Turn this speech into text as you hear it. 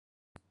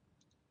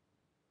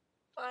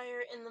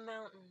Fire in the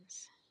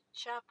Mountains,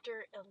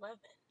 Chapter 11.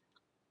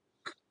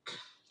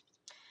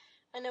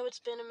 I know it's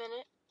been a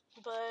minute,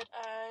 but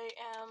I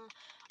am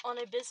on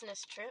a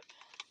business trip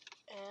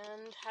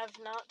and have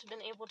not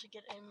been able to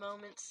get a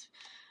moment's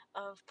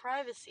of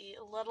privacy,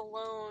 let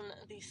alone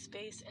the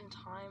space and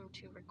time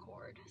to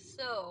record.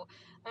 So,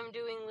 I'm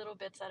doing little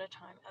bits at a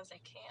time as I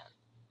can.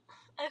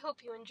 I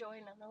hope you enjoy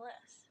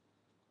nonetheless.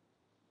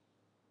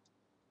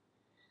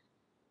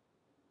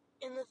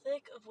 In the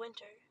thick of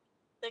winter,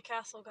 the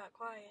castle got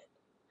quiet.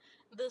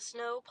 The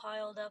snow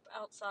piled up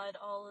outside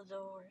all the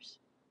doors.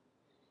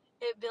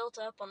 It built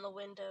up on the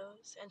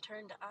windows and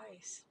turned to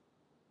ice.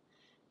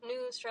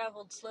 News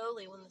traveled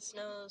slowly when the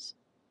snows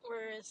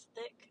were as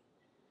thick,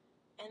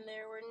 and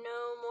there were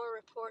no more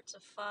reports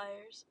of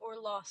fires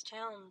or lost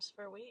towns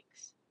for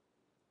weeks.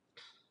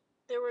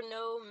 There were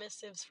no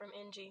missives from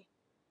Inji.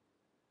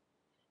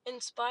 In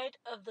spite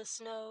of the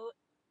snow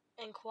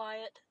and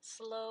quiet,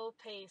 slow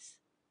pace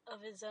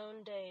of his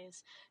own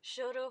days,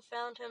 Shoto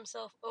found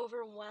himself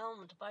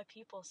overwhelmed by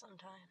people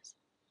sometimes.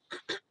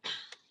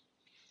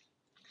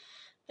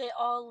 They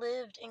all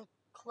lived in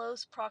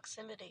close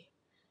proximity,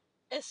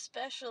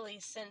 especially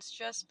since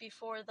just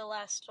before the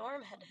last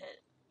storm had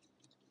hit.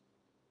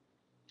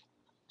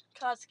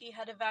 Katsuki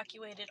had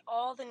evacuated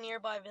all the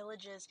nearby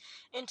villages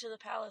into the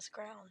palace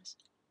grounds.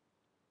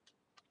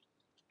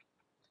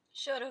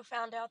 Shoto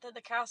found out that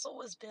the castle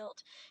was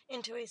built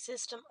into a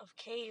system of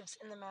caves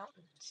in the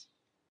mountains.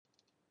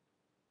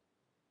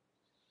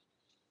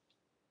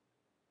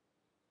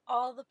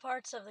 All the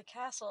parts of the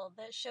castle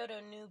that Shoto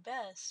knew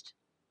best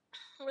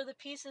were the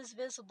pieces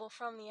visible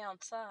from the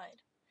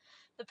outside,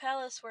 the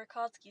palace where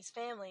Katsuki's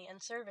family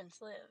and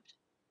servants lived.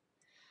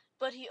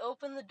 But he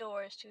opened the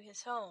doors to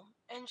his home,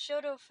 and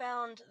Shoto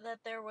found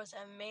that there was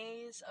a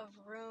maze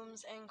of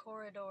rooms and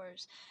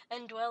corridors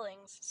and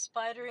dwellings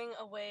spidering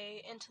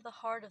away into the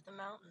heart of the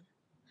mountain,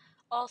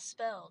 all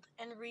spelled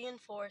and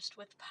reinforced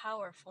with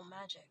powerful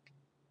magic.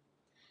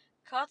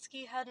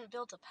 Katsuki hadn't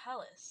built a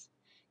palace.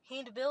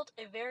 He'd built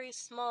a very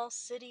small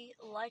city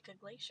like a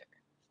glacier.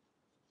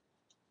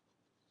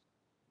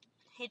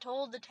 He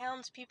told the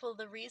townspeople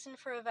the reason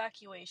for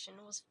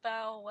evacuation was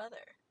foul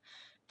weather,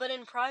 but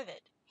in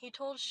private, he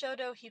told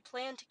Shoto he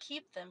planned to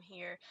keep them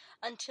here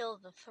until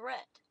the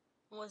threat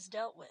was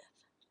dealt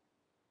with.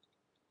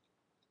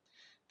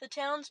 The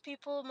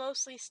townspeople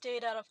mostly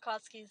stayed out of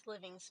Katsuki's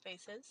living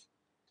spaces,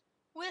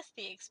 with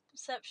the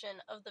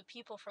exception of the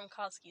people from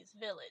Katsuki's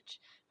village,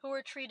 who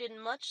were treated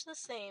much the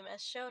same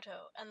as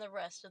Shoto and the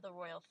rest of the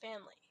royal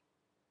family.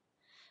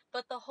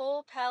 But the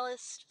whole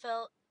palace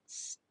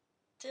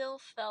still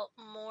felt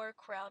more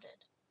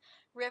crowded.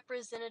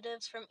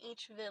 Representatives from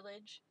each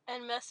village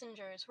and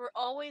messengers were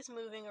always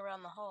moving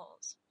around the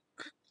halls.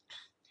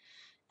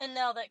 And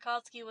now that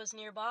Katsuki was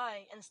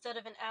nearby, instead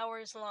of an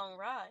hours-long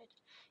ride,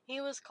 he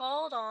was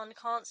called on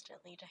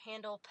constantly to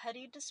handle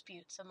petty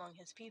disputes among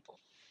his people.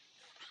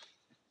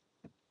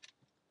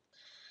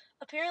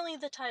 Apparently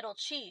the title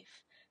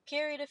chief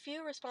carried a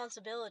few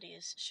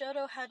responsibilities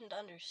Shoto hadn't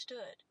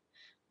understood,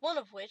 one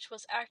of which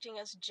was acting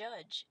as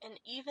judge in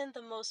even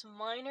the most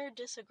minor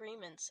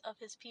disagreements of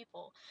his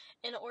people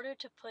in order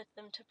to put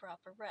them to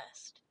proper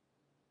rest.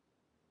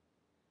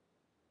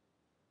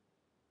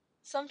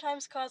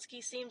 Sometimes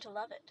Katsuki seemed to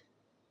love it.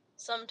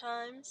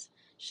 Sometimes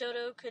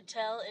Shoto could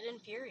tell it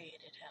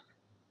infuriated him.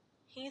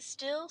 He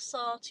still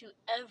saw to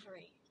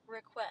every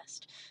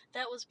request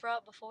that was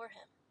brought before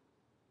him.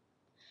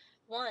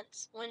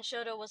 Once, when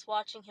Shoto was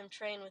watching him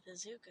train with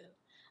Izuku,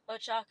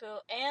 Ochako,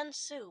 and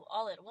Sue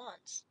all at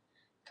once,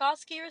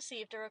 Katsuki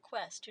received a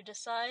request to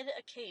decide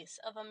a case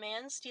of a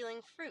man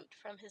stealing fruit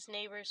from his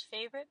neighbor's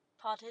favorite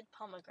potted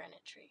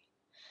pomegranate tree,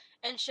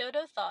 and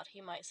Shoto thought he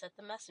might set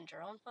the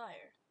messenger on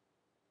fire.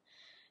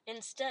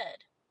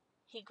 Instead,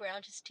 he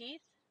ground his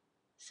teeth,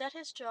 set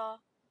his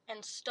jaw,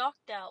 and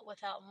stalked out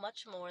without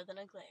much more than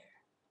a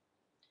glare.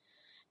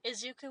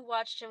 Izuku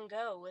watched him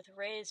go with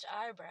raised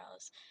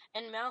eyebrows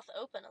and mouth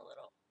open a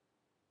little.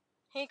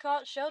 He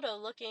caught Shoto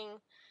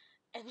looking,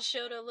 and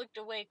Shoto looked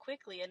away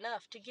quickly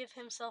enough to give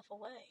himself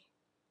away.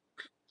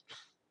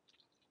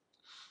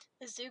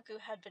 Izuku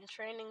had been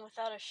training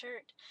without a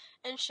shirt,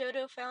 and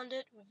Shoto found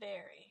it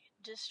very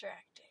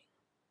distracting.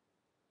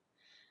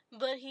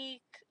 But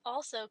he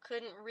also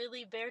couldn't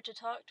really bear to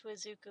talk to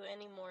Izuku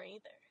anymore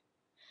either.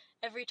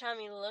 Every time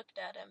he looked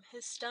at him,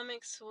 his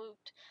stomach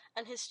swooped,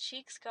 and his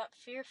cheeks got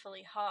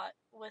fearfully hot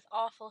with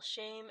awful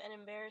shame and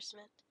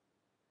embarrassment.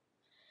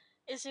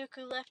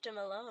 Izuku left him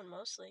alone,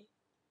 mostly.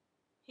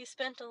 He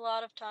spent a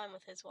lot of time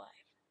with his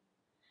wife,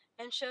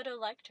 and Shoto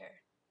liked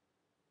her.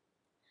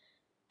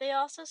 They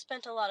also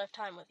spent a lot of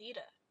time with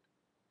Ida.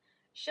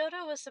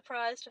 Shoto was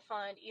surprised to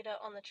find Ida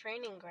on the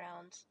training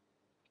grounds,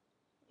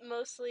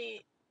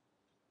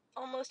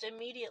 almost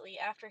immediately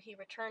after he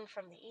returned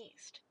from the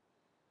east.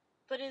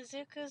 But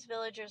Izuku's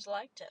villagers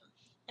liked him,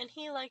 and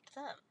he liked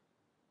them.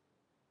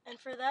 And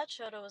for that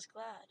Shoto was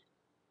glad.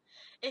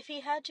 If he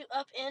had to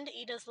upend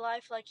Ida's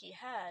life like he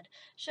had,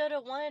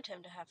 Shoto wanted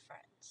him to have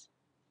friends.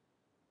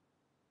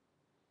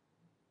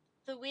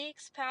 The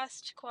weeks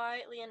passed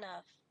quietly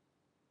enough,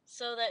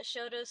 so that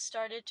Shoto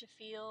started to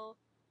feel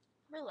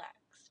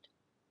relaxed.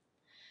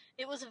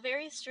 It was a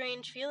very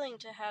strange feeling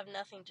to have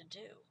nothing to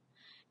do,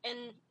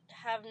 and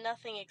have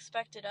nothing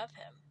expected of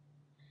him.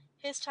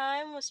 His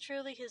time was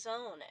truly his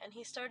own, and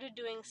he started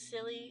doing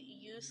silly,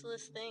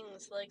 useless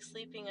things like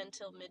sleeping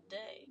until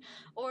midday,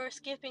 or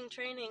skipping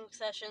training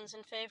sessions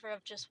in favor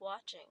of just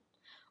watching,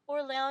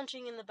 or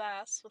lounging in the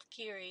baths with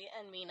Kiri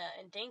and Mina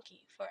and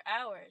Denki for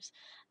hours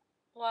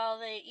while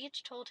they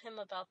each told him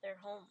about their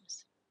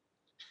homes.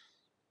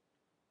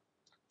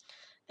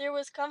 There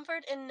was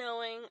comfort in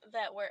knowing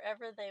that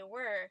wherever they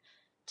were,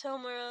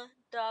 Tomura,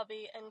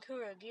 Dabi, and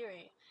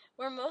Kurogiri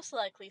were most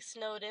likely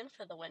snowed in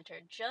for the winter,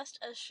 just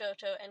as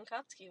Shoto and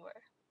Katsuki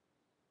were.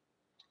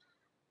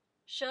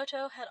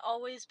 Shoto had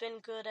always been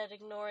good at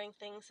ignoring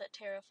things that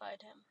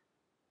terrified him.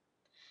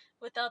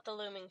 Without the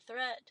looming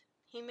threat,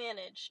 he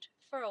managed,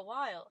 for a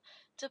while,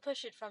 to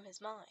push it from his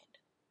mind.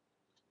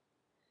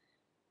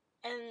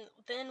 And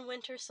then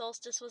winter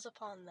solstice was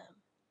upon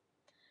them.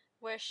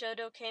 Where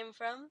Shoto came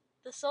from,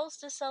 the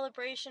solstice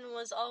celebration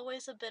was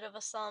always a bit of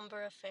a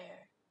somber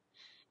affair.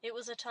 It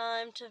was a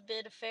time to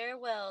bid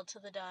farewell to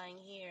the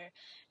dying year,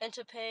 and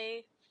to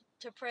pray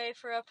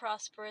for a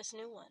prosperous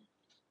new one.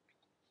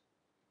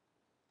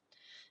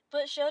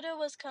 But Shoto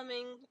was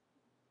coming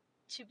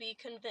to be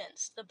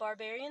convinced the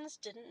barbarians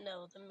didn't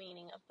know the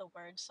meaning of the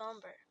word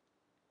somber.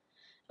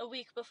 A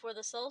week before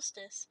the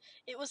solstice,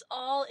 it was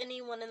all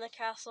anyone in the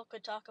castle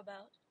could talk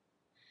about.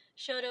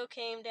 Shoto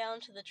came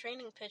down to the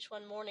training pitch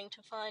one morning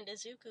to find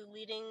Izuku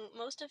leading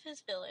most of his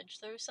village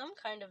through some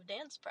kind of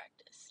dance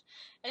practice,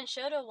 and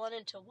Shoto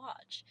wanted to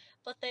watch,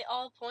 but they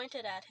all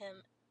pointed at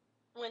him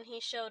when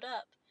he showed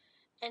up,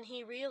 and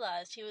he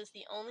realized he was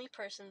the only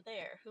person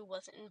there who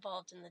wasn't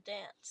involved in the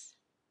dance.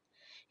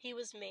 He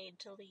was made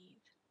to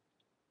leave.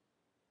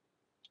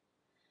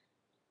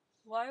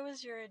 "Why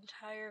was your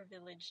entire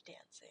village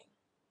dancing?"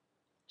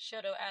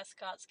 Shoto asked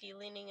Katsuki,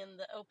 leaning in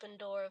the open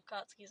door of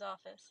Katsuki's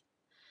office.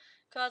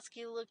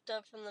 Katsuki looked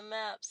up from the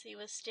maps he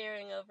was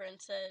staring over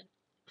and said,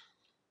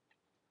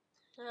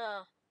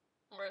 "Oh,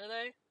 were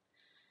they?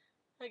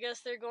 I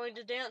guess they're going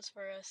to dance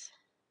for us."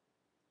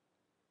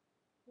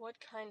 "What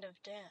kind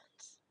of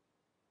dance?"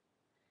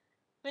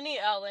 "Many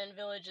outland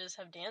villages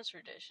have dance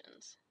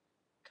traditions,"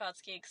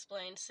 Katsuki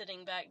explained,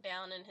 sitting back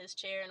down in his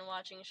chair and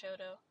watching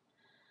Shoto.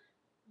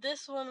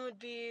 "This one would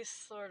be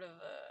sort of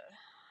a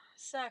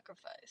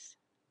sacrifice.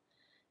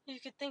 You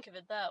could think of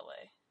it that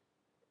way.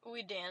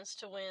 We dance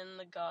to win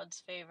the god's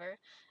favor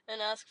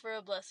and ask for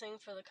a blessing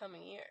for the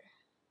coming year."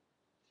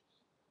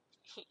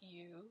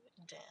 "You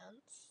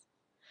dance?"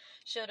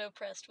 Shoto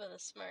pressed with a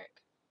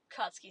smirk.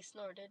 Katsuki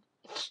snorted.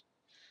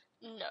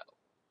 "No.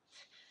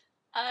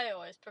 I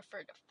always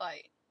prefer to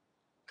fight.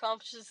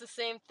 Accomplishes the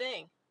same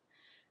thing.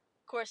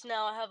 Of course,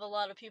 now I have a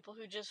lot of people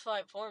who just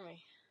fight for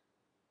me."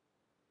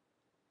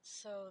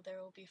 "So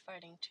there will be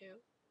fighting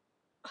too?"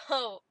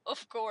 "Oh,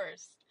 of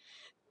course.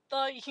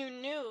 Thought you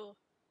knew.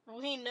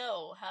 We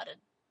know how to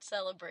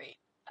celebrate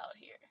out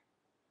here.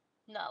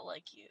 Not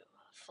like you,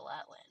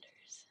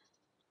 Flatlanders."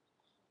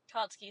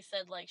 Katsuki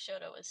said like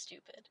Shoto was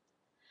stupid.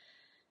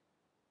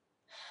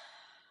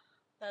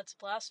 "That's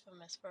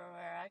blasphemous for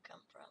where I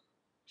come from,"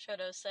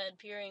 Shoto said,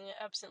 peering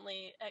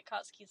absently at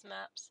Katsuki's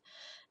maps.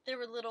 There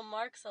were little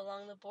marks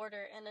along the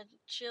border, and a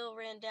chill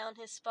ran down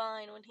his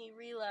spine when he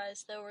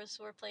realized those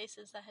were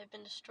places that had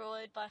been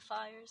destroyed by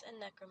fires and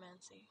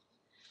necromancy.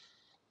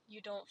 "You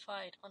don't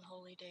fight on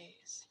holy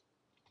days."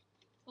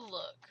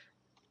 "Look,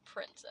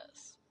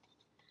 princess,"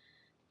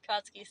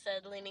 Katsuki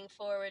said, leaning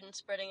forward and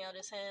spreading out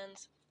his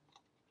hands.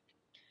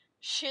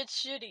 "Shit's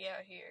shitty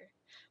out here.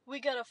 We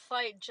gotta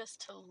fight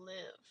just to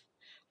live.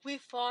 We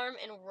farm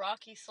in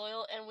rocky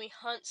soil and we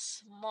hunt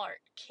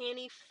smart,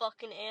 canny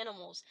fucking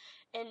animals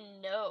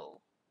and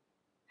know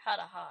how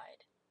to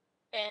hide.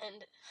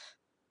 And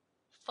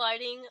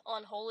fighting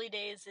on holy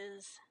days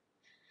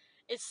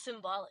it's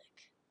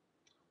symbolic.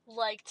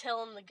 Like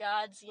telling the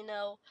gods,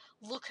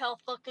 look how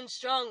fucking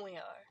strong we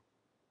are.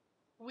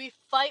 We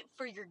fight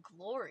for your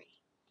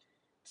glory.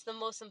 It's the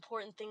most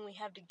important thing we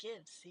have to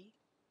give, see?"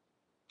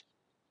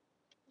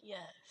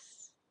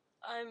 "Yes,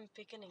 I'm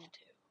beginning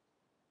to,"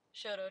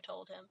 Shoto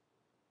told him.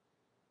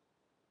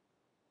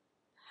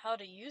 "How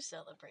do you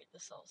celebrate the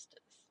solstice?"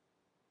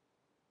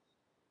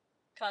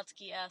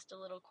 Katsuki asked a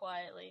little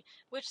quietly,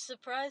 which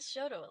surprised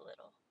Shoto a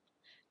little.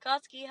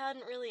 Katsuki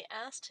hadn't really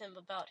asked him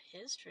about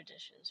his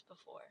traditions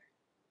before.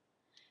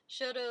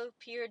 Shoto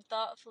peered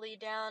thoughtfully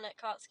down at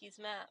Katsuki's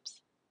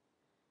maps.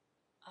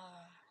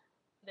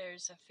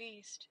 There's a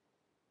feast,"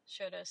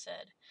 Shoto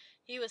said.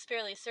 He was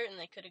fairly certain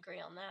they could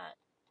agree on that.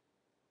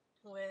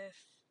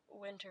 "With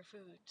winter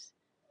foods."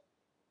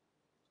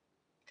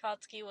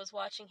 Katsuki was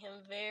watching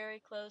him very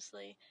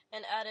closely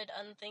and added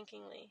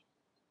unthinkingly,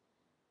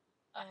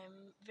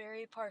 "I'm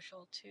very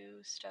partial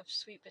to stuffed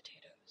sweet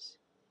potatoes."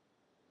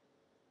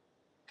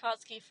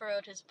 Katsuki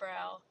furrowed his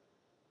brow.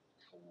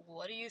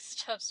 "What do you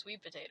stuff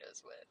sweet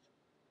potatoes with?"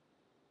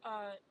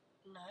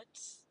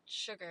 Nuts,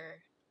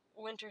 sugar,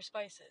 winter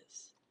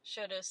spices,"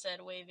 Shoto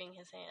said, waving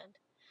his hand.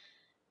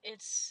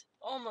 "It's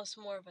almost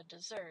more of a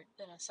dessert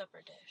than a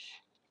supper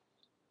dish.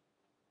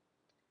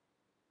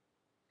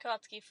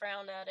 Kotsky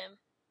frowned at him.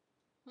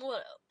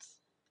 What else?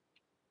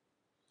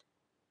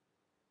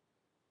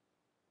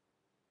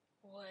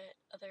 What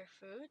other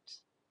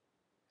foods?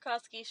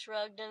 Kotsky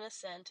shrugged in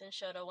assent, and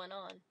Shoto went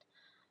on.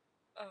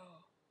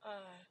 Oh,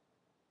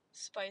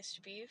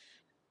 spiced beef,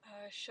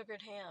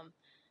 sugared ham,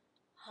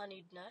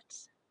 honeyed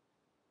nuts.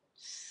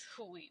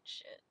 Sweet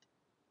shit,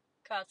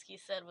 Kotsky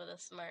said with a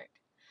smirk.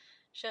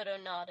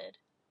 Shoto nodded.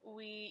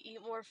 We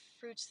eat more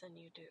fruits than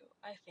you do,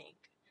 I think,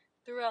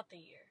 throughout the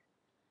year.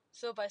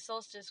 So by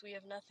solstice we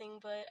have nothing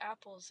but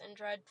apples and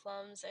dried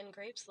plums and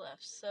grapes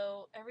left,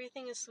 so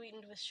everything is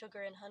sweetened with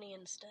sugar and honey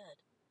instead.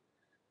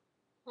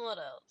 What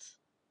else?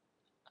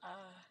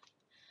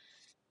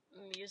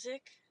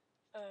 Music?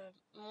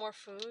 More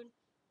food?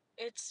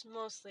 It's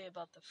mostly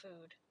about the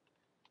food.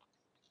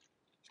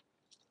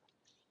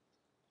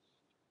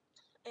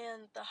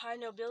 And the high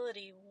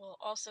nobility will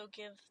also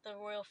give the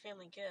royal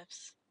family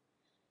gifts.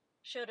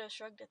 Shoto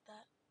shrugged at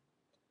that.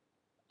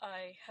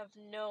 I have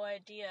no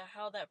idea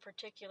how that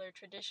particular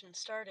tradition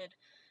started,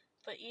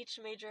 but each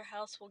major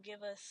house will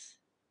give us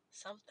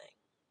something.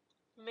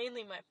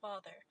 Mainly my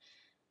father,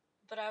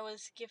 but I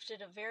was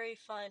gifted a very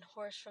fine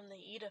horse from the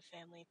Ida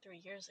family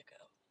 3 years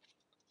ago.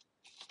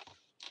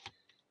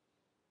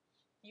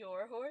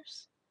 Your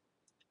horse?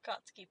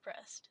 Kotsky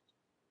pressed.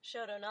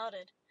 Shoto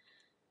nodded.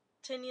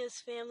 Tinya's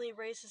family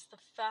raises the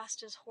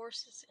fastest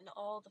horses in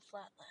all the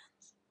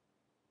flatlands.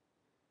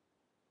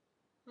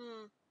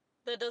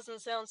 That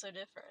doesn't sound so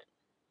different,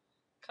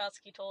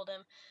 Kotsky told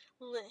him.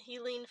 He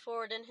leaned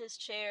forward in his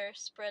chair,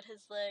 spread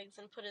his legs,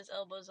 and put his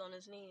elbows on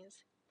his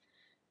knees.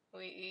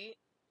 We eat,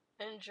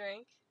 and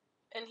drink,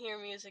 and hear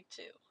music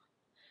too.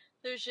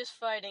 There's just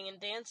fighting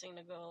and dancing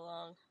to go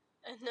along,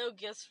 and no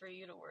gifts for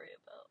you to worry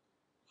about,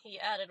 he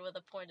added with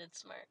a pointed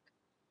smirk.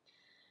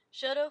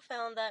 Shoto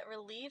found that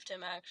relieved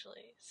him,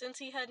 actually, since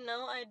he had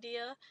no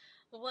idea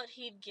what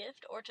he'd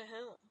gift or to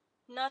whom.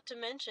 Not to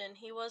mention,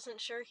 he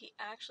wasn't sure he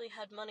actually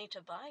had money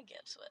to buy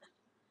gifts with.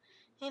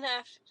 He'd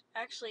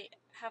actually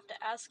have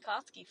to ask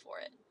Kotsky for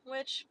it,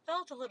 which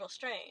felt a little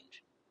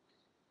strange.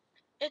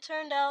 It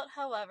turned out,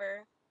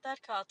 however,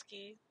 that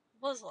Kotsky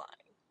was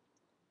lying.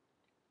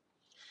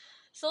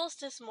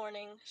 Solstice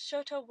morning,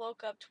 Shoto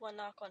woke up to a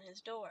knock on his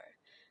door.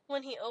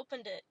 When he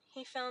opened it,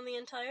 he found the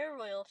entire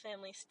royal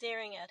family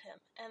staring at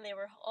him, and they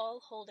were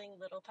all holding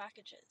little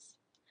packages.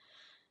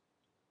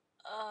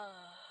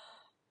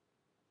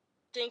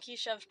 Dinky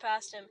shoved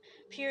past him,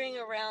 peering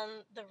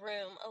around the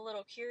room a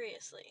little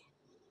curiously.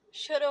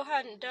 Shoto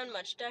hadn't done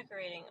much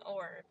decorating,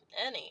 or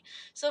any,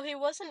 so he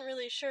wasn't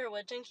really sure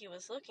what Dinky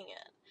was looking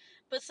at,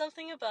 but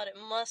something about it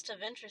must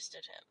have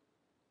interested him.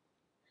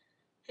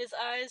 His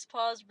eyes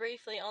paused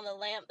briefly on the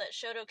lamp that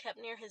Shoto kept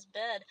near his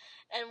bed,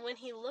 and when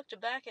he looked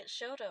back at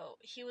Shoto,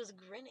 he was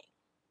grinning.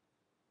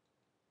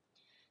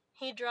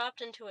 He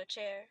dropped into a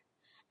chair,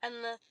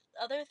 and the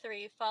other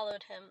three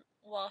followed him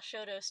while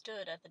Shoto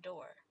stood at the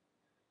door.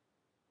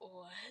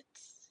 What?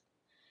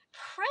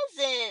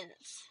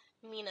 Presents!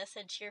 Mina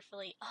said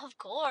cheerfully. Of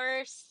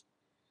course!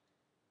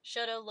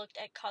 Shoto looked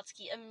at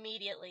Kotsky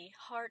immediately,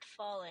 heart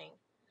falling.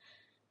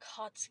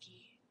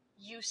 Kotsky,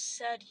 you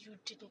said you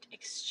didn't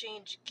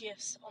exchange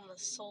gifts on the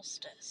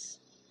solstice.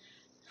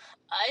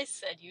 I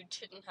said you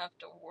didn't have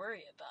to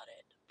worry about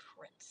it,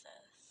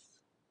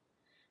 princess.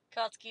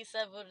 Kotsky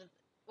said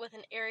with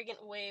an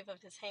arrogant wave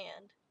of his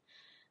hand.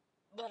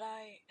 But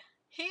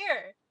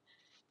Here!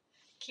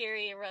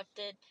 Kiri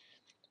erupted,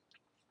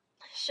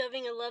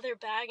 shoving a leather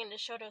bag into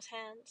Shoto's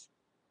hands.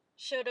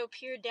 Shoto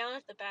peered down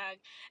at the bag,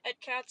 at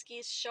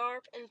Kotsky's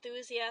sharp,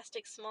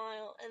 enthusiastic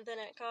smile, and then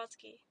at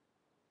Kotsky.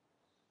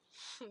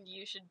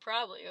 You should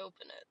probably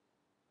open it,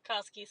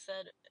 Kotsky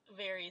said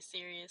very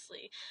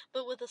seriously,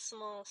 but with a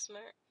small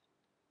smirk.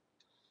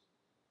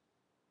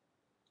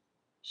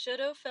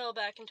 Shoto fell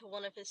back into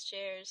one of his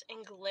chairs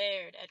and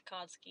glared at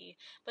Kotsky,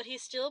 but he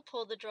still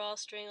pulled the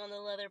drawstring on the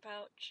leather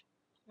pouch.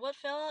 What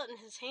fell out in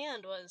his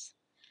hand was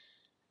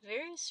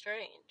very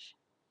strange.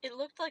 It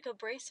looked like a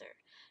bracer,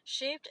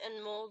 shaped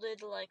and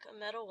molded like a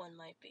metal one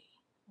might be,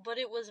 but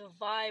it was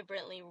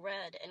vibrantly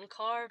red and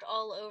carved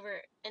all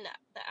over in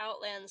the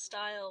Outland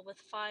style with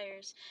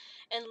fires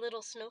and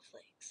little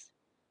snowflakes.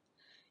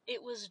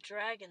 It was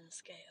dragon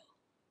scale.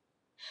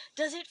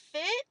 Does it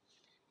fit?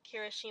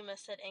 Kirishima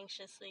said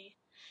anxiously.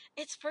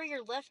 It's for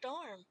your left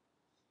arm.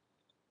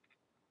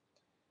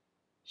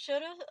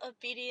 Shoto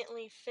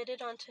obediently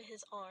fitted onto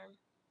his arm.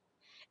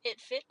 It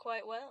fit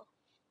quite well.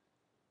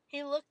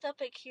 He looked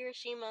up at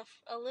Kirishima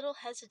a little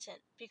hesitant,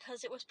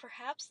 because it was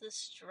perhaps the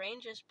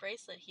strangest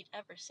bracelet he'd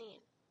ever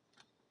seen.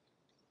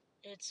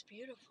 It's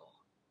beautiful.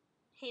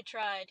 He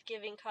tried,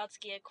 giving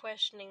Kotsky a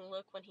questioning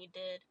look when he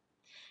did.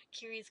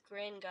 Kiri's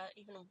grin got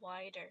even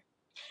wider.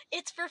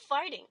 It's for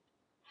fighting.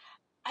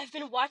 I've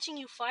been watching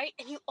you fight,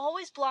 and you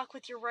always block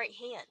with your right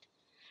hand.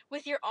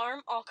 With your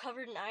arm all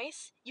covered in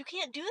ice, you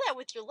can't do that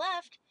with your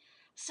left,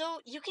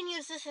 so you can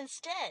use this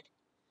instead.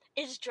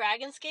 It's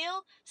dragon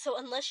scale, so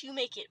unless you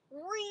make it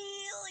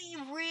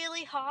really,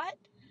 really hot,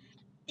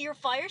 Your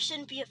fire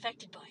shouldn't be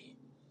affected by it.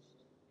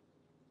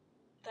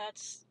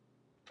 That's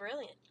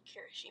brilliant,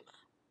 Kirishima,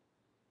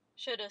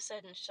 Shoto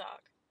said in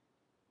shock.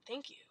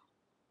 Thank you.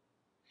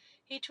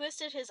 He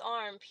twisted his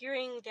arm,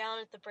 peering down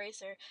at the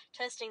bracer,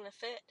 testing the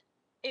fit.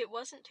 It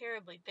wasn't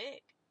terribly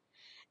big.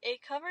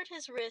 It covered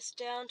his wrist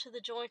down to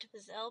the joint of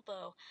his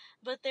elbow,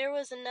 but there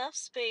was enough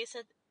space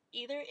at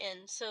either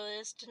end so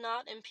as to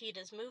not impede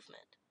his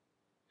movement.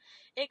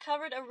 It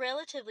covered a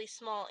relatively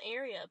small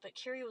area, but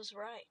Kiri was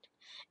right.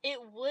 It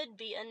would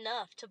be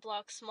enough to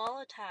block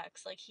small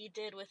attacks like he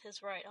did with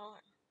his right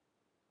arm.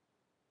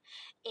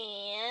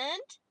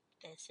 And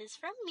this is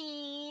from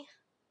me,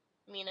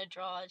 Mina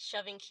drawled,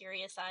 shoving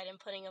Kiri aside and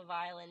putting a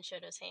vial in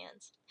Shoto's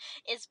hands.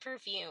 It's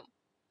perfume,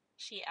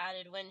 she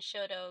added when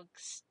Shoto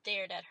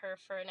stared at her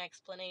for an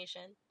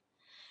explanation.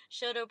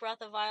 Shoto brought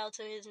the vial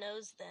to his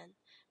nose then,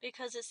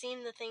 because it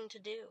seemed the thing to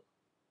do.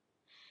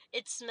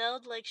 It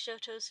smelled like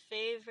Shoto's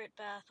favorite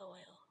bath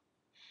oil.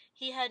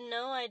 He had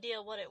no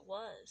idea what it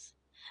was,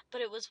 but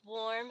it was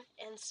warm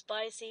and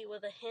spicy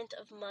with a hint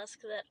of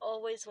musk that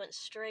always went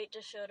straight to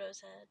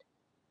Shoto's head.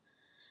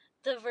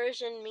 The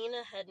version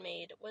Mina had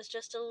made was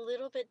just a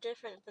little bit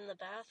different than the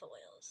bath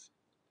oils.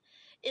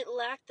 It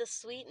lacked the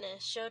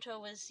sweetness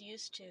Shoto was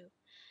used to,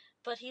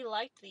 but he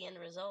liked the end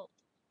result.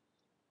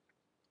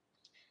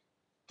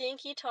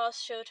 Dinky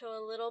tossed Shoto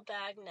a little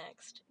bag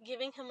next,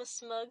 giving him a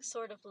smug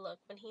sort of look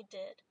when he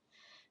did,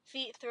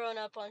 feet thrown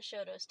up on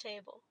Shoto's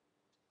table.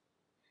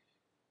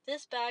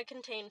 This bag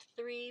contained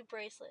 3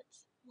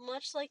 bracelets,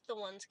 much like the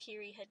ones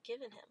Kiri had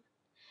given him,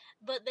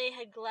 but they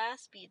had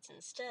glass beads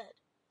instead.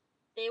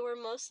 They were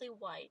mostly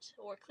white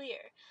or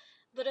clear,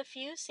 but a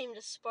few seemed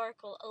to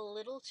sparkle a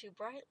little too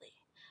brightly,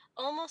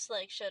 almost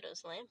like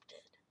Shoto's lamp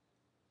did.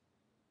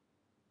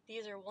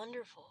 These are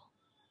wonderful,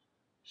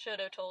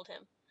 Shoto told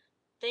him.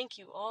 Thank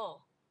you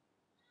all.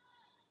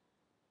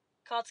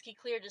 Katsuki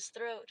cleared his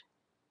throat.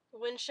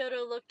 When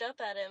Shoto looked up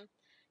at him,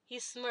 he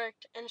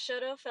smirked, and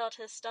Shoto felt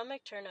his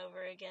stomach turn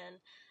over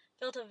again,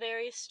 felt a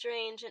very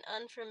strange and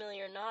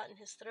unfamiliar knot in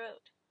his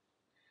throat.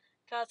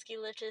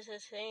 Katsuki lifted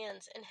his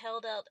hands and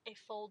held out a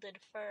folded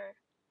fur,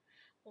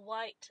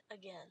 white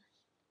again.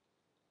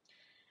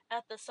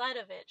 At the sight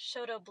of it,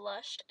 Shoto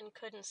blushed and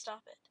couldn't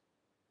stop it.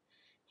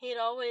 He'd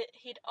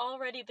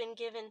already been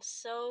given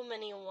so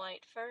many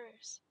white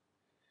furs.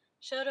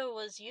 Shoto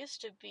was used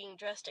to being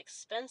dressed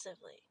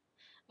expensively,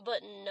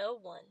 but no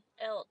one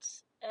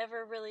else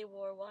ever really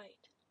wore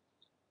white.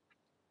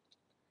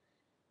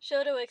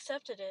 Shoto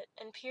accepted it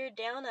and peered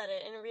down at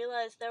it and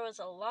realized there was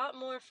a lot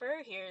more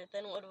fur here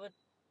than what would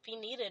be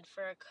needed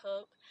for a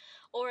coat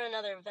or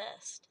another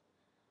vest.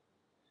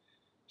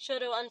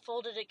 Shoto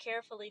unfolded it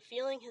carefully,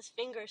 feeling his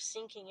fingers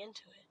sinking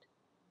into it.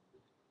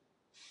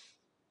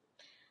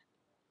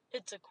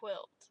 It's a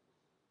quilt,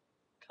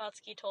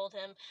 Katsuki told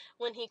him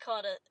when he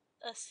caught a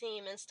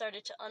seam and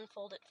started to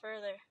unfold it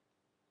further.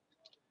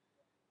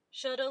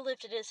 Shoto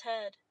lifted his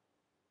head.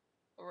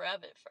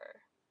 Rabbit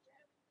fur.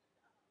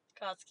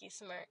 Katsuki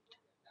smirked.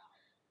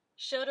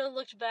 Shoto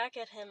looked back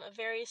at him, a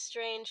very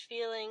strange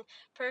feeling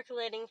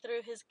percolating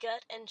through his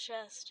gut and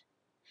chest.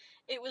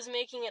 It was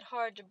making it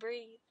hard to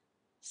breathe.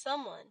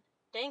 Someone,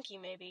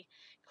 Denki maybe,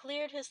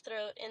 cleared his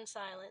throat in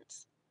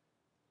silence.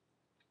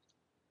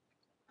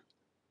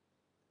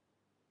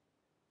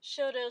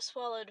 Shoto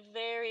swallowed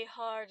very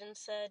hard and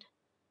said,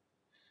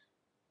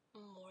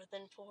 More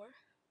than 4?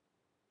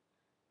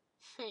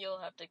 You'll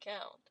have to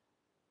count.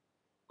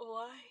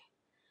 Why?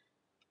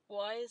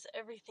 Why is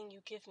everything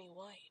you give me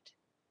white?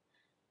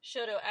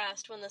 Shoto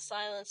asked when the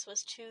silence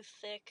was too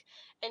thick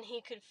and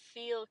he could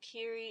feel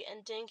Kiri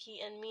and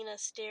Denki and Mina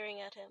staring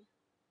at him.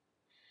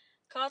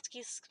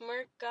 Katsuki's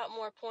smirk got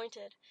more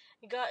pointed,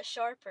 got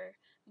sharper,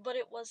 but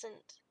it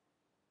wasn't.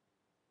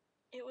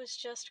 It was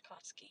just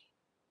Katsuki.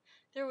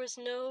 There was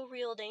no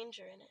real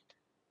danger in it.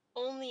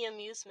 Only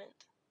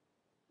amusement.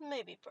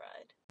 Maybe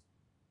pride.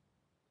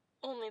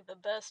 Only the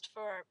best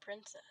for our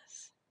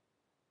princess,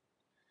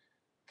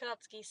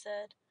 Katsuki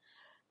said,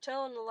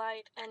 tone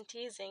light and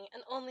teasing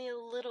and only a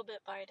little bit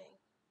biting.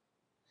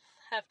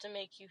 Have to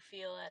make you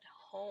feel at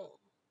home,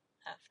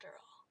 after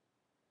all.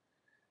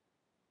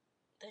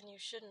 Then you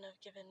shouldn't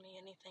have given me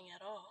anything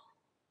at all,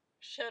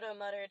 Shoto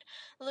muttered,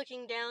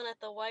 looking down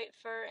at the white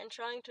fur and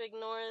trying to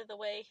ignore the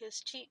way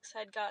his cheeks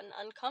had gotten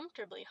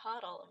uncomfortably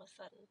hot all of a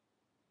sudden.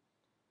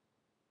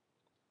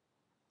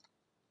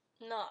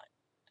 Not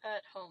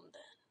at home,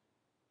 then,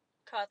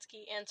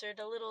 Katsuki answered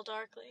a little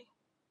darkly.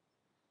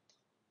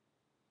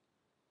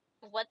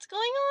 What's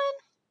going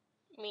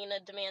on? Mina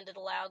demanded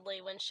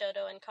loudly when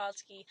Shoto and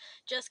Katsuki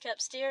just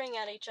kept staring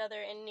at each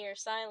other in near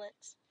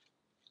silence.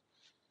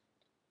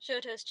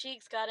 Shoto's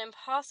cheeks got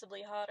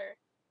impossibly hotter.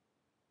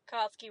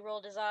 Katsuki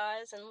rolled his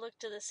eyes and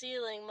looked to the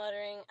ceiling,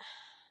 muttering,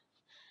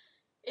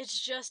 It's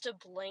just a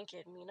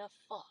blanket, Mina,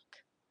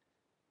 fuck.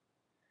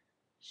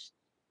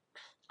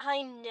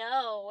 I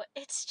know,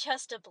 it's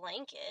just a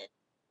blanket,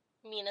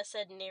 Mina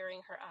said,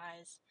 narrowing her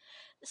eyes.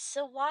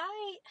 So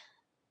why...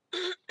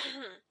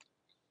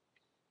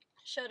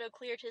 Shoto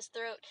cleared his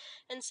throat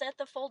and set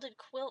the folded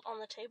quilt on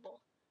the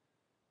table.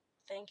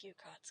 Thank you,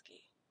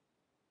 Katsuki.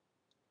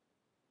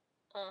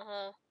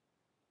 Uh-huh,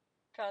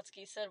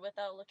 Katsuki said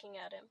without looking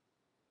at him.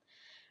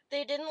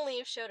 They didn't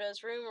leave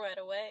Shoto's room right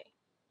away.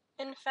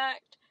 In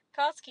fact,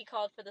 Katsuki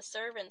called for the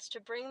servants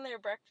to bring their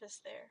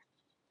breakfast there.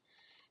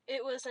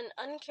 It was an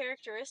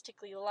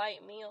uncharacteristically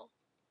light meal.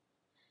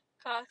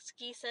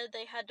 Katsuki said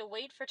they had to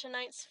wait for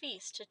tonight's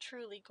feast to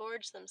truly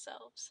gorge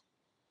themselves.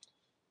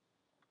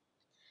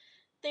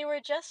 They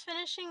were just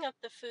finishing up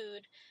the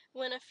food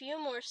when a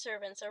few more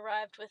servants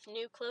arrived with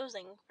new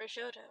clothing for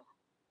Shoto.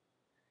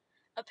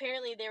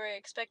 Apparently they were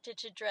expected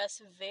to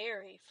dress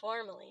very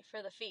formally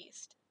for the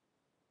feast.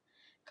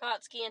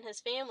 Katsuki and his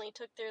family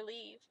took their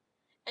leave,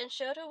 and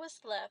Shoto was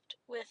left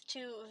with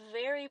two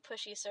very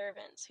pushy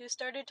servants who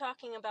started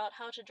talking about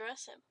how to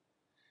dress him.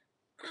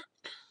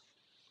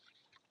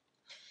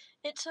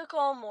 It took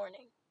all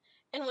morning,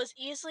 and was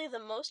easily the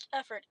most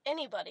effort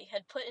anybody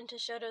had put into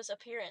Shoto's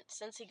appearance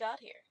since he got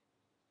here.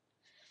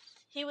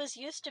 He was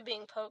used to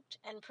being poked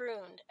and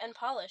pruned and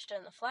polished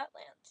in the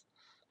flatlands,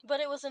 but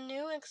it was a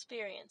new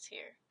experience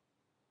here.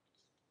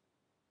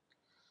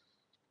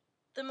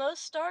 The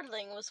most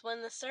startling was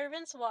when the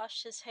servants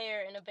washed his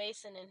hair in a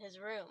basin in his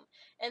room,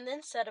 and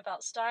then set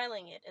about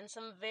styling it in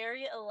some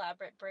very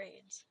elaborate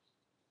braids.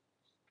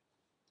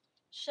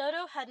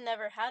 Shoto had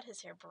never had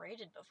his hair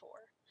braided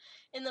before.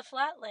 In the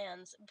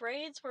flatlands,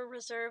 braids were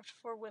reserved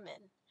for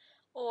women,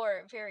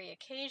 or, very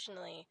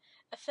occasionally,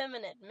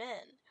 effeminate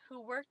men who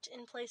worked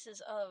in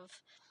places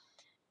of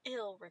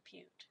ill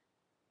repute.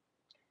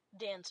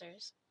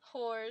 Dancers,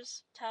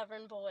 whores,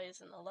 tavern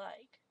boys, and the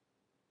like.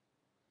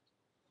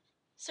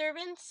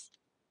 Servants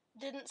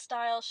didn't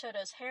style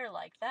Shoto's hair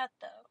like that,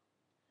 though.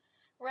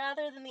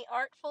 Rather than the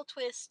artful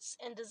twists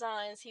and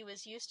designs he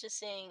was used to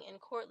seeing in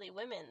courtly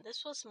women,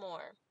 this was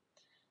more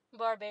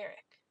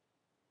barbaric.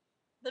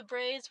 The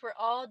braids were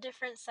all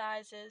different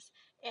sizes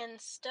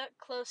and stuck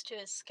close to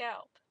his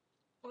scalp,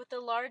 with the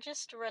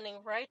largest running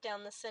right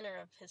down the center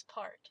of his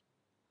part,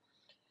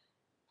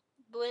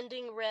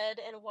 blending red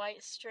and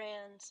white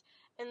strands,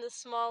 and the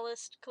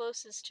smallest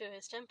closest to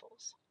his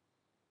temples.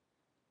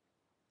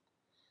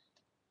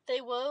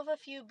 They wove a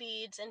few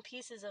beads and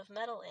pieces of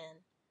metal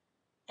in,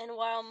 and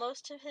while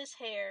most of his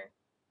hair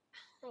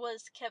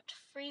was kept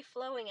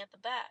free-flowing at the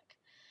back,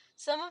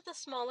 some of the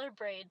smaller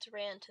braids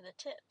ran to the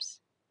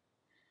tips,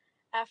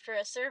 after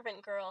a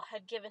servant girl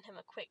had given him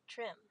a quick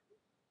trim.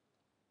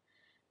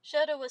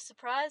 Shoto was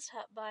surprised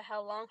by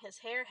how long his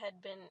hair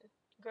had been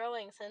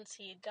growing since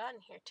he had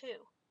gotten here,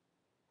 too.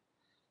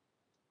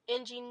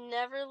 Enji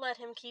never let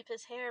him keep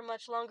his hair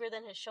much longer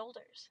than his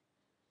shoulders.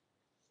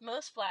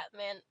 Most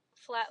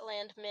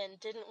flatland men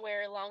didn't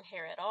wear long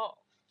hair at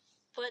all,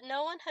 but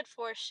no one had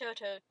forced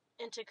Shoto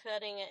into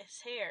cutting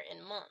his hair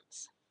in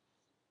months.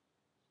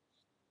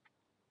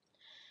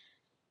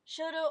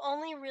 Shoto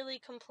only really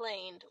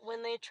complained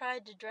when they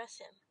tried to dress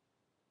him.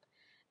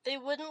 They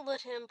wouldn't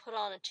let him put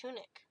on a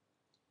tunic.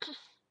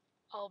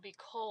 "I'll be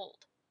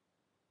cold,"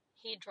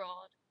 he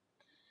drawled.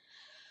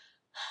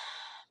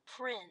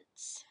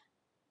 "Prince,"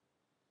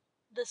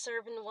 the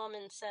servant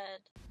woman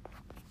said.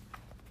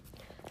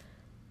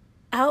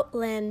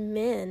 Outland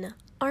men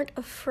aren't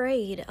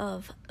afraid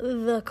of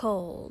the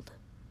cold.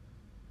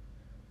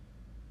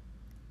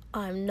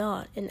 I'm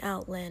not an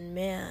outland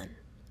man,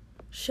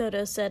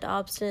 Shoto said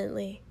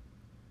obstinately.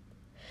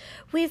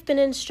 We've been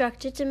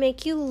instructed to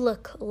make you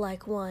look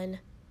like one,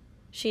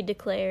 she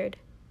declared.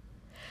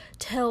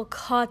 Tell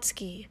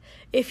Katsuki,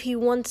 if he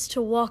wants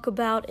to walk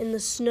about in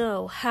the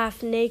snow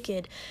half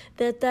naked,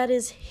 that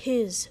is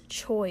his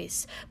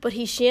choice, but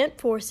he shan't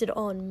force it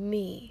on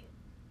me.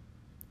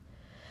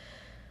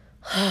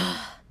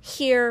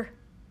 Here,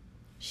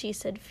 she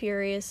said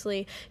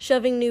furiously,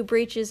 shoving new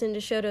breeches into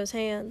Shoto's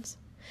hands.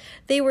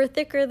 They were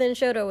thicker than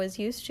Shoto was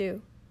used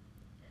to.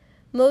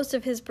 Most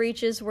of his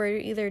breeches were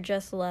either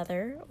just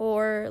leather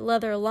or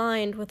leather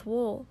lined with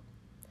wool.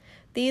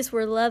 These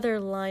were leather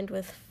lined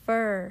with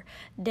fur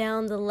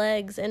down the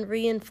legs and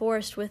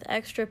reinforced with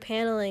extra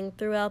paneling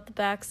throughout the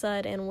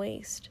backside and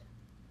waist.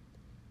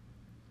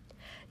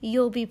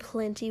 You'll be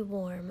plenty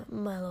warm,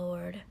 my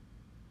lord,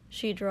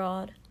 she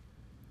drawled.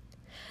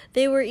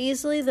 They were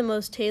easily the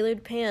most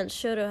tailored pants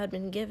Shoto had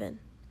been given.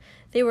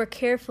 They were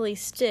carefully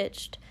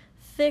stitched,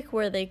 thick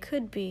where they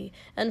could be,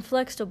 and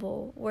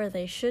flexible where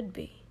they should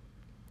be.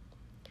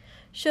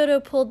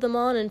 Shoto pulled them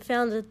on and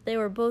found that they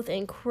were both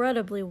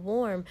incredibly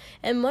warm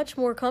and much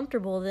more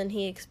comfortable than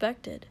he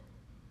expected.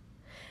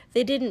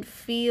 They didn't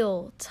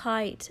feel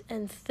tight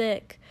and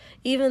thick,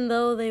 even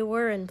though they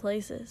were in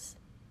places.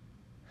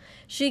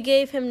 She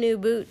gave him new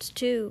boots,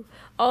 too,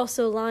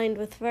 also lined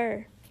with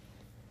fur.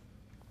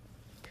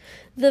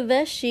 The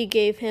vest she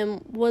gave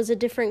him was a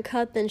different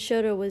cut than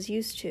Shoto was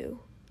used to.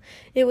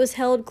 It was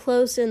held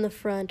close in the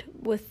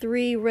front with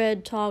 3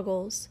 red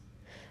toggles,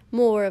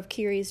 more of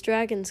Kiri's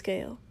dragon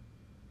scale,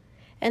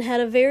 and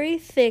had a very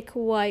thick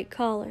white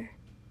collar.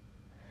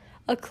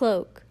 A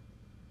cloak,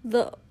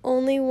 the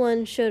only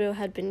one Shoto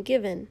had been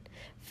given,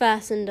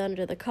 fastened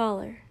under the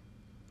collar.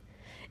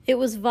 It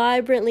was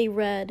vibrantly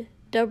red,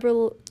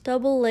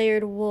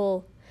 double-layered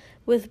wool,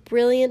 with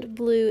brilliant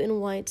blue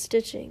and white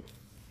stitching.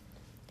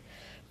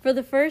 For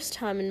the first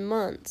time in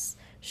months,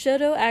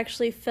 Shoto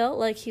actually felt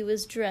like he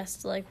was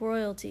dressed like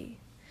royalty,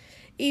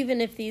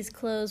 even if these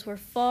clothes were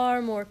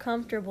far more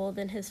comfortable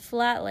than his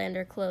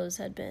Flatlander clothes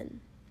had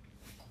been.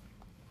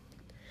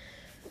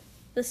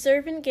 The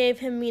servant gave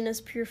him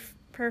Mina's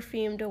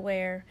perfume to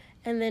wear,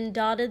 and then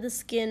dotted the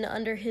skin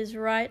under his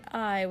right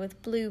eye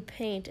with blue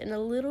paint and a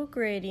little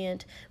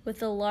gradient with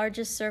the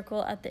largest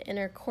circle at the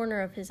inner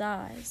corner of his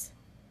eyes.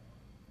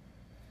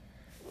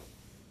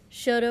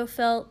 Shoto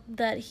felt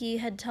that he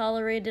had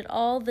tolerated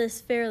all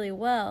this fairly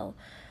well,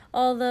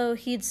 although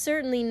he'd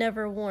certainly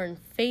never worn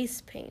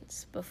face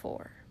paints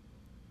before.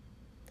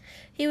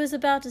 He was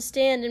about to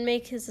stand and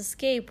make his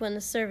escape when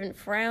the servant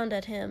frowned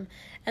at him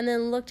and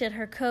then looked at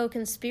her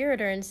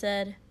co-conspirator and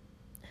said,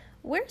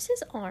 "Where's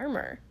his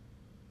armor?"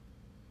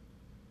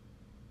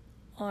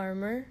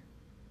 "Armor?"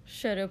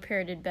 Shoto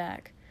parroted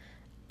back.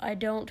 "I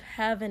don't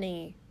have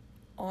any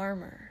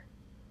armor."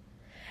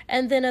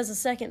 And then as a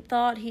second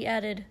thought, he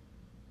added,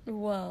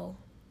 "Well,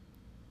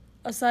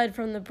 aside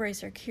from the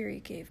bracer Kiri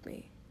gave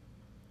me."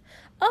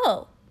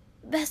 "Oh,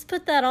 best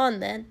put that on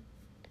then,"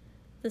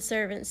 the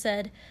servant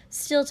said,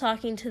 still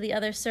talking to the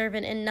other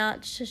servant and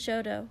not to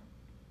Shoto.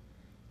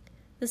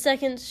 The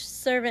second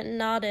servant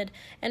nodded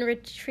and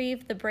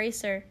retrieved the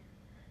bracer,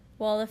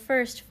 while the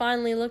first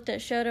finally looked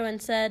at Shoto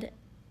and said,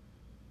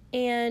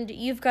 "And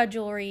you've got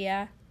jewelry,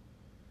 yeah?"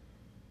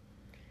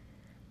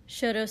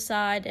 Shoto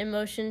sighed and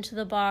motioned to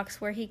the box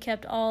where he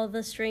kept all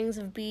the strings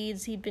of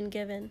beads he'd been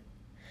given.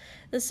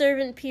 The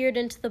servant peered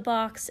into the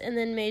box and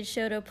then made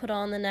Shoto put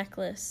on the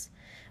necklace,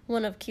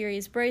 one of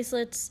Kiri's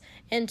bracelets,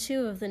 and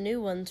 2 of the new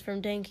ones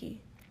from Denki.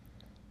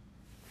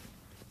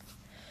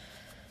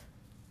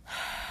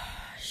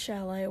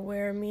 "Shall I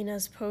wear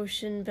Mina's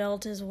potion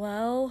belt as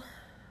well?"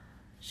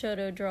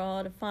 Shoto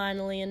drawled,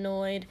 finally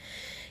annoyed.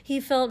 He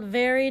felt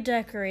very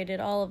decorated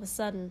all of a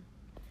sudden,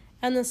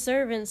 and the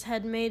servants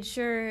had made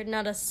sure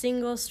not a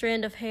single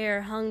strand of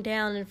hair hung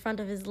down in front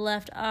of his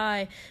left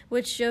eye,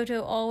 which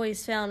Shoto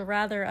always found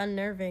rather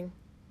unnerving.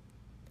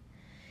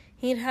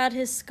 He'd had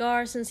his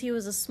scar since he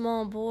was a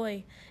small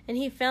boy, and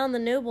he found the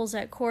nobles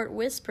at court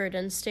whispered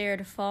and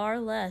stared far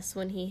less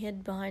when he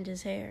hid behind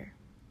his hair.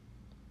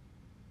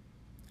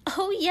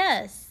 "Oh,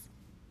 yes,"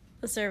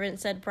 the servant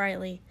said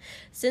brightly.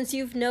 "Since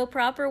you've no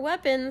proper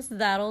weapons,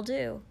 that'll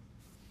do."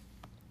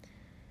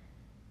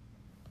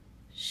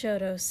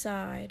 Shoto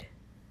sighed.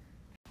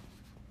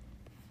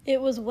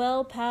 It was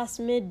well past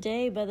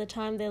midday by the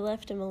time they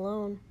left him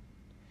alone.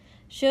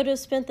 Shoto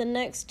spent the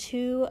next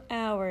 2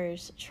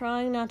 hours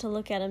trying not to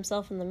look at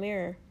himself in the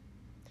mirror.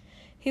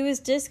 He was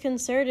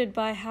disconcerted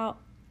by how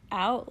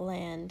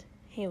outland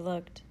he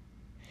looked,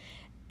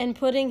 and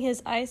putting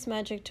his ice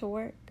magic to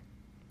work.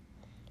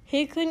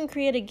 He couldn't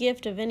create a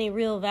gift of any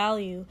real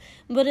value,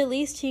 but at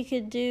least he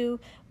could do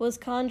was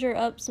conjure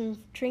up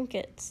some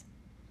trinkets.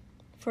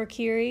 For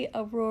Kiri,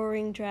 a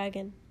roaring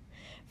dragon.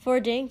 For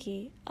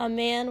Denki, a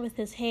man with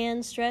his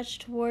hand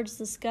stretched towards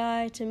the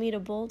sky to meet a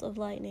bolt of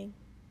lightning.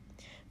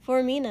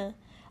 For Mina,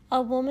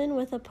 a woman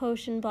with a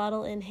potion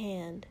bottle in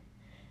hand.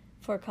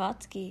 For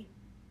Katsuki,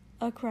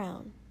 a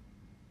crown.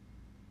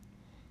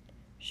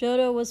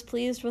 Shoto was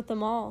pleased with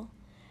them all,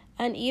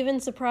 and even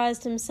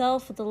surprised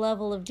himself with the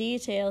level of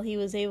detail he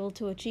was able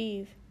to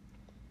achieve.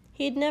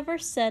 He'd never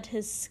set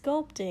his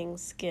sculpting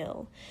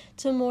skill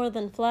to more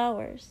than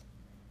flowers,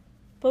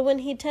 but when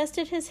he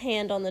tested his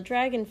hand on the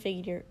dragon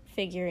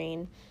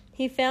figurine,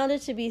 he found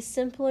it to be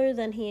simpler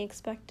than he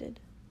expected.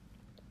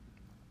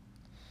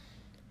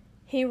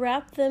 He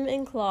wrapped them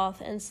in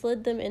cloth and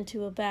slid them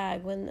into a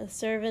bag when the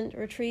servant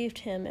retrieved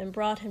him and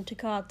brought him to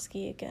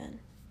Katsuki again.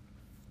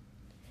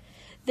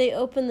 They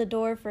opened the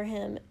door for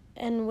him,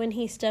 and when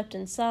he stepped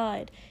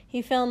inside,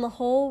 he found the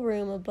whole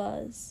room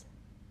abuzz.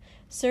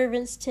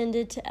 Servants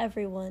tended to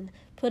everyone,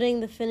 putting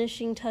the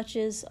finishing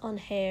touches on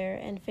hair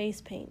and face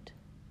paint.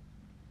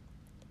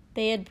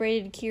 They had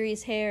braided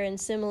Kiri's hair in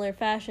similar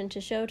fashion to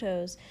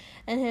Shoto's,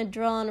 and had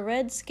drawn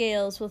red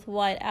scales with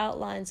white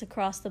outlines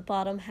across the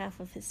bottom half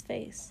of his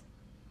face.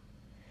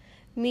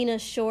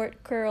 Mina's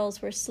short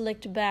curls were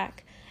slicked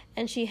back,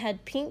 and she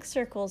had pink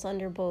circles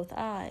under both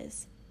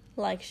eyes,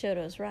 like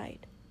Shoto's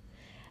right,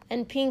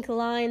 and pink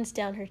lines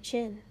down her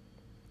chin.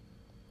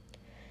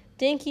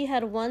 Denki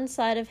had one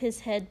side of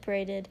his head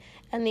braided,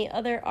 and the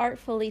other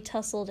artfully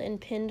tousled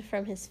and pinned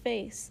from his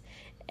face,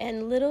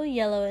 and little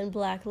yellow and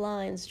black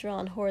lines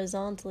drawn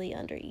horizontally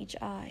under each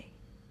eye.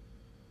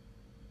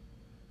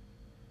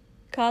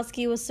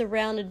 Katsuki was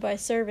surrounded by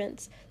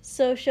servants,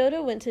 so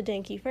Shoto went to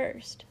Denki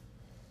first.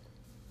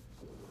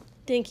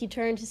 Denki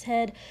turned his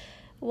head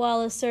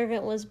while a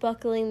servant was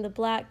buckling the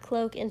black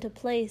cloak into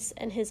place,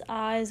 and his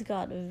eyes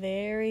got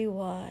very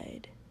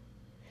wide.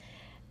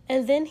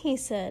 And then he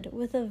said,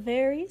 with a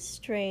very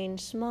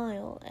strange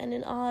smile and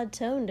an odd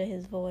tone to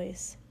his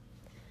voice,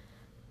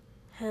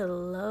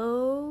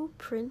 "Hello,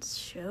 Prince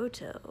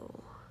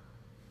Shoto."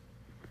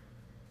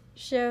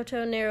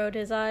 Shoto narrowed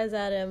his eyes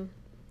at him.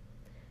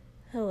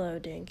 "Hello,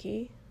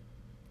 Denki."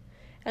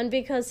 And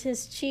because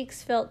his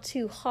cheeks felt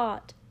too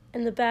hot,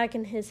 and the bag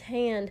in his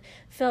hand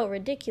felt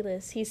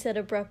ridiculous, he said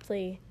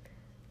abruptly,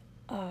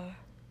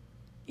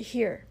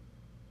 here.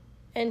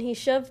 And he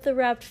shoved the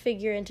wrapped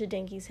figure into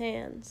Denki's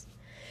hands.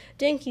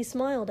 Denki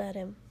smiled at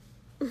him.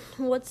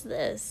 What's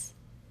this?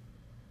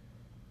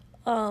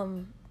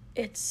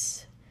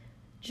 It's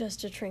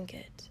just a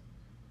trinket,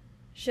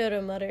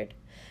 Shoto muttered.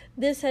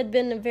 This had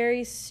been a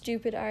very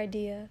stupid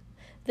idea.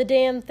 The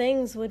damn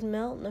things would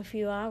melt in a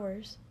few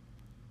hours.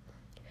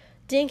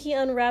 Denki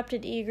unwrapped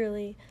it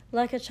eagerly,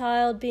 like a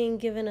child being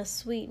given a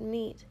sweet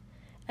meat,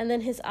 and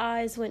then his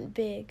eyes went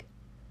big.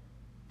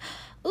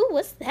 Ooh,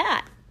 what's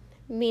that?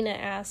 Mina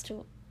asked,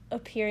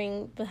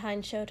 appearing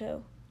behind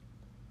Shoto.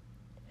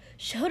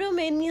 Shoto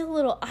made me a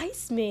little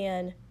ice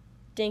man,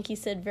 Denki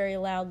said very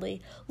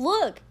loudly.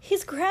 Look,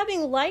 he's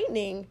grabbing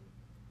lightning.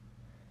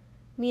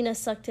 Mina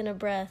sucked in a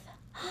breath.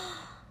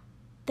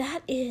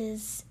 That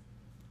is...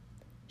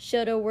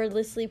 Shoto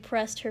wordlessly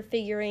pressed her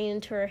figurine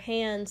into her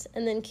hands,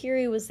 and then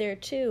Kiri was there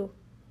too.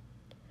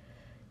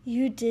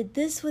 You did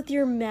this with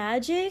your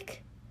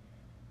magic?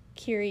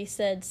 Kiri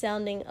said,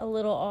 sounding a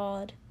little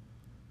awed.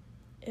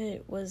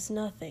 It was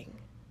nothing,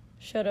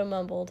 Shoto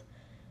mumbled.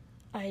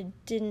 I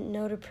didn't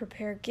know to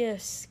prepare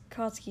gifts.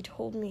 Katsuki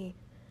told me.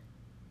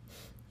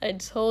 I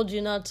told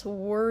you not to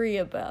worry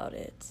about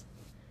it,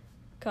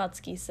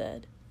 Katsuki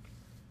said.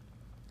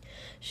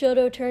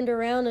 Shoto turned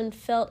around and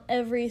felt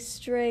every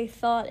stray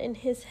thought in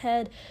his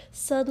head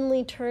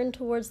suddenly turn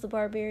towards the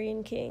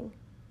barbarian king.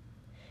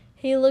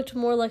 He looked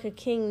more like a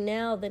king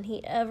now than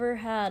he ever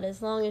had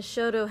as long as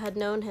Shoto had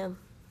known him.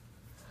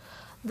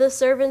 The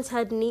servants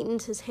had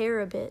neatened his hair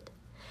a bit,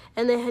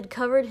 and they had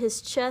covered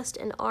his chest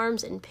and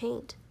arms in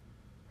paint.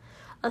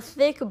 A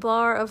thick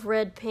bar of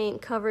red paint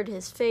covered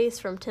his face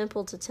from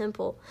temple to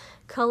temple,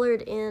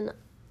 colored in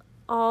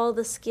all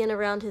the skin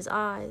around his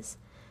eyes,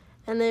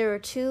 and there were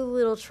 2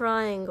 little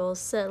triangles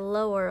set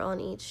lower on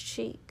each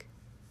cheek.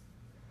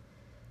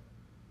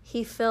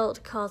 He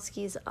felt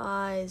Katsuki's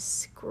eyes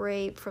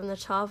scrape from the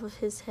top of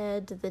his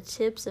head to the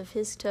tips of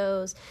his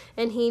toes,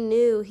 and he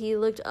knew he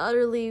looked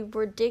utterly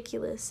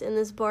ridiculous in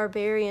this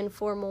barbarian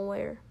formal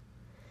wear.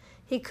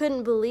 He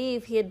couldn't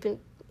believe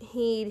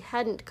he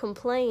hadn't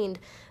complained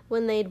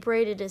when they'd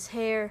braided his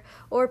hair,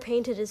 or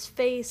painted his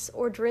face,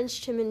 or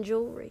drenched him in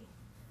jewelry.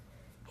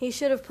 He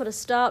should have put a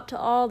stop to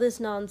all this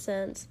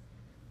nonsense,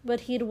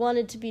 but he'd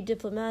wanted to be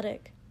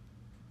diplomatic.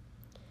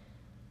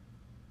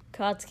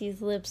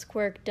 Katsuki's lips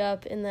quirked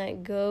up in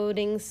that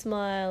goading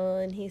smile,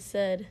 and he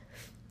said,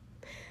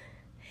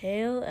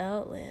 Hail,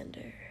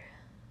 Outlander.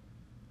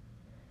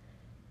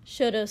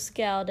 Shoto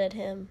scowled at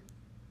him.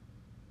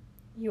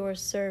 Your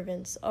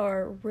servants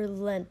are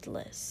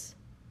relentless.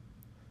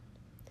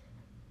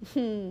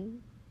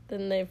 Then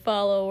they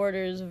follow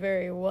orders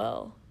very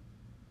well,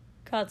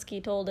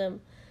 Katsuki told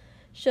him.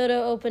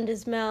 Shoto opened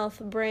his mouth,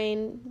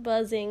 brain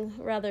buzzing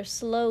rather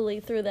slowly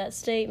through that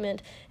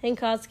statement, and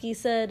Katsuki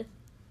said,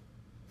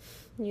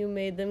 You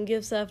made them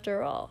gifts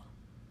after all.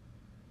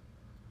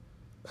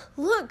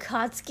 Look,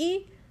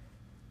 Katsuki,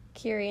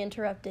 Kiri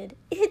interrupted.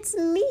 It's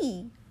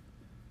me.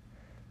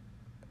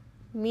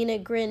 Mina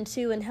grinned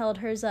too and held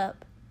hers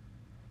up.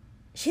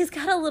 She's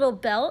got a little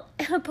belt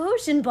and a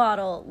potion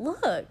bottle.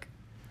 Look.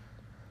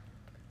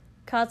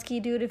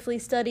 Katsuki dutifully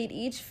studied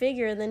each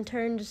figure and then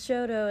turned to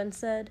Shoto and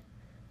said,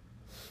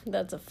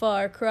 That's a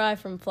far cry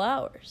from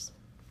flowers.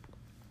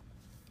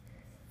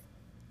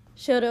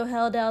 Shoto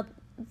held out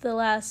the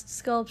last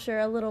sculpture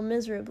a little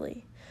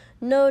miserably.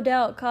 No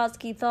doubt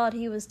Katsuki thought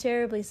he was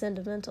terribly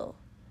sentimental,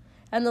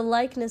 and the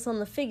likeness on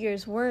the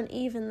figures weren't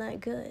even that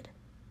good.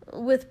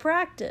 With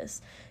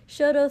practice,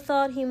 Shoto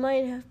thought he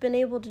might have been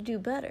able to do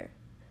better.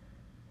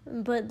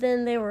 But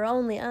then they were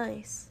only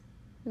ice,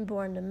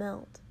 born to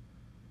melt.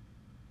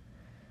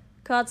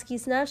 Katsuki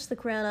snatched the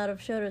crown out of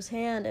Shoto's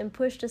hand and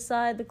pushed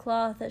aside the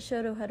cloth that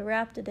Shoto had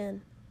wrapped it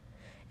in,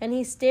 and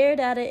he stared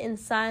at it in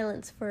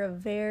silence for a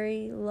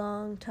very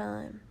long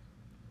time.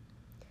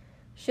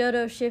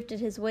 Shoto shifted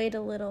his weight a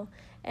little,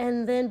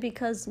 and then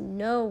because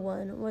no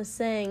one was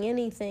saying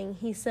anything,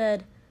 he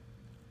said,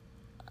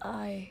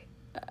 I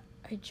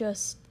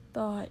just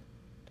thought...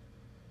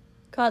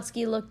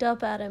 Katsuki looked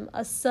up at him,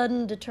 a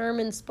sudden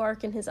determined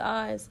spark in his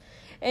eyes,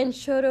 and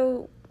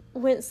Shoto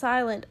went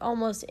silent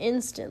almost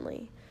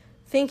instantly,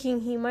 thinking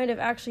he might have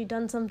actually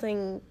done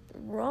something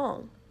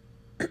wrong.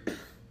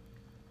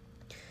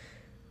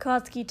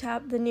 Katsuki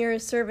tapped the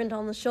nearest servant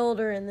on the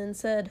shoulder and then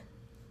said,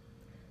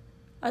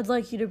 I'd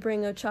like you to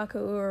bring Ochako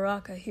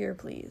Uraraka here,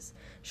 please.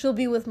 She'll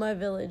be with my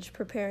village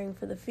preparing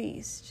for the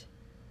feast.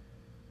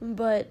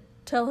 But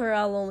tell her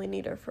I'll only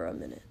need her for a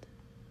minute.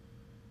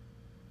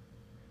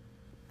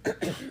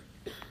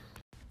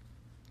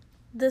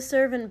 The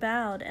servant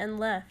bowed and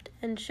left,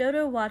 and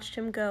Shoto watched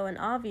him go in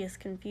obvious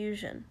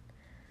confusion.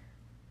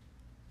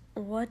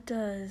 What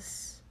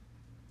does...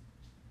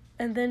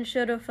 And then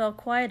Shoto fell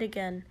quiet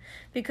again,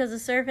 because the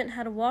servant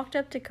had walked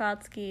up to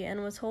Katsuki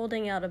and was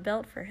holding out a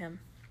belt for him.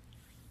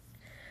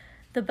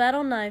 The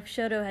battle knife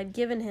Shoto had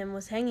given him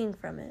was hanging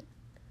from it.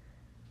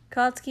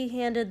 Katsuki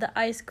handed the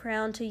ice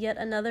crown to yet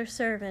another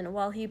servant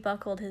while he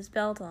buckled his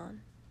belt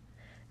on.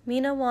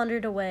 Mina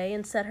wandered away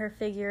and set her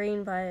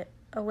figurine by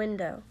a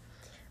window,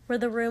 where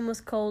the room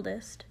was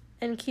coldest,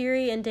 and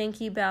Kiri and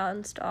Denki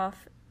bounced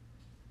off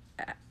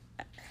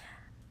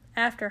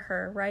after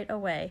her right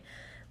away,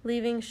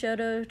 leaving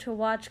Shoto to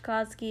watch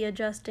Katsuki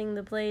adjusting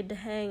the blade to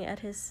hang at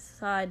his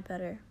side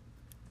better.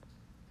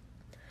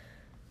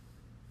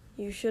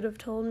 "You should have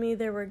told me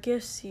there were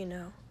gifts, you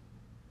know,"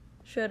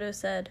 Shoto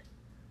said.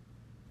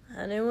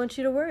 "I didn't want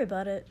you to worry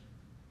about it,"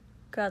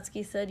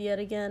 Katsuki said yet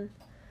again.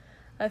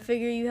 "I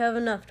figure you have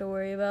enough to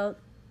worry about."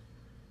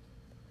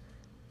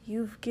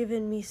 "You've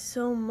given me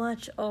so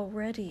much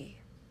already,"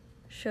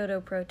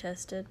 Shoto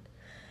protested.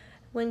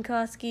 When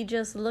Katsuki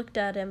just looked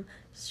at him,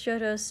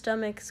 Shoto's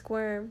stomach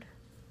squirmed.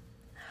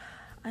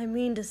 "I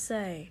mean to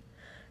say,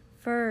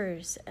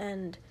 furs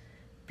and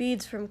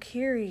beads from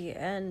Kiri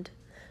and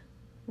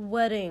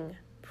wedding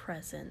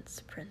presents,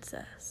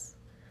 princess,"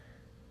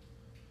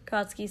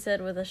 Katsuki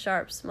said with a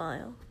sharp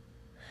smile.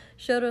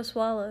 Shoto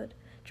swallowed,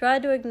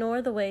 tried to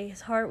ignore the way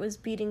his heart was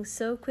beating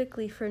so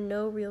quickly for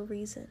no real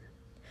reason.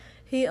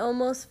 He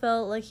almost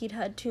felt like he'd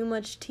had too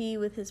much tea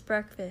with his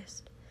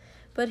breakfast,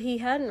 but he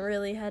hadn't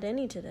really had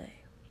any today.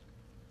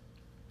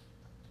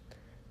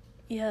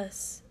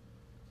 "Yes,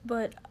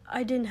 but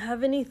I didn't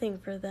have anything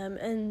for them,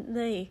 and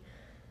they..."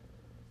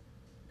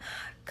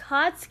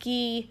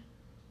 "Katsuki!"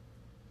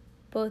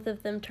 Both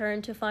of them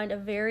turned to find a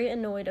very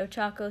annoyed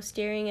Ochako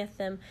staring at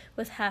them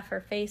with half her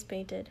face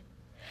painted.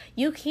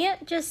 "You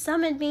can't just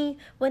summon me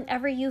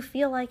whenever you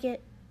feel like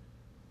it."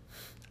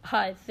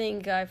 "I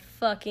think I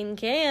fucking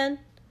can,"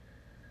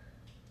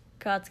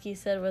 Katsuki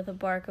said with a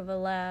bark of a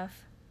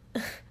laugh.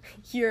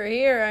 "You're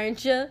here,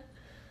 aren't you?"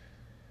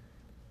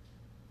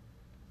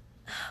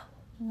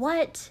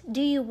 "What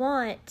do you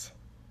want?"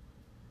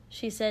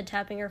 she said,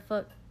 tapping her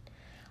foot.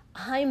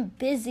 "I'm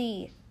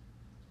busy."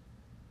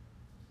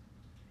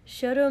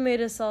 "Shoto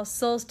made us all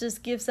solstice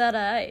gifts out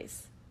of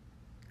ice,"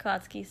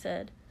 Katsuki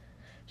said.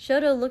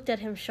 Shoto looked at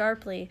him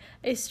sharply,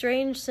 a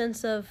strange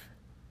sense of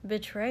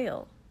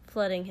betrayal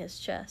flooding his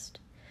chest.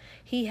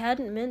 He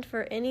hadn't meant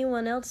for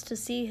anyone else to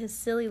see his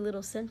silly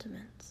little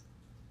sentiments.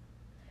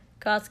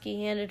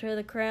 Katsuki handed her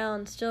the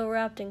crown, still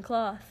wrapped in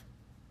cloth.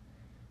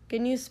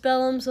 "Can you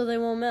spell them so they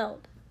won't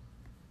melt?"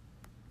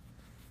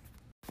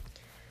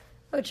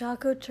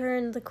 Ochako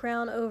turned the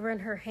crown over in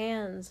her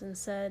hands and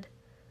said,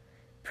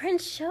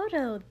 "Prince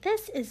Shoto,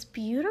 this is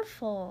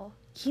beautiful.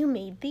 You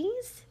made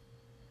these?"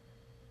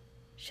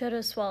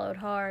 Shoto swallowed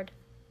hard.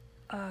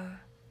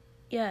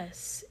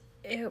 Yes,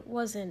 it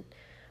wasn't.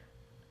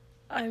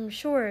 I'm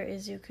sure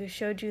Izuku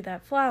showed you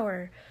that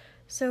flower,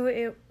 so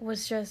it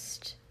was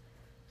just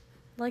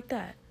like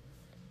that."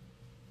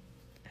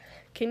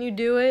 "Can you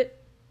do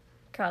it?"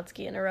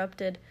 Katsuki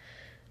interrupted.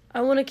 "I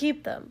want to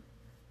keep them.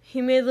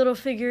 He made little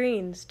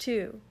figurines,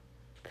 too.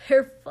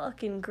 They're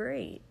fucking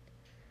great."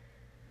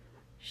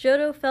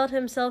 Shoto felt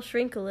himself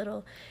shrink a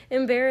little,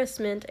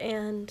 embarrassment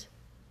and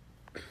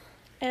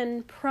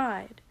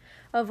pride,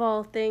 of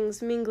all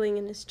things, mingling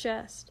in his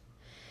chest.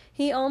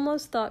 He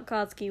almost thought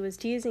Katsuki was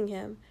teasing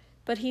him,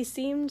 but he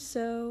seemed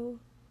so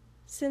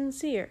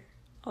sincere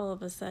all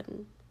of a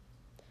sudden.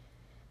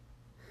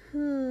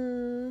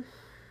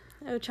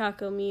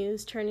 Ochako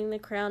mused, turning the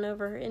crown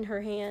over in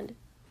her hand.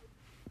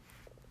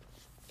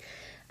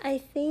 I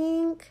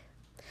think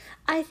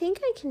I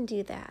can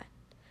do that.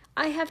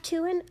 I have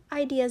two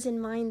ideas in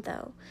mind,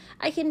 though.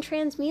 I can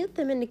transmute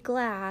them into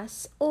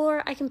glass,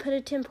 or I can put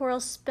a temporal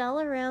spell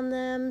around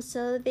them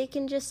so that they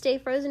can just stay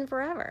frozen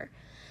forever.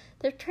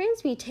 The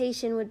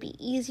transmutation would be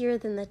easier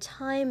than the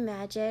time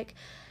magic,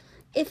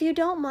 if you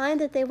don't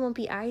mind that they won't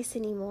be ice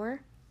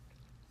anymore."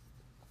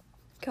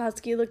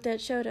 Katsuki looked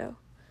at Shoto.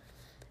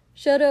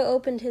 Shoto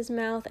opened his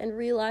mouth and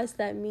realized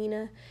that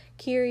Mina,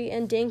 Kiri,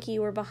 and Denki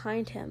were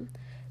behind him,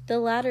 the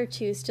latter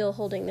two still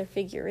holding their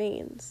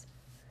figurines.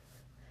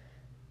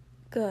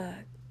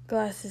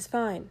 Glass is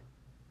fine,"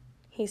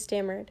 he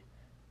stammered.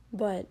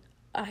 "But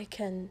I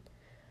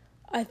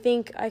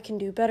think I can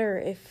do better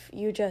if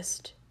you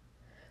just..."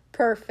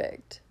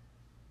 "Perfect,"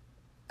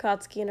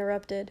 Katsuki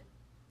interrupted.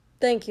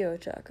 "Thank you,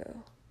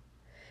 Ochako."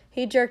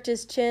 He jerked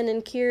his chin,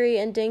 and Kiri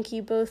and Denki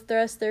both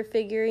thrust their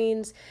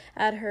figurines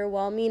at her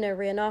while Mina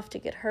ran off to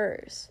get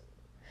hers.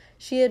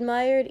 She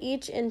admired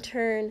each in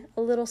turn,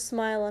 a little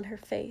smile on her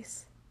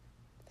face.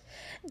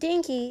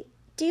 "Denki,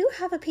 do you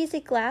have a piece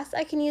of glass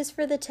I can use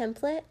for the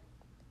template?"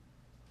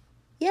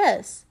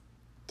 "Yes,"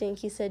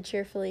 Denki said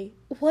cheerfully.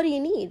 "What do you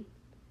need?"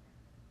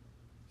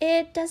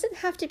 "It doesn't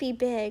have to be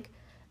big,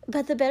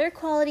 but the better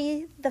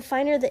quality, the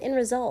finer the end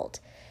result.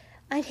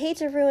 I'd hate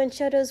to ruin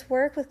Shoto's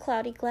work with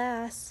cloudy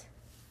glass."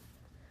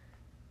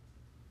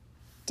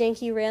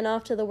 Denki ran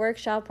off to the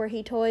workshop where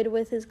he toyed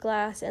with his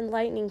glass and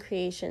lightning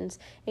creations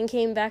and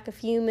came back a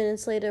few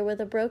minutes later with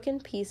a broken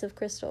piece of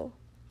crystal.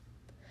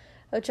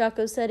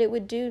 Ochako said it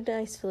would do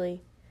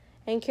nicely,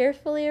 and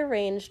carefully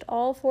arranged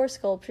all 4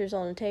 sculptures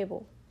on a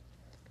table.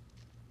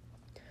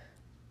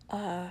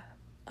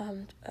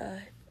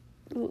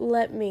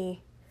 Let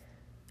me..."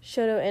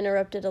 Shoto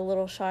interrupted a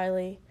little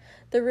shyly.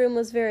 The room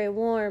was very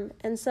warm,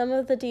 and some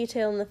of the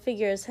detail in the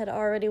figures had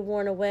already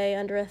worn away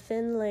under a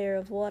thin layer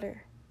of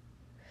water.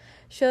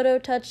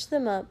 Shoto touched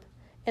them up,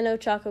 and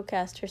Ochako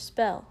cast her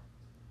spell.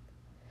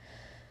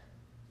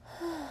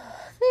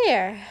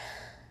 "There,"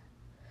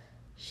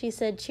 she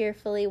said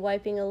cheerfully,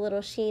 wiping a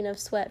little sheen of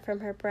sweat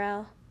from her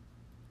brow.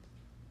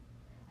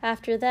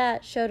 After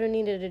that, Shoto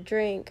needed a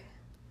drink.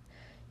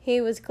 He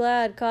was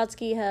glad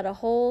Katsuki had a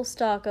whole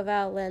stock of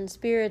Outland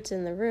spirits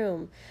in the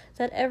room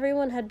that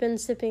everyone had been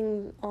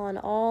sipping on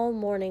all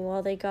morning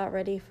while they got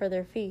ready for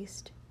their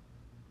feast.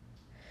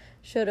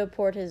 Shoto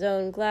poured his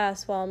own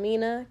glass while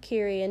Mina,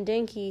 Kiri, and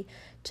Denki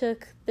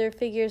took their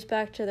figures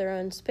back to their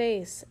own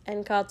space,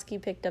 and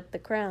Katsuki picked up the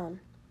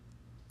crown.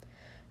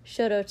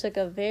 Shoto took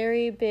a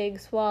very big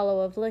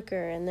swallow of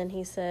liquor, and then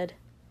he said,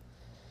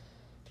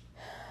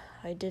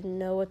 "I didn't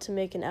know what to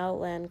make an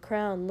Outland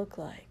crown look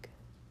like."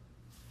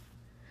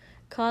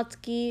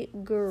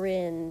 Katsuki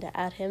grinned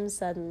at him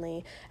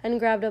suddenly and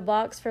grabbed a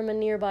box from a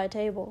nearby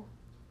table.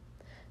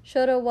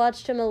 Shoto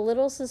watched him a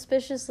little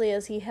suspiciously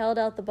as he held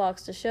out the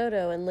box to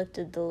Shoto and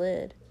lifted the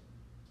lid.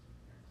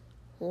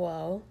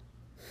 "Well,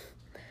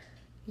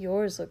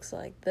 yours looks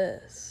like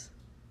this."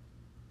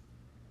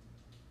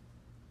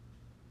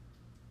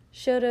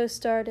 Shoto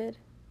started.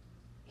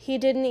 He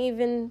hadn't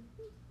even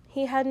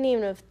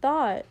have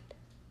thought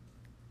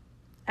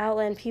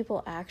Outland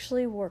people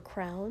actually wore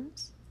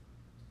crowns.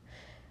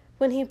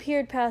 When he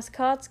peered past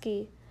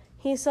Katsuki,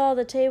 he saw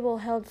the table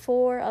held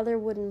 4 other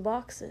wooden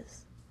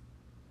boxes.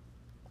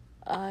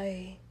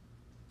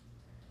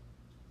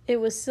 It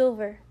was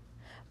silver,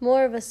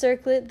 more of a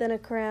circlet than a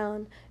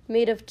crown,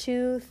 made of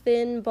 2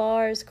 thin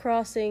bars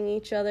crossing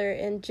each other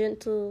in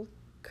gentle,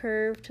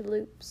 curved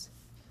loops.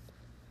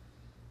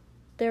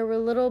 There were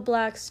little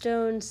black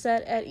stones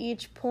set at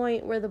each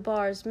point where the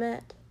bars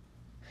met.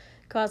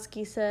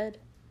 Katsuki said,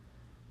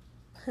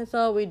 "I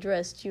thought we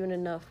dressed you in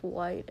enough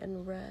white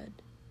and red,"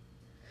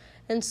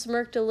 and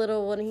smirked a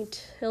little when he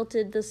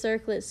tilted the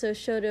circlet so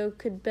Shoto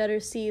could better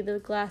see the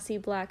glassy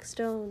black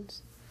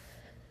stones.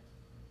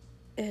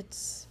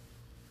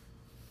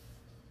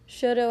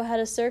 Shoto had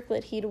a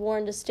circlet he'd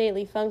worn to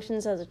stately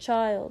functions as a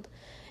child.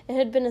 It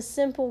had been a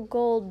simple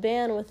gold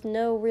band with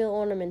no real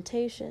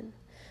ornamentation,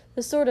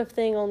 the sort of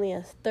thing only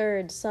a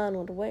 3rd son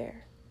would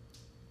wear.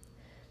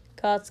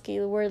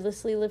 Katsuki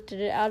wordlessly lifted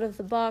it out of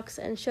the box,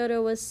 and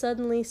Shoto was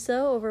suddenly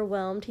so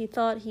overwhelmed he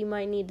thought he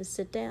might need to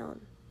sit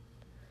down.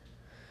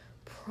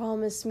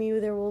 "Promise me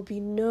there will be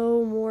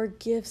no more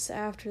gifts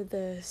after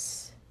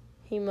this,"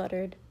 he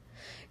muttered.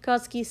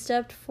 Katsuki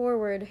stepped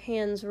forward,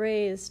 hands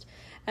raised,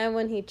 and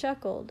when he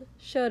chuckled,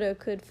 Shoto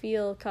could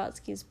feel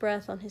Katsuki's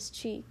breath on his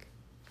cheek.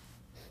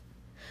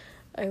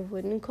 "I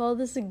wouldn't call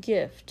this a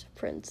gift,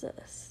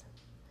 princess.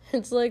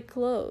 It's like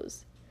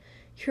clothes.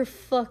 You're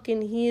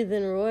fucking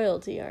heathen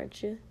royalty,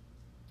 aren't you?"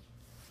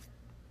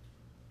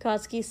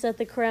 Katsuki set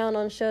the crown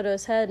on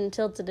Shoto's head and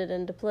tilted it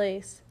into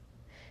place.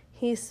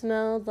 He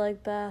smelled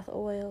like bath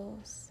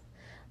oils,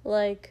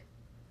 like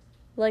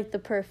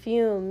the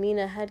perfume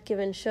Mina had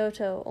given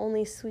Shoto,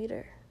 only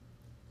sweeter.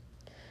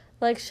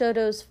 Like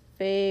Shoto's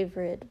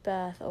favorite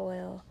bath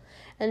oil,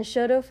 and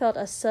Shoto felt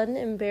a sudden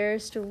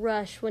embarrassed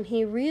rush when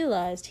he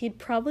realized he'd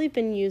probably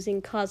been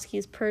using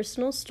Katsuki's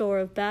personal store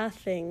of bath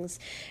things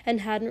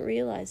and hadn't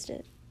realized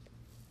it.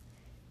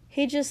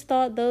 He just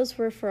thought those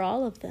were for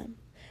all of them,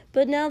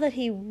 but now that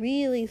he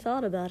really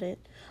thought about it,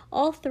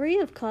 all 3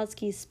 of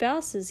Katsuki's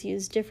spouses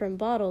used different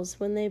bottles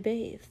when they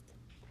bathed.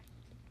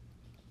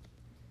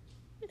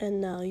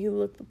 "And now you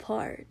look the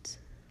part,"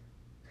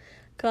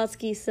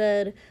 Katsuki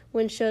said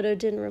when Shoto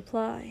didn't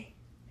reply.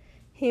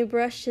 He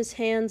brushed his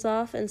hands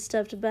off and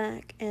stepped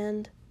back,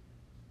 and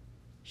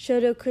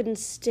Shoto couldn't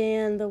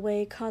stand the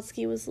way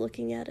Katsuki was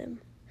looking at him,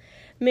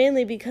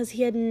 mainly because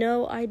he had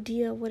no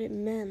idea what it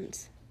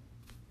meant.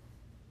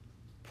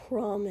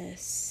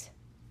 "Promise."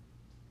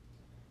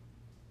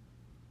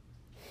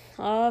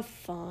 "Ah,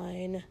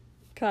 fine,"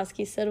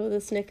 Katsuki said with a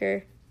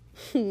snicker.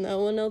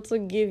 "No one else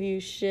will give you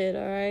shit,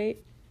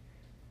 alright?"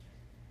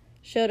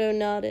 Shoto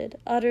nodded,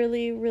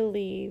 utterly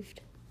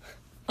relieved.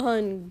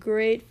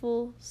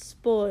 "Ungrateful,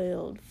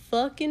 spoiled,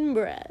 fucking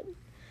brat,"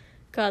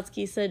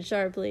 Katsuki said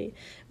sharply.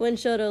 When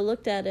Shoto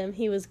looked at him,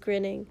 he was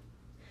grinning.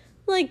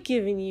 "Like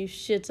giving you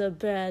shit's a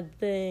bad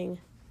thing.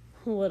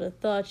 Would have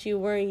thought you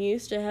weren't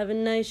used to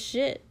having nice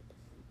shit."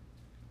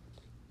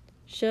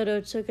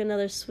 Shoto took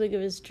another swig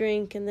of his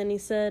drink, and then he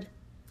said,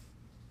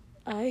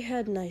 "I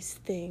had nice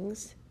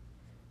things,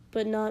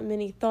 but not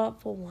many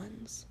thoughtful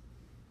ones."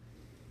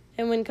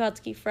 And when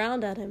Katsuki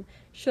frowned at him,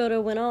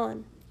 Shoto went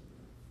on,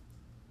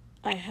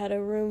 "I had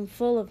a room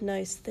full of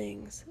nice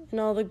things, and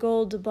all the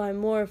gold to buy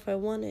more if I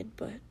wanted,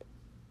 but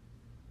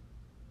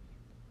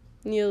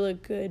you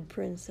look good,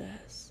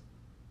 princess."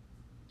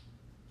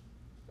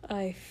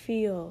 "I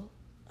feel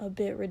a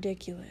bit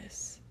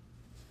ridiculous,"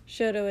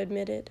 Shoto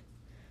admitted.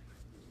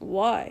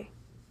 "Why?"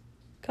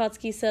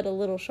 Katsuki said a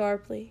little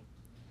sharply.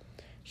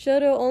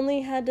 Shoto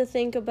only had to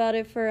think about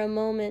it for a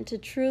moment to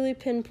truly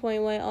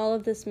pinpoint why all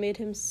of this made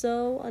him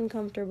so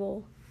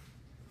uncomfortable.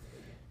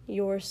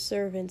 your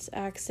servants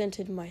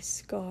accented my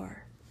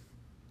scar.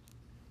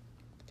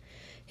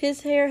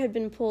 His hair had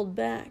been pulled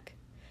back.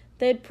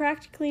 They had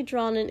practically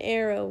drawn an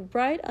arrow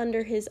right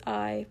under his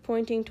eye,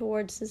 pointing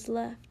towards his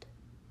left.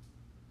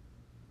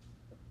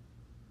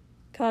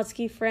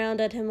 Kotsky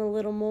frowned at him a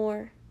little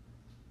more.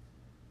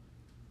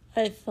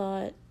 I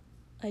thought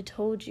I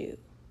told you.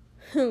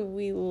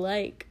 We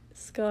like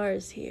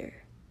scars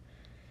here.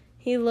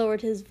 He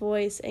lowered his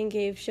voice and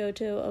gave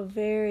Shoto a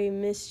very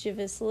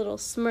mischievous little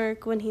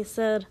smirk when he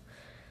said,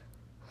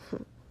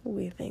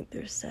 We think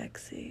they're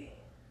sexy.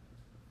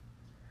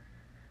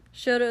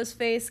 Shoto's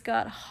face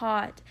got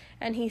hot,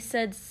 and he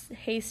said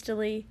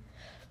hastily,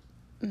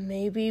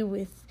 Maybe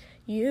with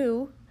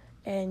you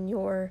and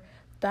your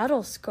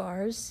battle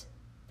scars.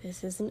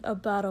 This isn't a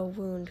battle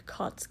wound,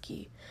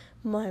 Kotsky.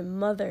 My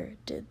mother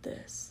did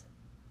this.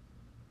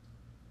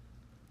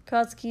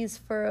 Kotsky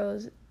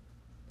furrows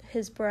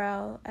his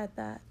brow at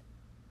that.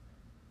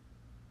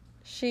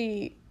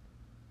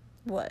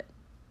 What?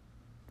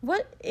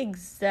 What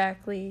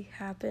exactly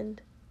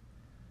happened?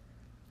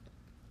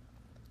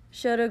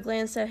 Shoto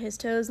glanced at his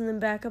toes and then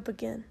back up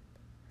again.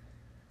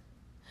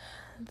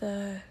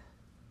 The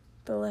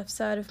left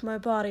side of my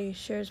body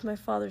shares my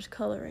father's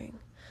coloring,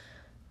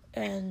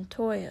 and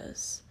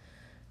Toya's.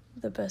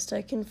 The best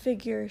I can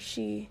figure,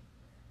 she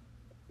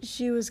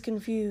was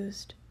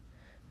confused.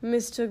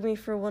 Mistook me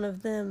for one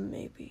of them,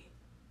 maybe.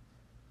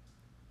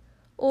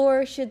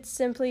 Or she'd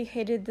simply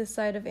hated the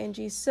sight of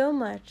Angie so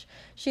much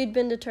she'd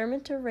been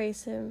determined to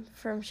erase him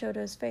from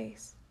Shoto's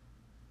face.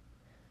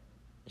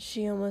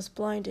 She almost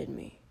blinded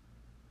me,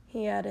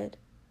 he added.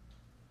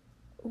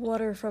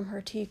 Water from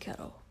her tea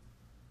kettle.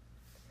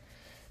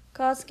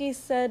 Kotsky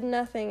said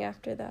nothing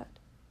after that.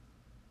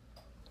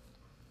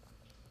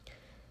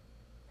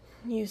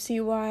 You see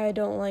why I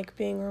don't like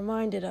being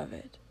reminded of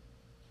it,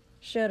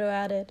 Shoto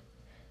added.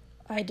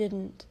 I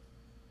didn't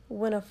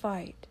win a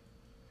fight.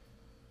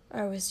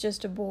 I was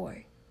just a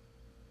boy.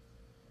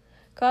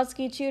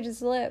 Kotsky chewed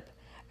his lip,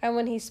 and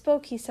when he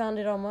spoke he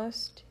sounded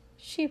almost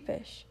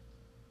sheepish.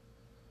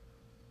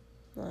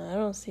 I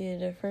don't see a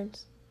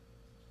difference,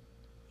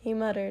 he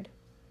muttered.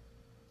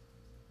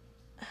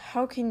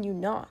 How can you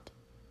not?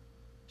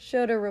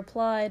 Shoto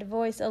replied,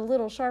 voice a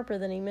little sharper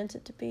than he meant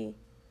it to be.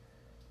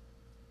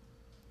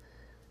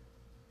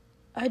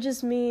 I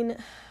just mean,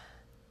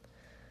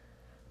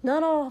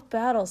 not all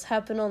battles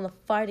happen on the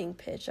fighting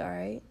pitch, all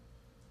right?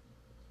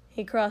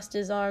 He crossed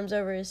his arms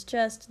over his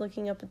chest,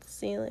 looking up at the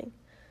ceiling.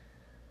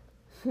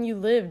 You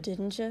lived,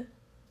 didn't you?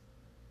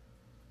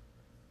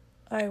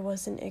 I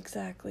wasn't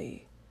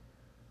exactly.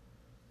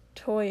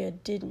 Toya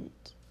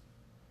didn't.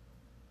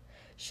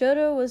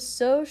 Shoto was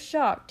so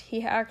shocked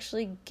he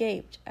actually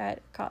gaped at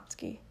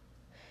Kotsky.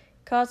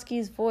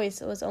 Kotsky's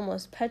voice was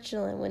almost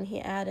petulant when he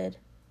added,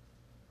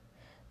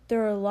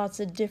 There are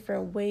lots of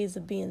different ways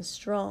of being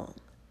strong,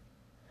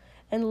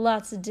 and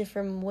lots of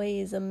different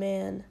ways a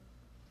man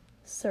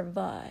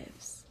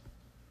survives.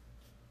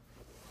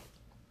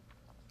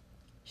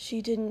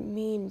 She didn't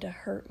mean to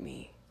hurt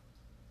me,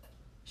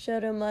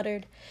 Shoto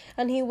muttered,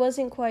 and he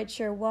wasn't quite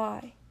sure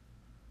why.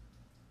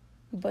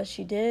 But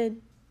she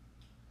did.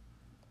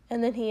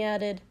 And then he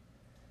added,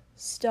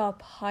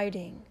 Stop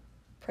hiding,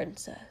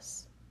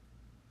 princess.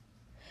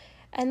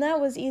 And that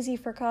was easy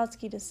for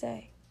Kotsky to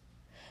say.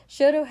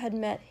 Shoto had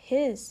met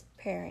his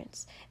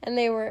parents, and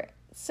they were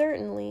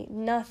certainly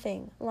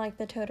nothing like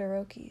the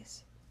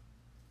Todorokis.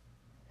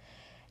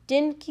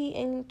 Denki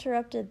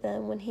interrupted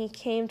them when he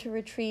came to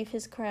retrieve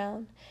his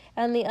crown,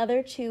 and the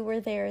other two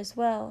were there as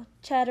well,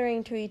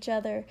 chattering to each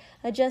other,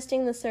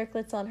 adjusting the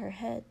circlets on her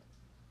head.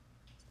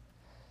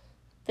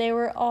 They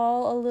were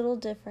all a little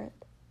different.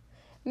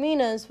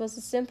 Mina's was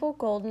a simple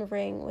golden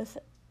ring with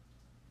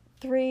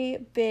 3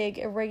 big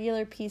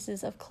irregular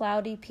pieces of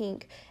cloudy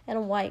pink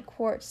and white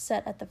quartz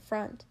set at the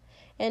front,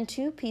 and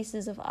 2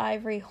 pieces of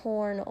ivory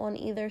horn on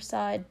either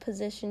side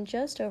positioned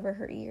just over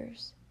her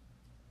ears.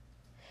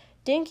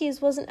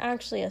 Denki's wasn't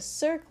actually a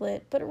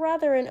circlet, but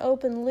rather an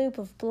open loop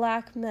of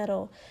black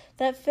metal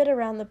that fit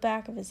around the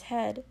back of his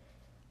head,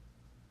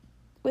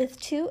 with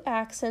 2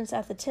 accents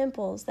at the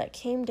temples that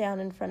came down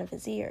in front of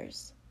his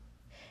ears.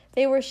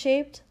 They were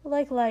shaped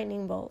like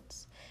lightning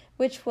bolts,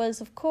 which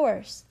was, of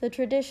course, the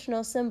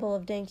traditional symbol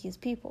of Denki's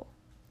people.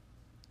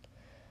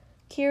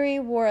 Kiri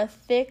wore a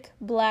thick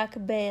black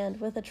band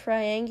with a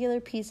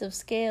triangular piece of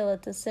scale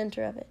at the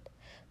center of it,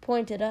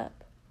 pointed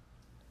up.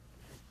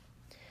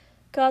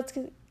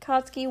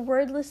 Kotsky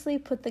wordlessly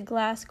put the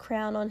glass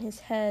crown on his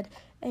head,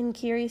 and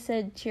Kiri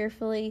said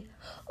cheerfully,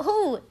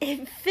 "Oh,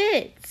 it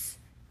fits!"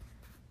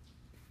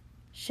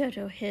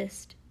 Shoto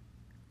hissed,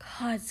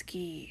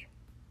 "Kotsky,"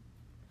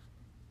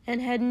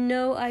 and had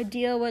no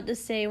idea what to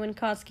say when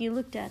Kotsky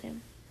looked at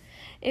him.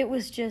 It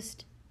was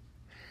just,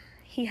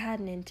 he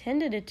hadn't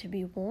intended it to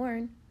be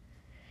worn,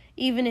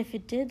 even if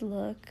it did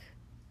look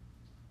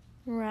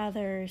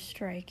rather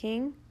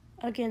striking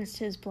against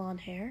his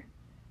blonde hair.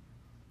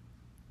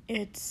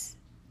 It's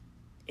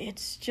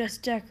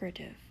just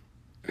decorative.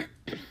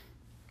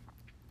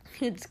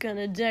 It's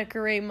gonna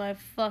decorate my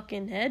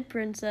fucking head,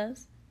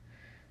 princess.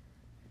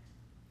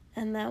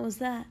 And that was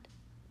that.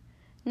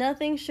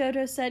 Nothing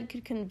Shoto said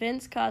could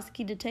convince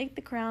Katsuki to take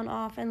the crown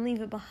off and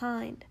leave it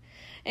behind,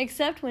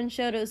 except when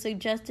Shoto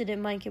suggested it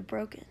might get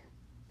broken.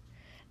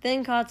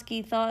 Then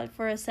Katsuki thought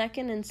for a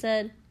second and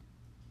said,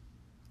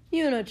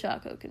 "You know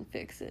Chako can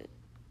fix it,"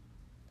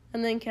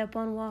 and then kept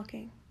on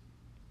walking.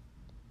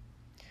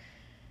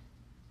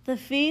 The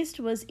feast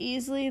was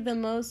easily the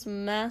most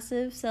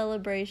massive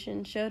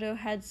celebration Shoto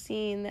had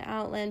seen the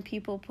Outland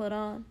people put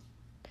on.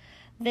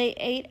 They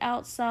ate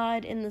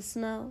outside in the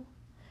snow,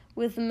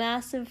 with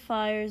massive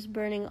fires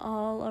burning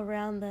all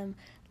around them,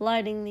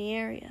 lighting the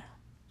area.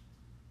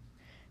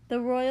 The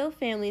royal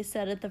family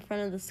sat at the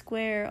front of the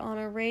square on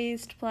a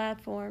raised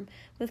platform,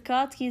 with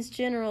Katsuki's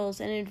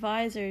generals and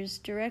advisors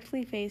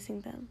directly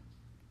facing them,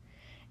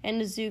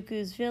 and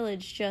Izuku's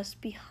village just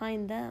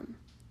behind them.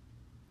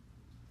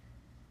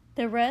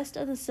 The rest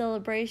of the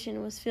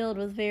celebration was filled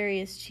with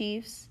various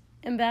chiefs,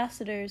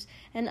 ambassadors,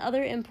 and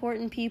other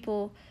important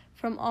people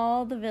from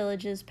all the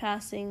villages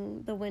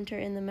passing the winter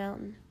in the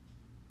mountain.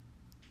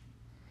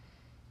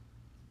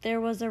 There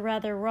was a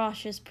rather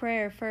raucous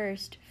prayer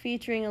first,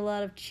 featuring a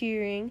lot of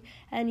cheering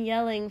and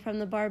yelling from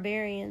the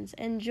barbarians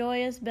and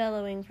joyous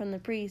bellowing from the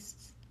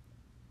priests.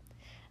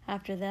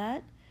 After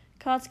that,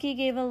 Katsuki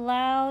gave a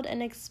loud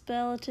and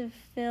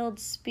expletive-filled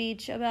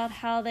speech about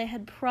how they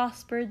had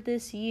prospered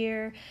this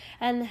year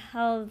and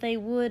how they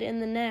would in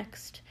the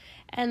next,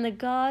 and the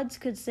gods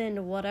could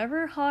send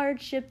whatever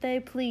hardship they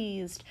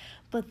pleased,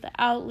 but the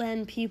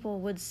Outland people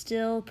would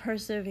still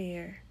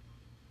persevere.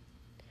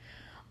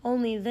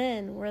 Only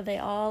then were they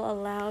all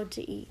allowed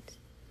to eat.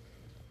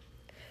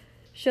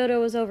 Shoto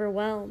was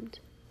overwhelmed.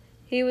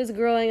 He was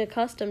growing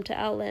accustomed to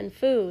Outland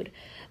food,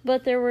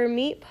 but there were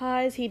meat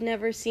pies he'd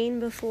never seen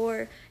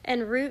before,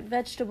 and root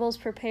vegetables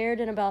prepared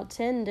in about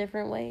 10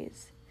 different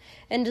ways,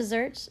 and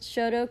desserts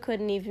Shoto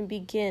couldn't even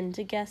begin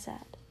to guess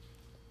at.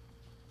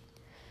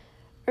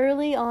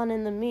 Early on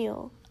in the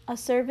meal, a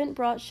servant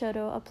brought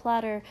Shoto a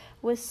platter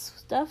with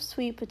stuffed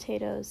sweet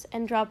potatoes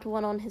and dropped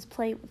one on his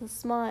plate with a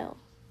smile.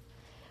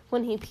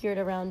 When he peered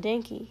around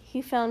Denki,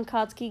 he found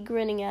Katsuki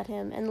grinning at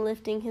him and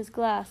lifting his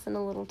glass and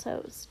a little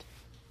toast.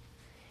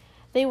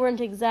 They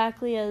weren't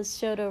exactly as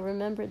Shoto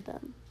remembered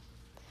them.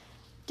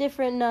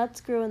 Different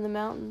nuts grew in the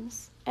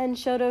mountains, and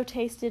Shoto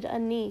tasted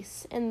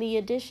anise in the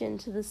addition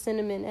to the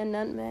cinnamon and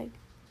nutmeg.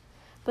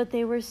 But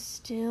they were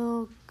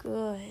still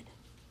good.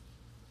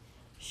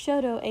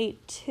 Shoto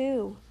ate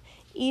too,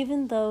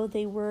 even though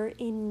they were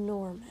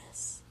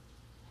enormous.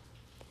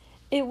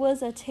 It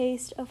was a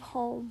taste of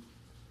home,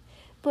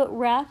 but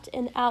wrapped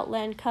in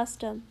Outland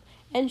custom,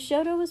 and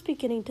Shoto was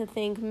beginning to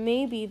think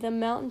maybe the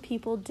mountain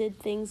people did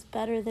things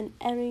better than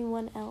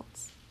anyone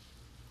else.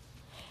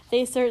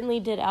 They certainly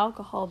did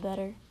alcohol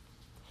better.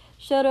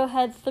 Shoto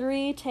had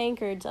 3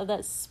 tankards of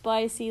that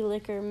spicy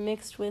liquor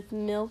mixed with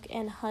milk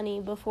and honey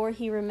before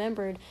he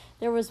remembered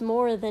there was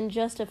more than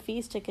just a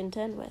feast to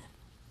contend with.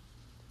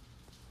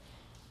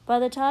 By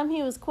the time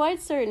he was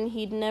quite certain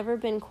he'd never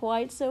been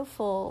quite so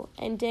full,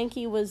 and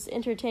Denki was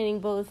entertaining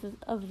both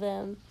of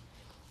them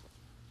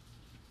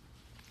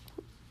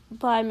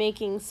by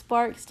making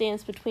sparks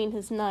dance between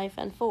his knife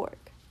and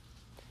fork.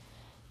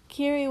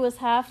 Kiri was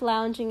half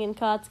lounging in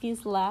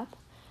Katsuki's lap,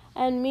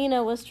 and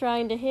Mina was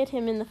trying to hit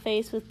him in the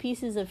face with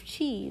pieces of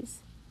cheese.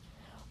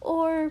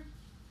 Or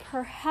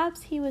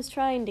perhaps he was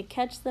trying to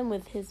catch them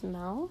with his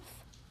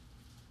mouth?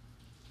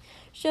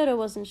 Shoto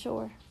wasn't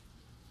sure.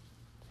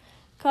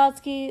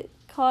 Katsuki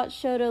caught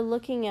Shoto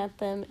looking at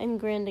them and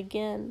grinned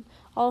again,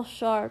 all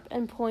sharp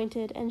and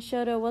pointed, and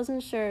Shoto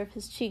wasn't sure if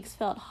his cheeks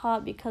felt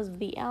hot because of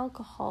the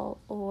alcohol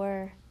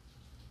or...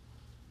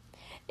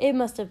 It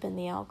must have been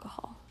the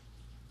alcohol.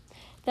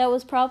 That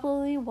was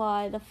probably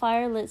why the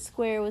firelit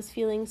square was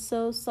feeling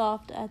so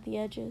soft at the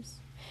edges,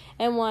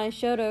 and why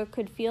Shoto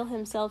could feel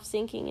himself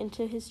sinking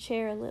into his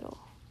chair a little.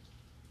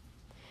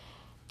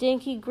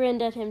 Denki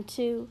grinned at him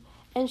too,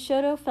 and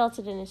Shoto felt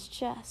it in his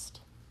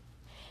chest.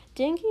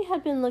 Denki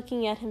had been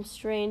looking at him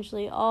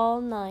strangely all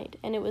night,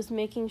 and it was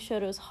making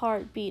Shoto's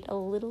heart beat a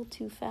little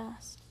too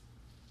fast.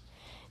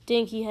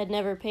 Denki had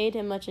never paid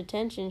him much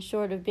attention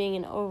short of being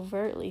an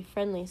overtly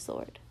friendly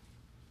sort.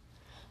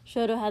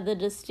 Shoto had the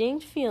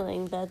distinct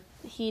feeling that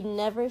he'd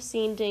never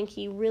seen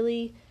Denki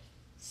really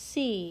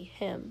see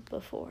him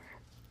before.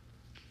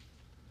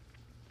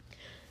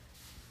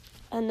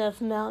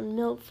 "Enough mountain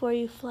milk for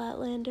you,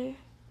 Flatlander,"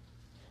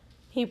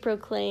 he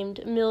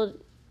proclaimed,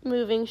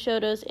 moving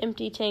Shoto's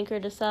empty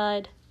tankard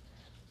aside.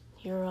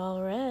 "You're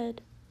all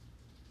red."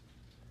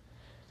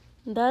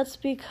 "That's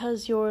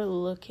because you're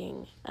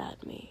looking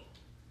at me,"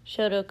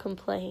 Shoto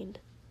complained.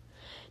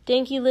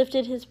 Denki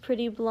lifted his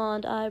pretty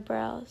blonde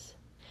eyebrows.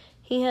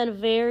 He had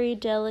very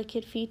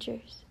delicate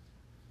features,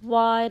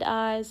 wide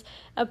eyes,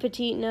 a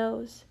petite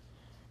nose,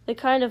 the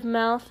kind of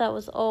mouth that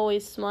was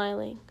always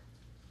smiling.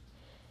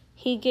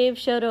 He gave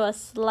Shoto a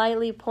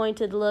slightly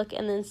pointed look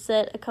and then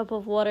set a cup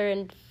of water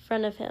in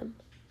front of him.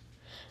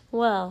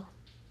 Well,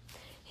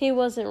 he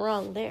wasn't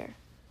wrong there.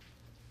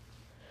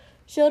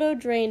 Shoto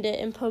drained it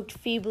and poked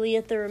feebly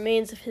at the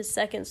remains of his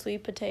second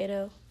sweet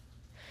potato.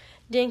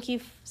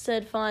 Denki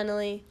said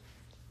finally,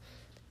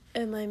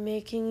 Am I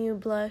making you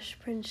blush,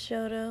 Prince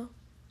Shoto?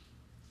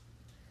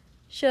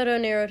 Shoto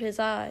narrowed his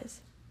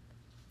eyes.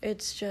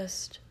 It's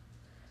just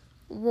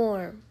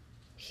warm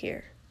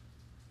here,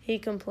 he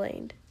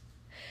complained.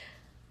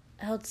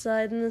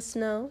 Outside in the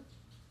snow?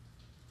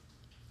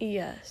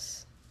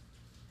 Yes.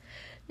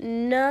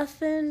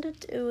 Nothing to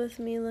do with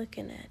me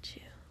looking at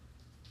you.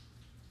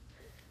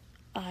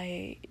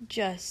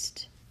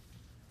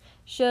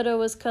 Shoto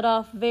was cut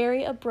off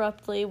very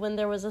abruptly when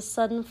there was a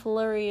sudden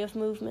flurry of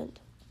movement.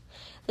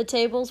 The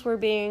tables were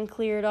being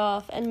cleared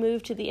off and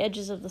moved to the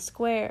edges of the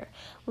square,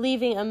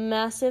 leaving a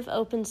massive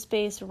open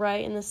space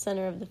right in the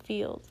center of the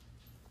field.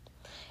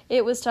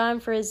 It was time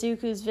for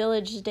Izuku's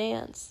village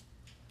dance,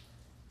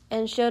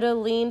 and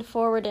Shoto leaned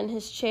forward in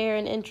his chair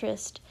in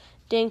interest,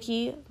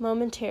 Denki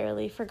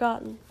momentarily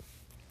forgotten.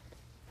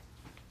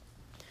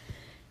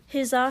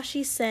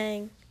 Hisashi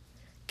sang.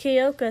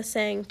 Kyoka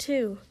sang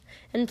too,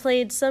 and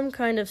played some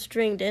kind of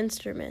stringed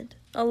instrument,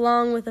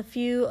 along with a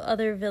few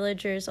other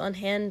villagers on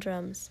hand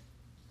drums.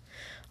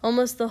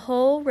 Almost the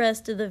whole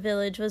rest of the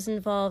village was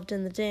involved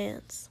in the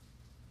dance.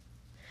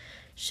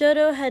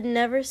 Shoto had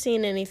never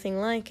seen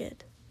anything like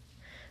it.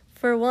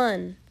 For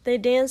one, they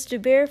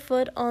danced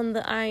barefoot on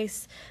the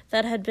ice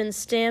that had been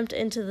stamped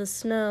into the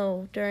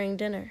snow during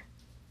dinner.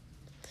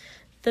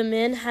 The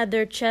men had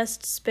their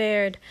chests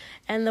spared,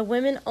 and the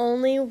women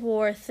only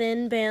wore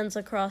thin bands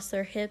across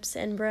their hips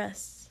and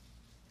breasts.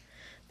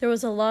 There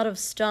was a lot of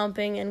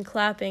stomping and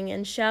clapping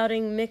and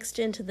shouting mixed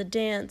into the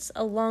dance,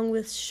 along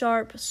with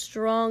sharp,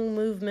 strong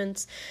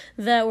movements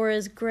that were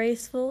as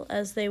graceful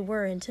as they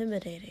were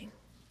intimidating.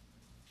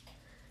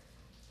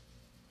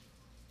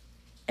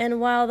 And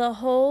while the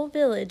whole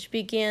village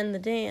began the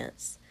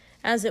dance,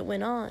 as it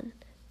went on,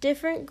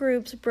 different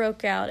groups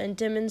broke out and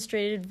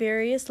demonstrated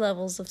various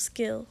levels of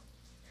skill.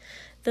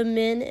 The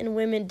men and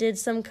women did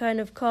some kind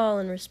of call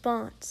and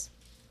response.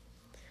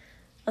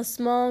 A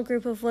small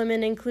group of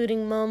women,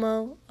 including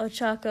Momo,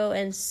 Ochako,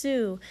 and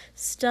Sue,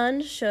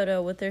 stunned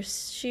Shoto with their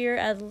sheer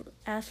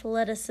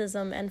athleticism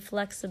and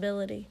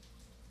flexibility.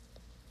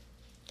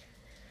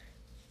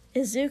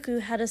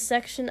 Izuku had a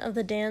section of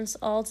the dance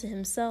all to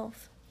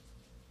himself.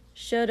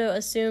 Shoto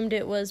assumed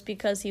it was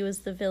because he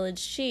was the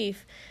village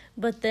chief,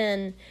 but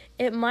then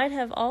it might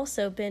have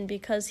also been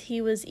because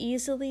he was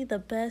easily the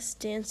best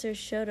dancer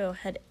Shoto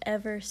had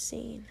ever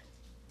seen.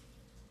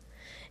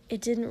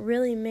 It didn't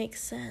really make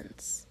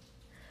sense.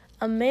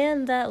 A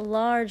man that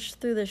large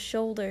through the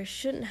shoulder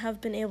shouldn't have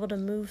been able to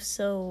move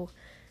so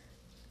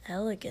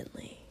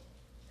elegantly,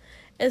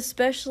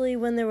 especially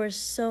when there was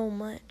so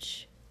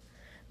much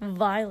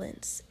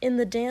violence in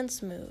the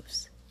dance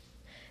moves.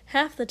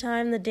 Half the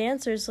time, the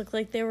dancers looked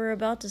like they were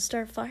about to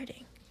start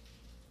fighting.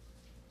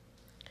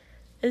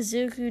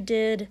 Izuku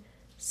did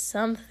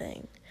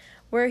something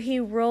where he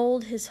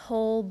rolled his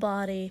whole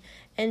body,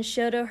 and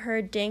Shoto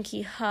heard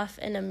Denki huff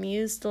an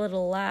amused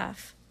little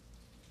laugh.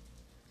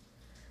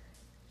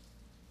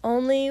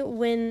 Only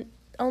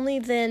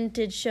then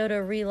did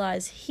Shoto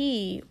realize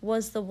he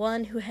was the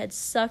one who had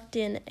sucked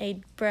in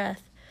a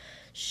breath,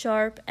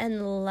 sharp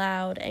and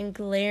loud and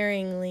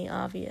glaringly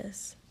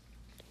obvious.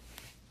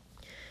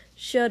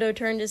 Shoto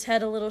turned his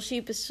head a little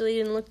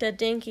sheepishly and looked at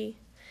Denki.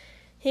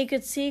 He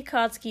could see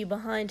Katsuki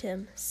behind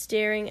him,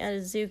 staring at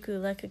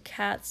Izuku like a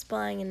cat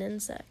spying an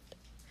insect.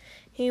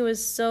 He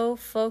was so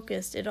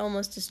focused it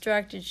almost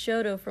distracted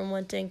Shoto from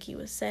what Denki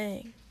was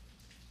saying.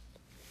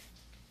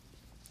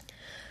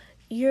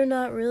 You're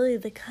not really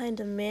the kind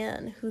of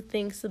man who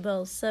thinks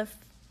about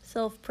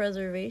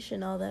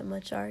self-preservation all that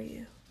much, are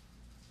you?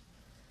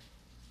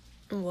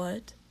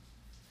 What?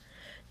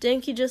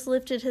 Denki just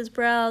lifted his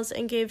brows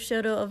and gave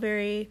Shoto a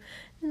very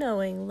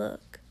knowing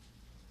look.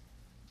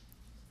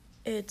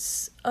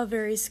 It's a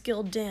very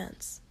skilled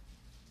dance,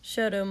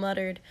 Shoto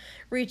muttered,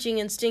 reaching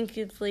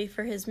instinctively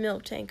for his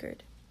milk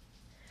tankard.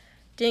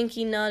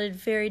 Denki nodded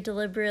very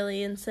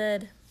deliberately and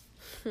said,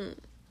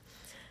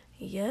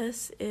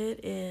 Yes,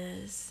 it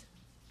is.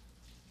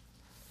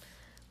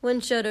 When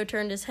Shoto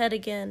turned his head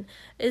again,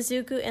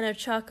 Izuku and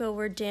Ochako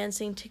were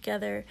dancing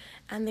together,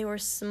 and they were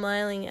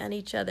smiling at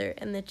each other,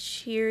 and the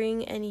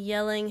cheering and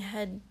yelling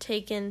had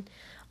taken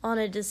on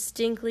a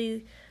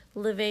distinctly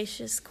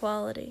vivacious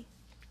quality.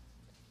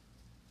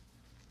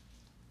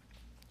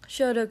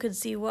 Shoto could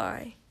see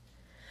why.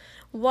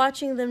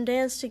 Watching them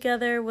dance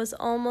together was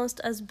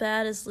almost as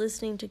bad as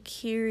listening to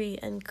Kiri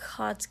and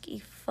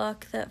Katsuki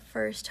fuck that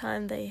first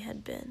time they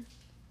had been.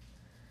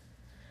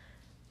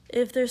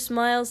 If their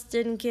smiles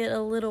didn't get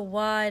a little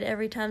wide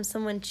every time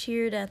someone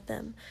cheered at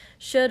them,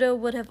 Shoto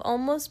would have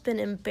almost been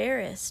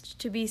embarrassed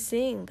to be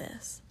seeing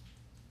this.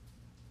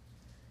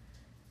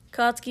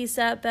 Katsuki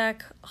sat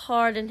back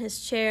hard in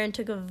his chair and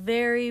took a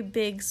very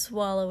big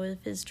swallow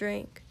of his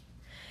drink.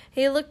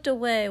 He looked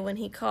away when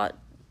he caught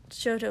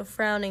Shoto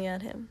frowning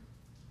at him.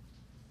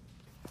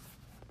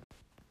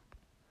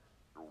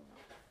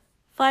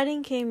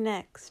 Fighting came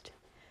next,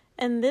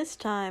 and this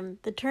time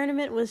the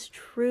tournament was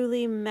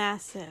truly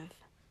massive.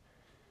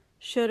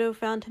 Shoto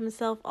found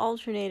himself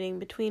alternating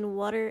between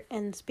water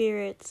and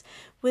spirits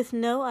with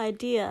no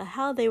idea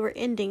how they were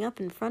ending up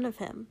in front of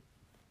him.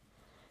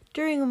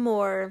 During a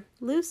more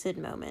lucid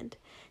moment,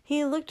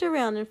 he looked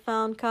around and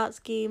found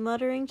Katsuki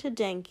muttering to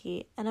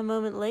Denki, and a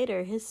moment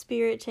later his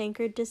spirit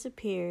tankard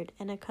disappeared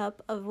and a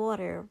cup of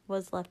water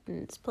was left in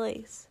its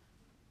place.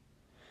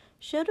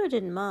 Shoto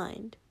didn't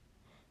mind.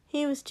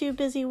 He was too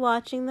busy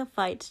watching the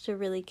fights to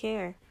really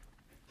care.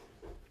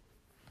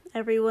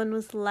 Everyone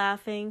was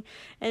laughing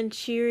and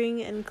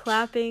cheering and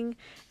clapping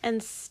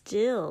and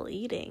still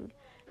eating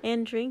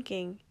and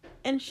drinking.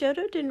 And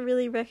Shoto didn't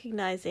really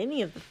recognize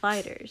any of the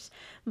fighters,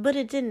 but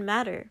it didn't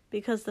matter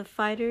because the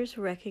fighters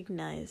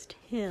recognized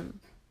him.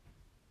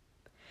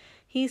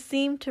 He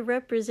seemed to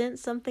represent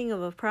something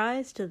of a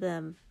prize to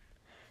them.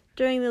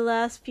 During the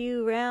last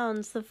few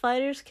rounds, the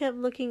fighters kept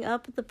looking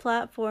up at the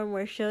platform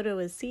where Shoto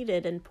was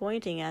seated and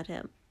pointing at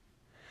him.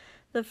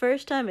 The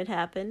first time it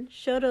happened,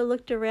 Shoto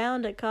looked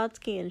around at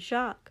Katsuki in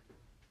shock.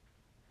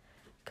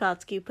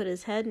 Katsuki put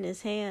his head in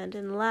his hand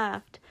and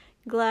laughed,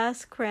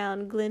 glass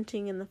crown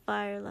glinting in the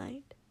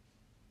firelight.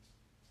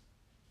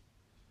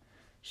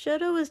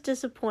 Shoto was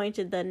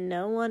disappointed that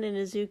no one in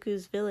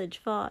Izuku's village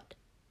fought.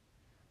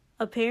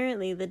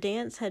 Apparently, the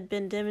dance had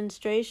been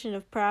demonstration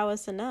of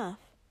prowess enough,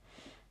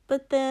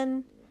 but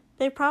then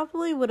they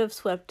probably would have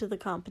swept to the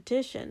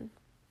competition.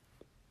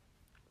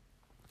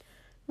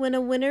 When a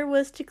winner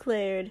was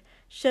declared,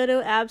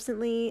 Shoto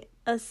absently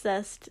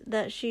assessed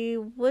that she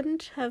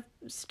wouldn't have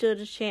stood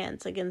a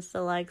chance against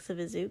the likes of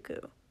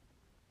Izuku.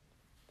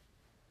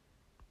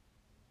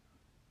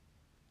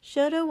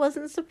 Shoto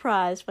wasn't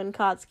surprised when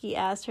Katsuki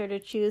asked her to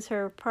choose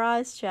her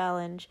prize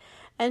challenge,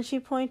 and she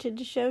pointed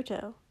to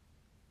Shoto.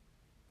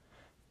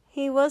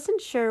 He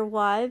wasn't sure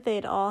why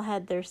they'd all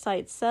had their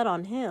sights set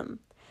on him,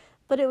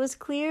 but it was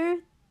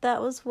clear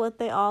that was what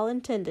they all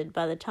intended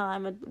by the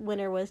time a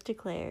winner was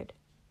declared.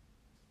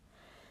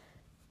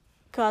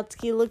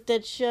 Katsuki looked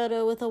at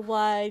Shoto with a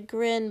wide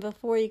grin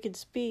before he could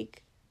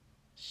speak.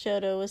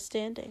 Shoto was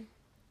standing.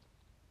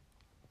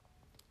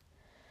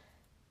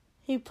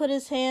 He put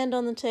his hand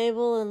on the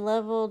table and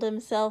leveled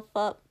himself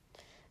up,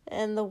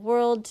 and the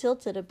world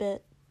tilted a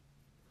bit.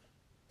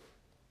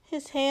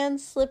 His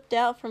hand slipped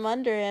out from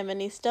under him,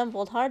 and he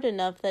stumbled hard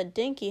enough that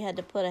Denki had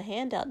to put a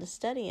hand out to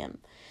steady him.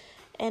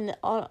 And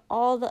on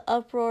all the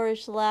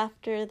uproarious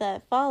laughter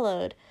that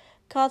followed,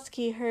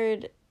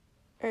 Shoto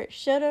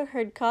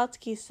heard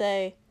Katsuki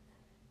say,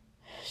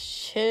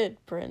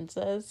 "Shit,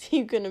 princess,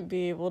 you gonna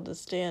be able to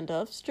stand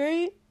up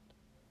straight?"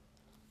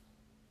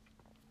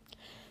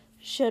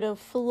 Shoto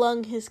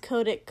flung his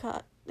cloak at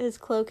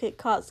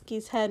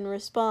Katsuki's head in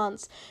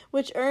response,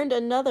 which earned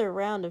another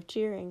round of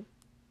cheering.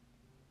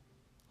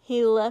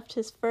 He left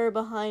his fur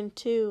behind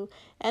too,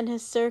 and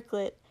his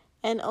circlet,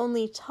 and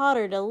only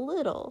tottered a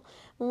little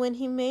when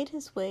he made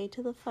his way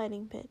to the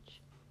fighting pitch.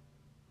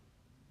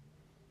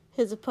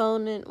 His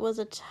opponent was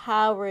a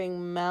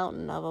towering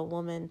mountain of a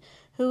woman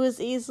who was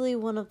easily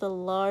one of the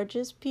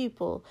largest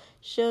people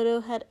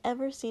Shoto had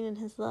ever seen in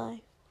his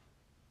life.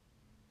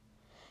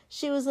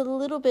 She was a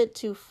little bit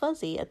too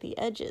fuzzy at the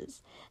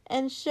edges,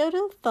 and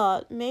Shoto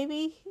thought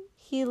maybe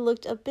he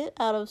looked a bit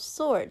out of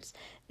sorts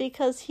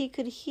because he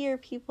could hear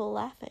people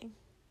laughing.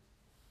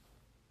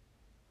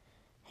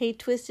 He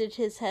twisted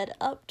his head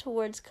up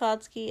towards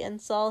Katsuki and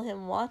saw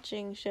him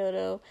watching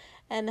Shoto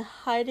and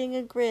hiding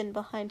a grin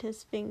behind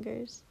his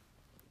fingers.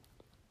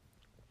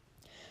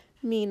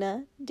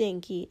 Mina,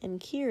 Denki,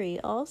 and Kiri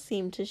all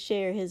seemed to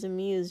share his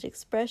amused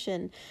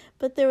expression,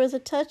 but there was a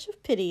touch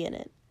of pity in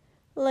it,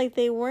 like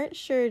they weren't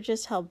sure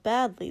just how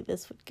badly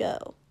this would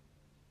go.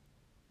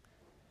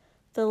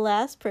 The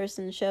last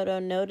person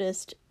Shoto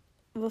noticed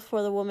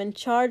before the woman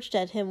charged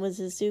at him was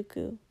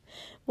Izuku,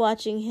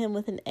 watching him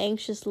with an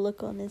anxious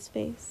look on his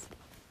face.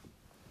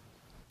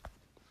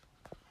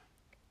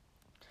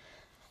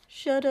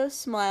 Shoto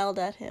smiled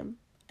at him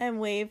and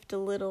waved a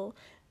little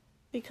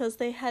because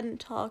they hadn't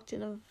talked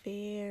in a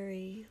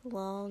very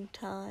long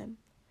time,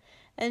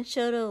 and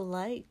Shoto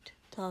liked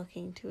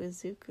talking to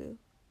Izuku,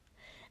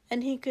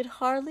 and he could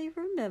hardly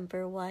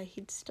remember why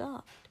he'd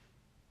stopped.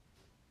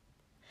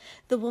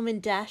 The woman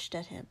dashed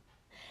at him,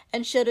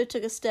 and Shoto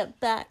took a step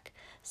back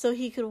so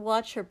he could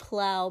watch her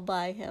plow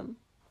by him.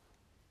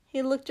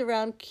 He looked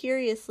around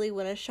curiously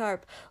when a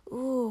sharp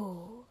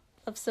 "ooh"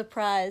 of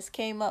surprise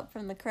came up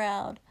from the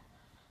crowd.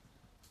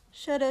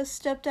 Shoto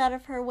stepped out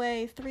of her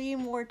way 3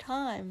 more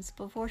times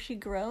before she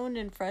groaned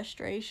in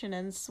frustration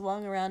and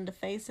swung around to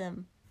face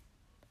him.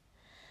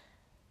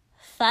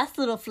 "Fast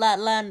little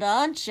flatlander,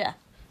 aren't ya?"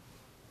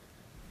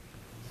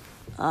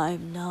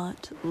 "I'm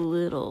not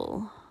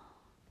little,"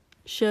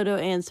 Shoto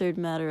answered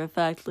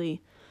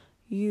matter-of-factly.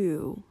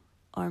 "You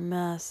are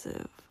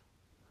massive."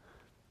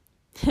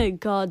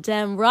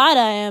 "Goddamn right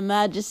I am,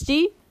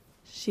 Majesty,"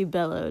 she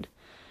bellowed.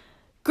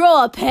 "Grow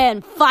up here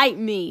and fight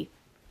me."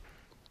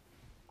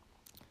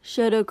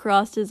 Shoto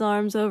crossed his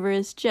arms over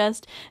his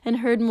chest and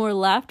heard more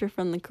laughter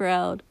from the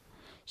crowd.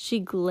 She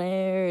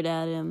glared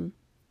at him.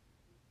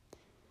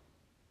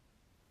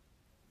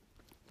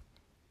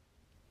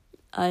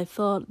 "I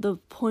thought the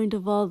point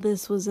of all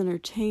this was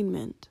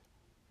entertainment."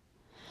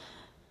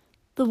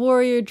 The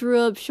warrior drew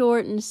up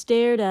short and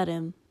stared at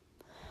him.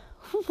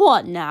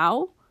 "What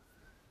now?"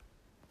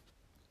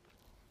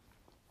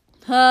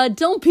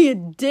 Don't be a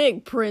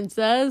dick,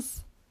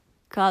 princess,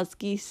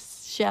 Katsuki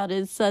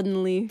shouted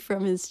suddenly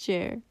from his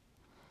chair.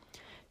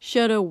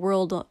 Shoto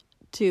whirled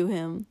to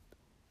him.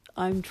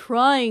 I'm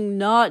trying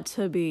not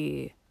to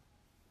be.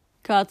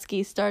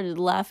 Katsuki started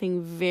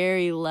laughing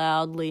very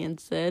loudly and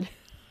said,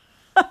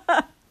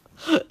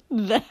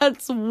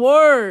 That's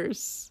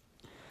worse.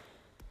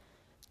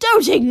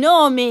 Don't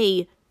ignore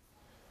me.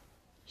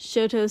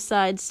 Shoto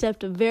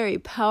sidestepped a very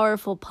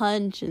powerful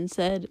punch and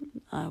said,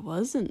 I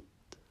wasn't.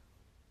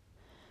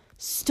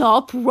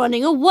 Stop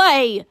running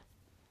away,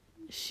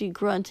 she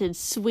grunted,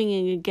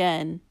 swinging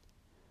again.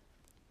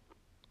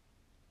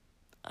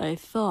 I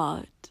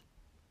thought,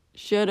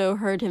 Shoto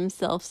heard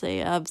himself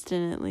say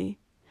obstinately.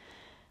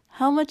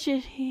 How much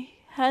he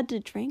had to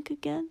drink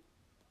again?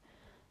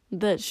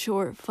 That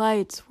short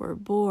fights were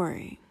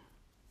boring.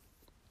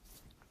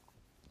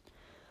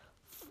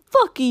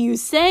 Fuck are you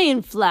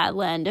saying,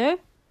 Flatlander?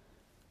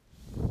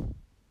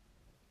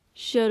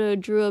 Shoto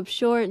drew up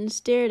short and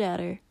stared at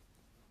her.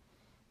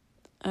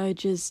 I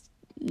just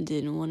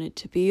didn't want it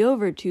to be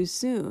over too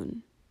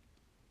soon.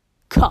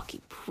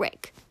 Cocky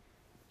prick,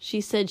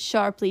 she said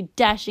sharply,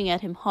 dashing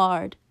at him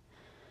hard.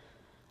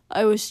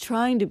 I was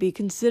trying to be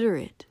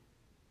considerate,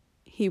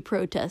 he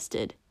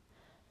protested.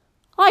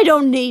 I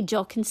don't need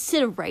your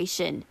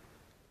consideration.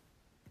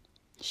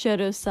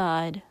 Shoto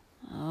sighed.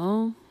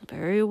 Oh,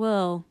 very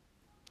well.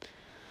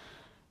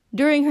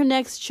 During her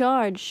next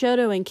charge,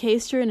 Shoto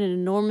encased her in an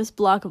enormous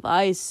block of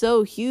ice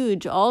so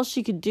huge all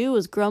she could do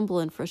was grumble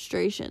in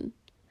frustration.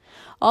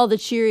 All the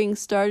cheering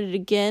started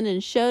again, and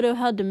Shoto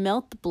had to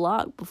melt the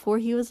block before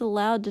he was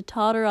allowed to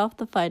totter off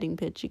the fighting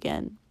pitch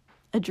again,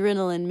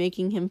 adrenaline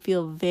making him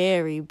feel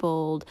very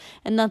bold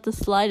and not the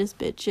slightest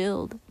bit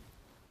chilled.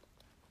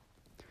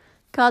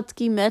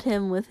 Katsuki met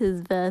him with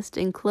his vest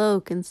and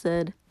cloak and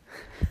said,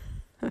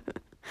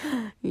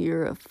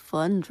 You're a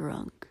fun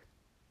drunk.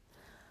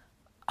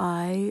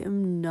 I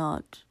am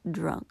not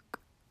drunk.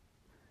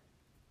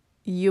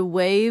 You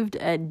waved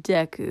at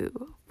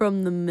Deku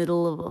from the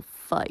middle of a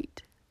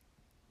fight.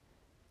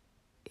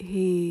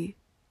 He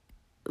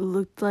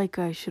looked like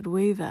I should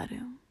wave at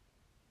him.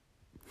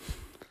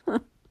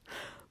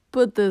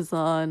 Put this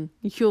on.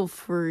 You'll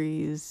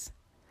freeze.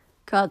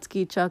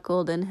 Katsuki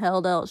chuckled and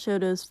held out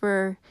Shoto's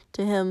fur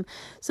to him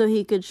so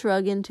he could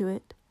shrug into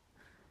it.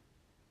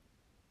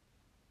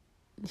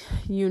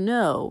 You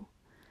know,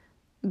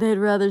 they'd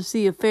rather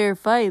see a fair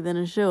fight than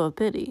a show of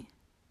pity.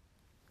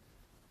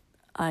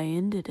 I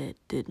ended it,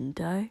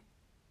 didn't I?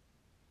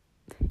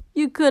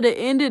 You could have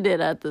ended it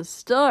at the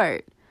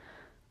start.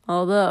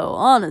 Although,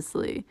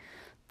 honestly,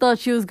 thought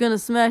she was gonna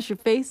smash your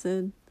face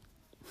in.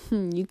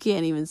 You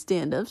can't even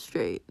stand up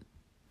straight.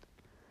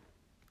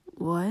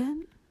 What?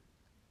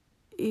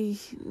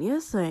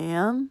 Yes, I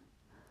am.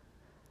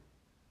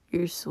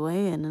 You're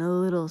swaying in a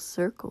little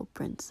circle,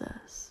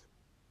 princess.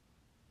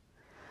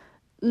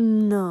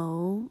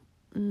 No,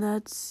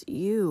 that's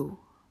you,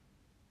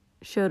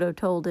 Shoto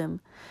told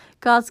him.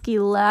 Katsuki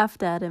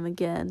laughed at him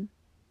again.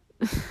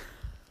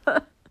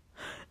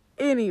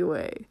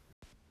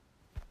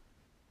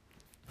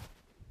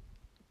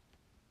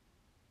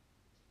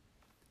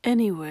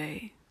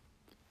 Anyway.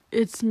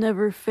 It's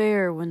never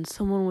fair when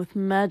someone with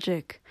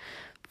magic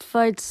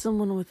fights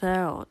someone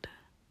without.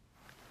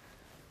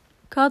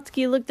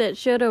 Katsuki looked at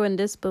Shoto in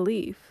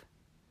disbelief.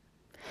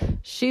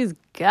 She's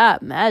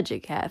got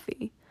magic,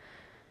 Haffy.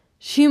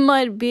 She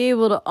might be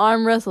able to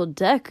arm wrestle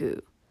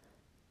Deku.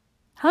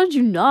 How did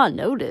you not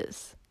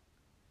notice?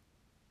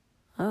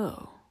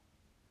 Oh,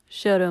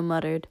 Shoto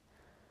muttered.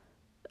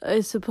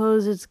 I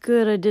suppose it's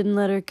good I didn't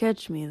let her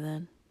catch me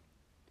then.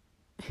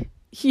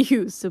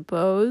 You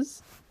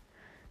suppose?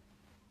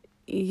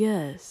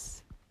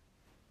 Yes.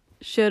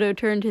 Shoto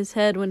turned his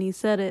head when he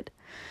said it.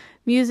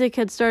 Music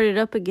had started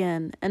up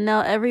again, and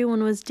now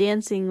everyone was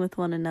dancing with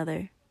one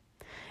another.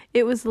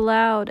 It was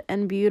loud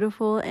and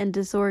beautiful and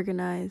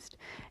disorganized,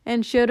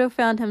 and Shoto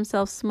found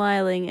himself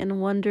smiling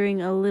and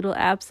wondering a little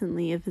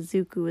absently if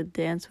Izuku would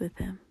dance with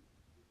him.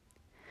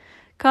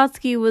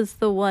 Katsuki was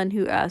the one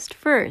who asked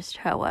first,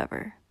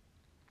 however.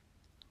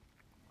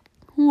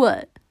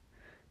 What?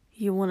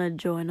 You want to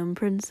join him,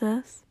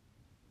 princess?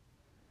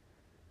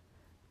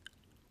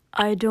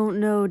 I don't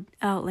know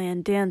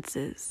Outland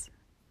dances,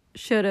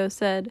 Shoto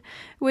said,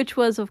 which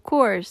was, of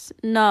course,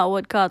 not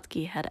what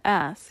Katsuki had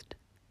asked.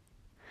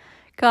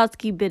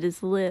 Katsuki bit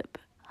his lip,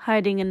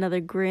 hiding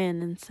another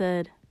grin, and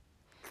said,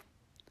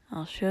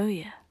 I'll show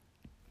you.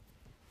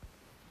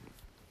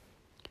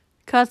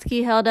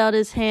 Katsuki held out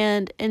his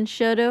hand, and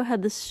Shoto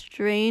had the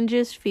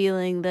strangest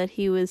feeling that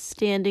he was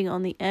standing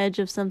on the edge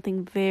of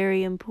something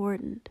very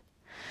important.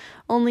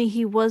 Only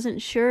he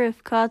wasn't sure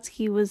if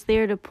Katsuki was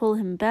there to pull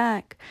him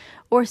back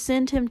or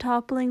send him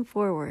toppling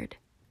forward.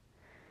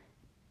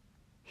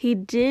 He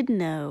did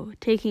know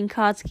taking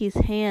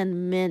Katsuki's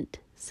hand meant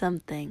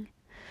something,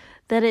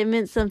 that it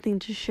meant something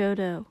to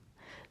Shoto,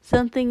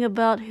 something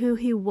about who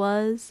he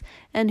was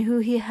and who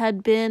he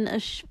had been a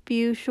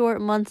few short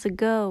months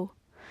ago,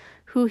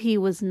 who he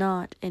was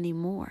not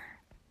anymore.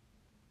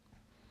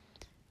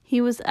 He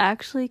was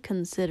actually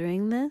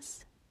considering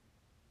this?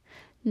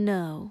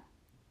 No,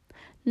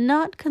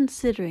 not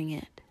considering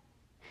it.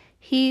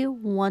 He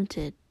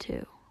wanted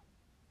to.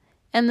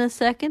 And the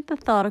second the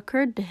thought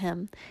occurred to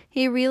him,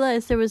 he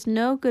realized there was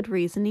no good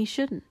reason he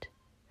shouldn't.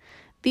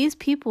 These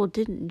people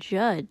didn't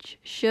judge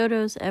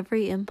Shoto's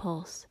every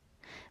impulse.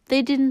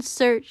 They didn't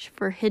search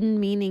for hidden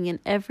meaning in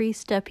every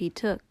step he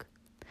took.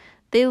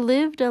 They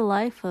lived a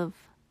life of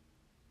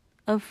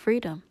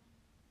freedom.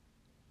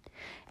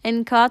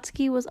 And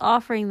Katsuki was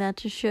offering that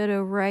to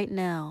Shoto right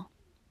now.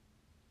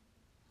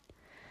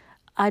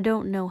 I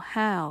don't know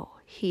how,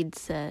 he'd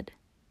said.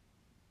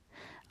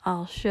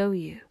 I'll show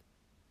you.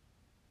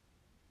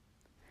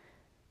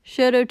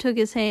 Shoto took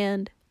his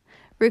hand,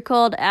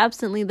 recalled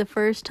absently the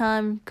first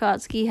time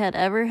Katsuki had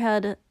ever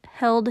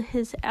held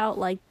his out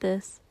like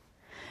this,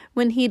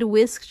 when he'd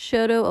whisked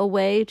Shoto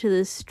away to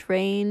this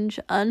strange,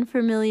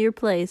 unfamiliar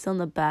place on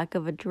the back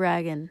of a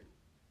dragon.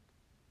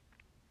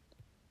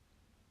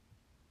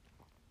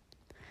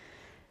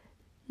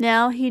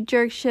 Now he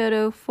jerked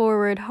Shoto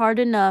forward hard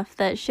enough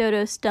that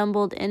Shoto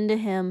stumbled into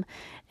him,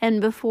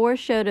 and before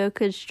Shoto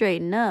could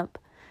straighten up,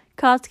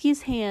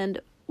 Katsuki's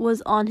hand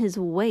was on his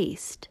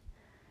waist,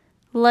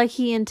 like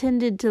he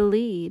intended to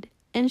lead,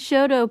 and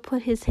Shoto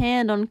put his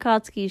hand on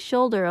Katsuki's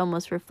shoulder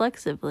almost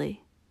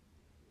reflexively.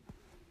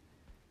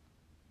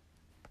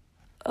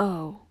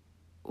 Oh,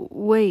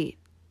 wait,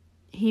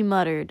 he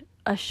muttered,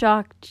 a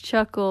shocked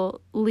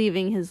chuckle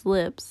leaving his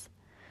lips.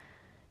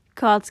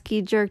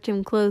 Katsuki jerked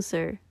him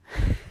closer.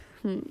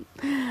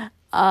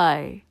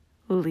 I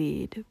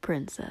lead,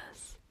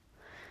 princess.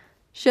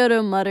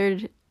 Shoto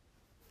muttered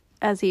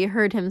as he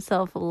heard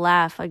himself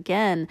laugh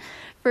again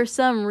for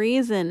some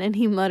reason, and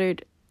he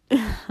muttered,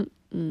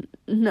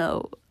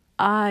 no, but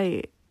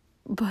I.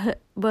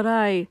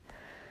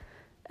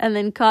 And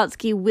then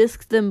Katsuki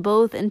whisked them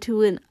both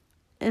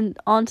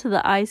onto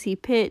the icy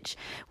pitch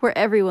where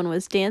everyone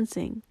was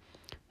dancing.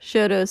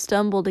 Shoto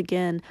stumbled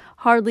again,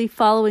 hardly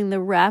following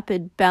the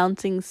rapid,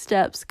 bouncing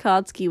steps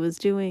Katsuki was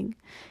doing.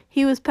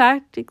 He was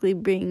practically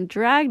being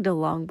dragged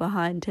along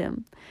behind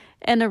him.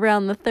 And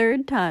around the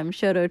third time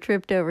Shoto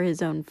tripped over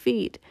his own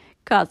feet,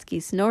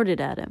 Katsuki snorted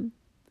at him.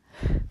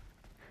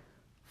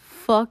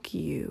 Fuck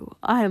you.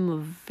 I am a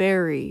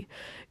very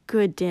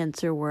good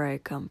dancer where I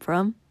come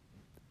from,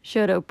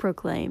 Shoto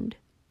proclaimed.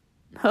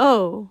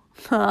 Oh,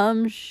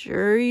 I'm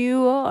sure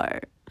you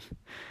are,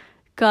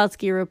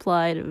 Katsuki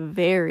replied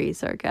very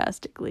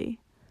sarcastically.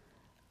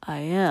 I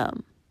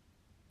am.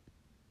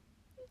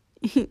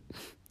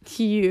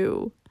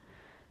 You.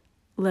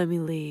 Let me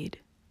lead.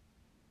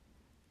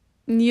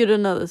 You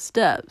don't know the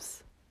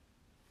steps.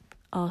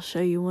 I'll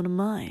show you one of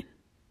mine.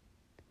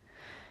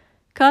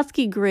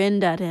 Katsuki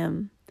grinned at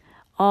him.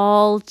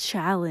 All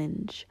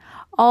challenge.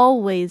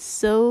 Always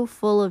so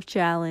full of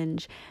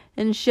challenge.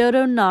 And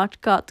Shoto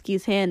knocked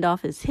Katsuki's hand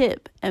off his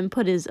hip and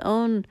put his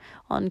own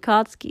on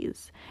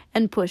Katsuki's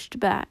and pushed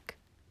back.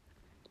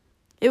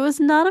 It was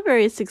not a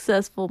very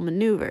successful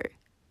maneuver.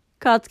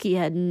 Katsuki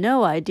had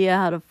no idea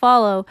how to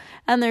follow,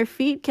 and their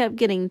feet kept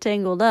getting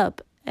tangled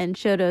up, and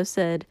Shoto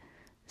said,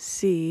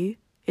 See,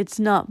 it's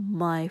not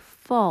my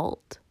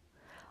fault.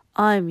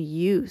 I'm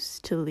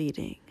used to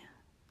leading.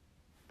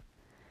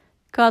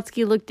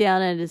 Katsuki looked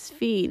down at his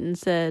feet and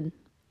said,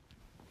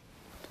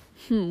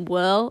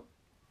 Well,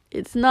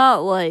 it's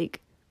not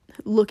like,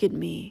 look at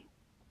me.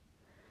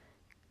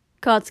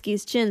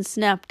 Katsuki's chin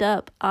snapped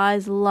up,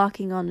 eyes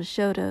locking onto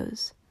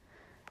Shoto's.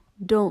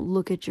 Don't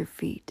look at your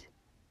feet.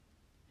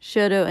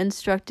 Shoto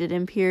instructed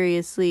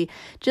imperiously,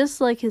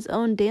 just like his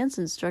own dance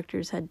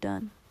instructors had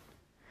done.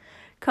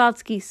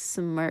 Katsuki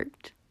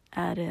smirked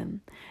at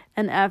him,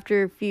 and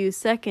after a few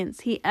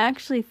seconds he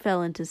actually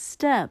fell into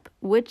step,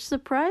 which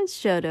surprised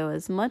Shoto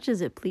as much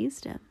as it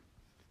pleased him.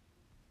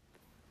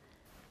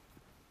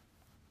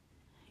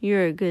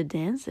 You're a good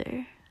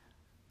dancer,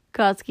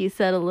 Katsuki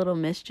said a little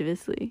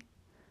mischievously.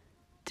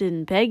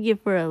 Didn't peg you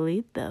for a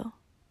lead, though.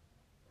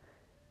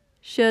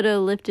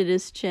 Shoto lifted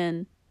his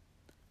chin.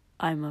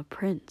 I'm a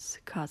prince,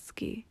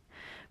 Katsuki.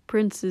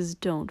 Princes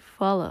don't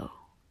follow.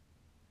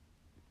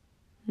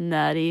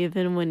 Not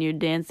even when you're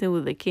dancing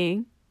with a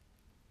king?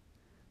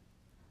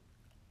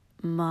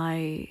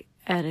 My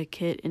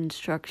etiquette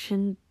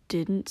instruction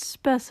didn't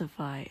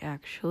specify,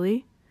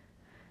 actually,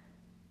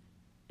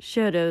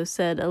 Shoto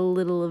said a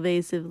little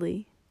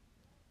evasively.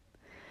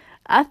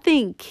 I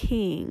think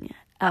king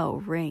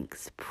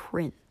outranks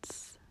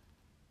prince.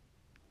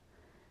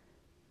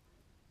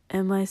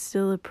 Am I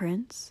still a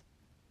prince?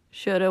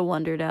 Shoto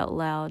wondered out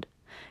loud.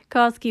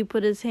 Katsuki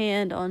put his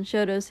hand on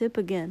Shoto's hip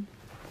again.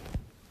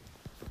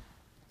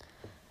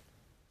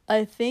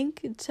 I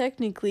think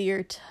technically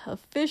your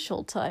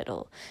official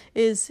title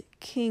is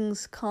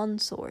King's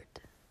Consort.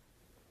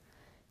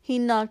 He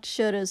knocked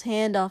Shoto's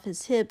hand off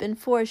his hip and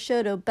forced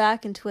Shoto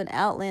back into an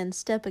outland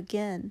step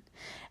again.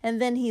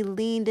 And then he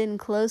leaned in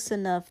close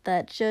enough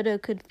that Shoto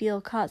could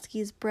feel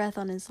Katsuki's breath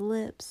on his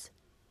lips.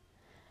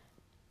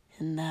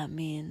 And that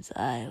means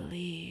I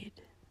lead.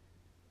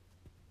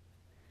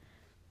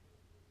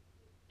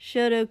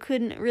 Shoto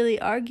couldn't really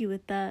argue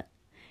with that.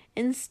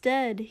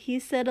 Instead, he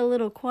said a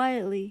little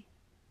quietly,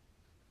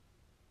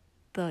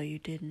 thought you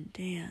didn't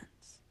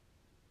dance."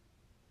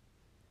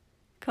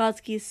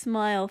 Katsuki's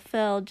smile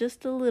fell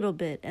just a little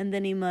bit, and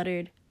then he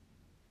muttered,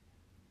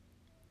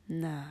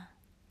 "Nah,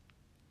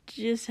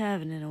 just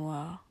haven't in a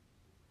while."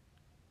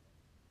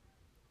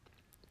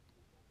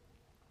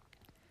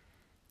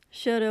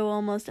 Shoto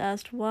almost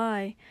asked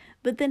why,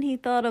 but then he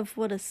thought of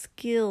what a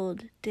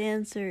skilled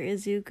dancer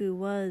Izuku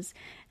was,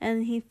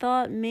 and he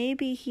thought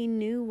maybe he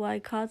knew why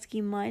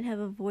Katsuki might have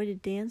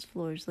avoided dance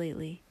floors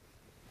lately.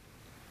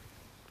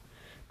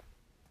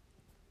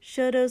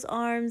 Shoto's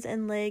arms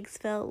and legs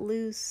felt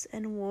loose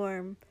and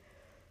warm.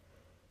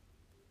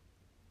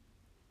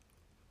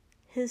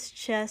 His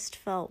chest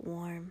felt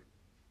warm.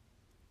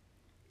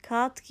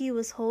 Katsuki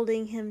was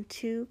holding him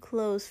too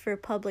close for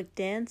public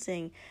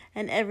dancing,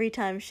 and every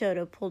time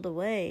Shoto pulled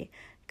away,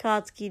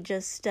 Katsuki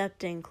just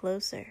stepped in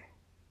closer.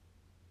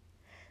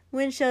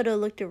 When Shoto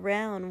looked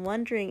around,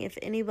 wondering if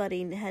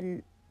anybody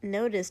had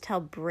noticed how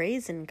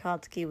brazen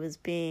Katsuki was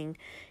being,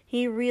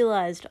 he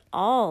realized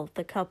all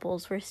the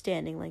couples were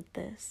standing like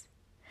this,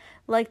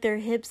 like their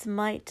hips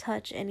might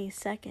touch any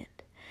second.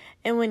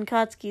 And when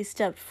Katsuki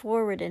stepped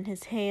forward and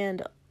his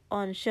hand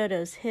on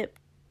Shoto's hip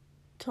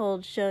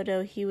told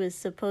Shoto he was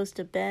supposed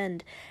to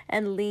bend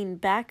and lean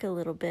back a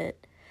little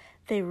bit,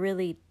 they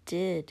really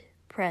did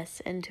press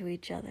into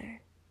each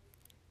other.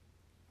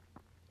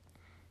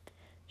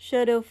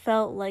 Shoto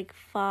felt like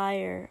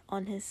fire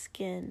on his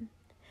skin,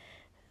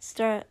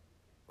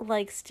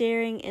 like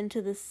staring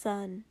into the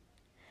sun,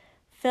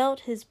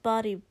 felt his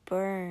body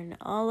burn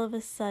all of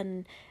a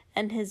sudden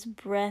and his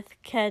breath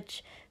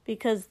catch,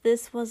 because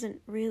this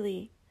wasn't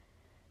really...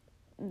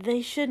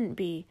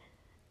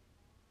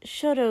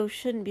 Shoto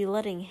shouldn't be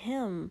letting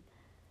him.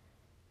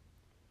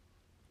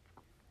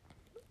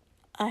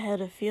 "I had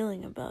a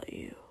feeling about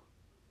you,"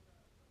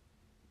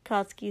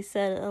 Katsuki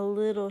said a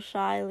little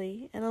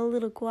shyly and a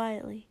little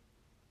quietly.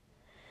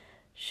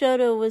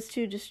 Shoto was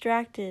too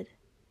distracted.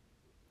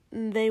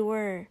 They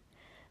were.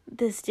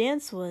 This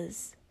dance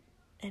was.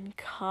 And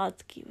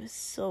Katsuki was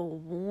so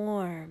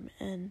warm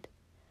and...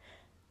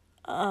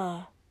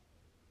 Huh?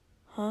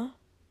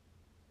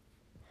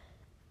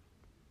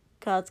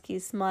 Katsuki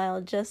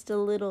smiled just a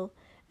little,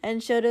 and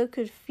Shoto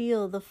could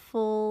feel the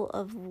full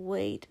of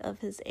weight of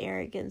his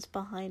arrogance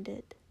behind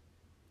it.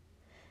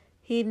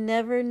 He'd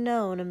never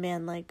known a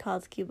man like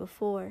Katsuki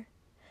before,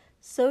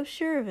 so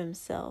sure of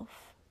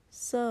himself,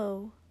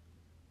 so...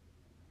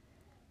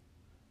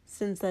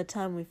 "Since that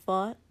time we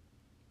fought,"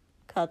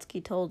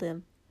 Katsuki told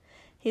him.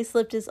 He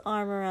slipped his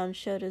arm around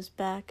Shoto's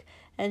back,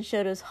 and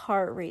Shoto's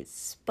heart rate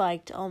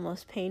spiked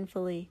almost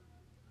painfully.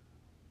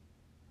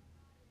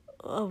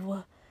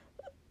 What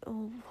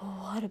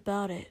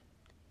about it?"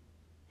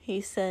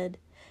 he said.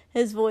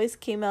 His voice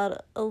came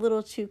out a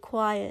little too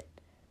quiet,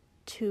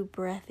 too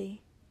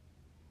breathy.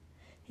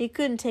 He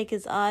couldn't take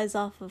his eyes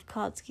off of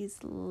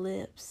Katsuki's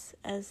lips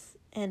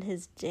and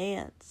his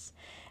dance,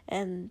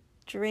 and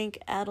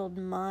drink-addled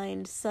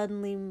mind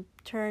suddenly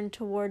turned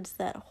towards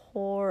that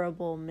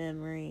horrible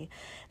memory,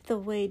 the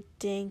way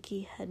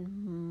Denki had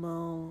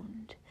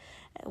moaned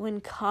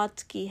when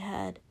Katsuki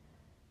had...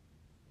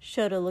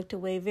 Shoto looked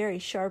away very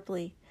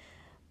sharply,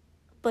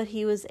 but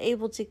he was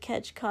able to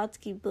catch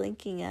Katsuki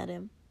blinking at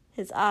him,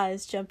 his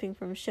eyes jumping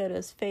from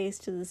Shoto's face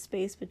to the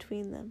space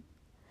between them,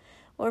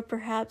 or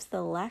perhaps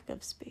the lack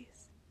of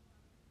space.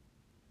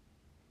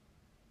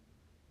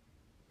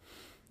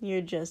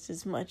 "You're just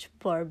as much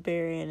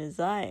barbarian as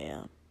I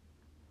am,"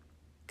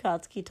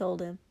 Katsuki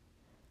told him.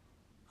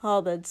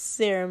 "All that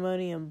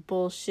ceremony and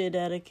bullshit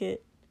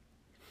etiquette,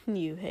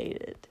 you hate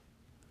it."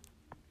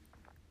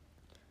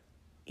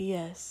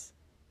 "Yes.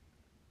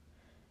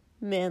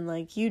 Man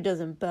like you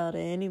doesn't bow to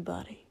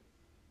anybody."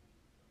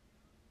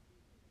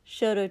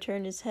 Shoto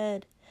turned his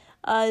head,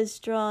 eyes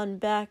drawn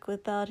back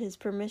without his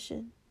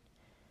permission,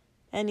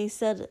 and he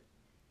said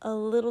a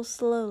little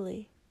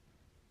slowly,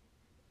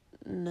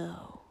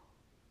 "No.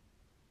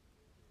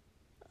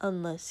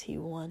 Unless he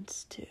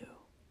wants to."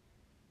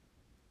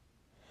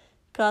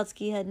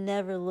 Katsuki had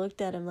never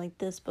looked at him like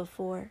this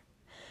before.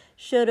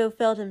 Shoto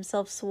felt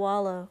himself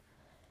swallow,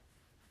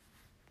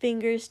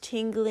 fingers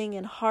tingling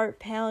and heart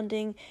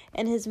pounding,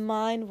 and his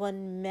mind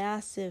one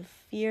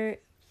massive,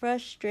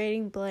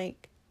 frustrating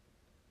blank.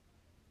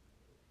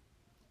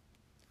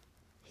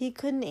 He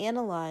couldn't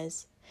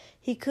analyze.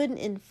 He couldn't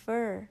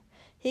infer.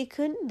 He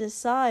couldn't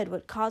decide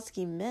what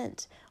Katsuki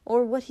meant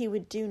or what he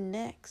would do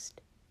next.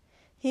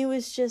 He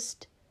was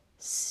just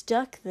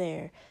stuck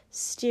there,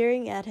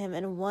 staring at him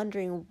and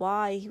wondering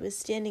why he was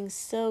standing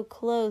so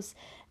close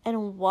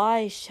and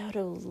why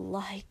Shoto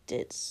liked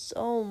it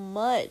so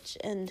much,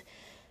 and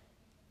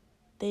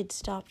they'd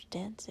stopped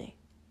dancing.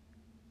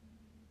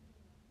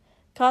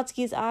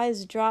 Katsuki's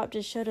eyes dropped to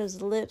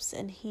Shoto's lips,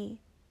 and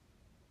he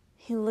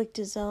licked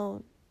his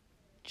own,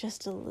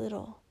 just a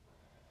little.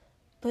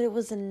 But it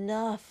was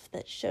enough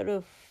that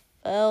Shoto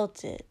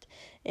felt it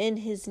in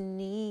his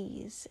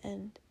knees,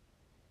 and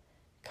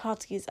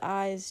Katsuki's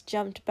eyes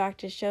jumped back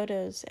to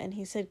Shoto's, and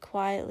he said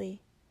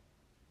quietly,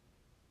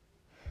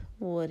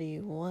 "What do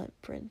you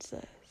want,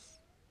 princess?"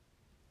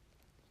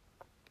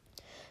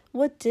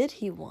 What did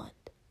he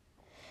want?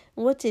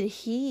 What did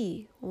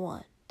he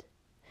want?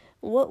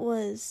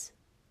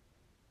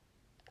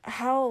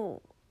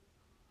 How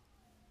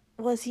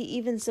was he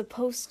even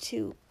supposed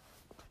to?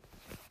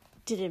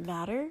 Did it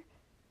matter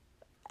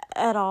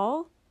at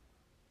all?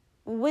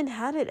 When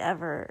had it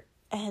ever?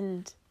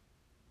 And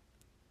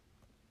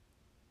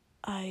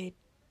I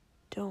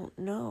don't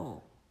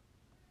know,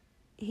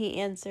 he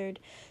answered,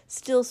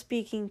 still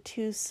speaking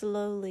too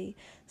slowly,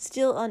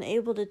 still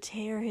unable to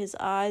tear his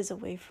eyes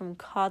away from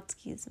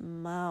Kotsky's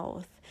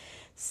mouth,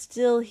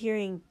 still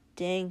hearing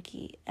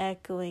Denki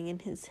echoing in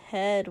his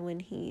head when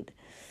he'd...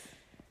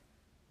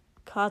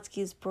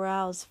 Kotsky's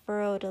brows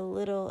furrowed a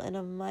little in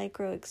a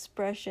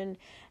micro-expression,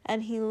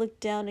 and he looked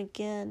down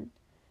again,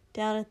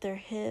 down at their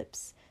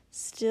hips,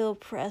 still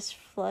pressed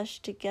flush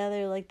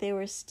together like they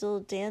were still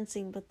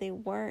dancing, but they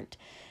weren't.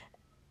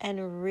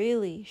 And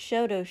really,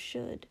 Shoto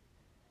should.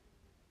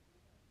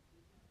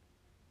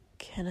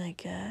 Can I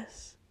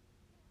guess?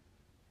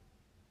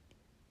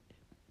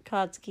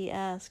 Kotsky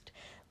asked,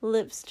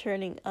 lips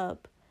turning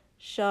up,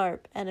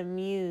 sharp and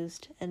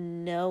amused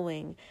and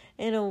knowing,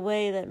 in a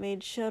way that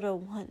made Shoto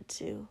want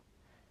to.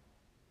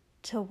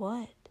 To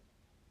what?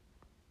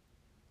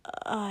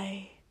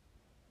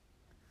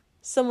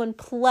 Someone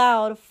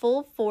plowed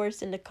full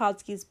force into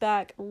Kotsky's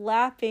back,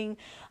 laughing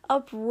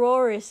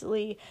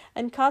uproariously,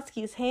 and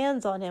Kotsky's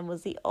hands on him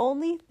was the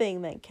only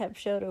thing that kept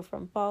Shoto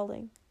from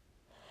falling.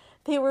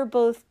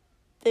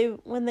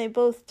 When they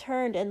both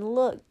turned and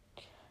looked,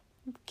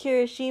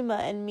 Kirishima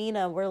and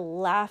Mina were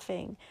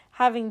laughing,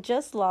 having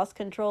just lost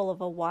control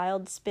of a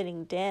wild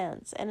spinning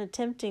dance and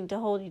attempting to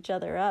hold each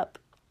other up.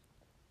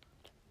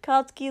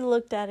 Kotsky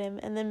looked at him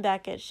and then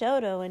back at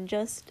Shoto and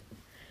just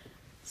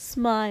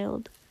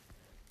smiled.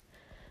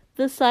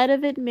 The sight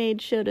of it made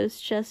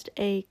Shoto's chest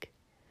ache,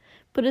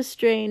 put a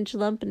strange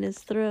lump in his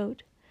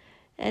throat,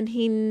 and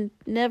he'd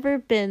never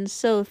been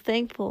so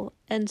thankful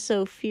and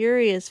so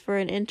furious for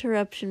an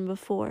interruption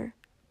before.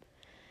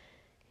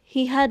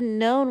 He hadn't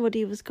known what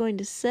he was going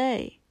to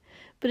say,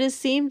 but it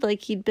seemed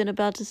like he'd been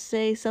about to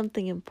say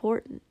something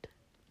important.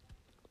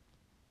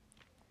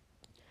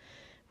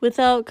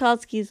 Without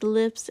Kotsky's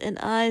lips and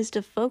eyes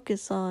to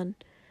focus on,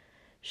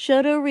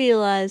 Shoto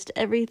realized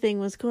everything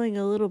was going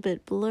a little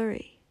bit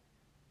blurry.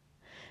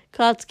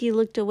 Kotsky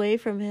looked away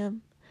from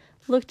him,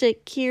 looked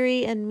at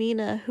Kiri and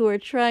Mina, who were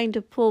trying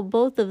to pull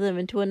both of them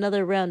into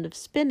another round of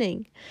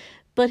spinning,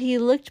 but he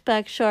looked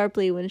back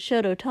sharply when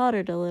Shoto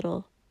tottered a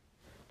little.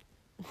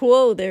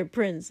 Whoa there,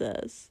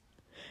 princess.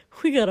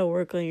 We gotta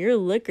work on your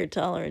liquor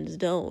tolerance,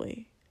 don't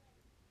we?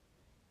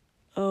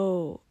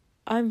 Oh,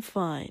 I'm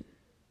fine,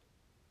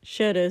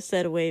 Shoto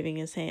said, waving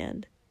his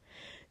hand.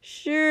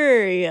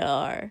 Sure you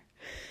are.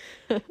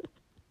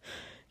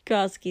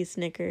 Kotsky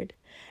snickered,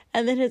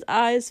 and then his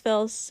eyes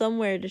fell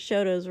somewhere to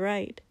Shoto's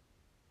right.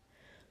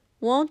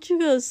 Won't you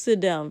go sit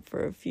down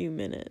for a few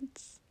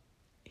minutes?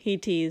 He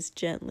teased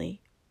gently.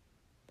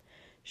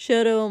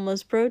 Shoto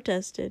almost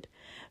protested,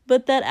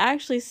 but that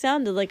actually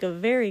sounded like a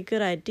very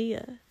good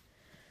idea.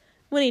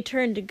 When he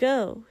turned to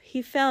go,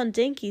 he found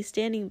Denki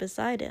standing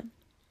beside him.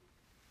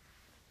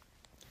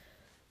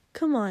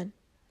 Come on,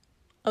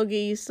 I'll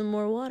get you some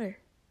more water,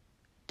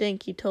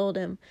 Denki told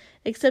him,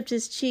 except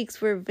his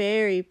cheeks were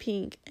very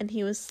pink and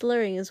he was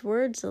slurring his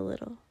words a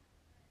little.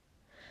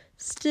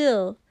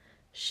 Still,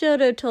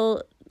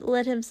 Shoto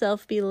let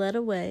himself be led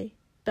away,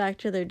 back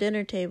to their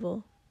dinner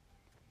table.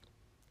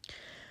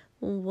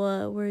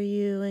 What were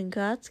you and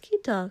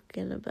Kotsky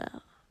talking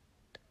about?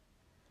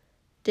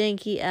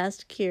 Denki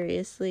asked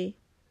curiously.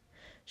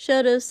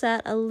 Shoto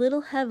sat a little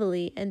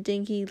heavily, and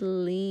Denki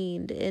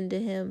leaned into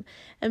him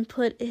and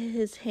put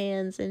his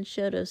hands in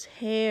Shoto's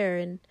hair,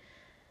 and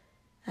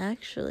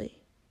actually,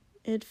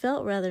 it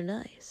felt rather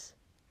nice.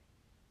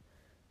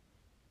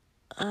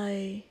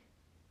 I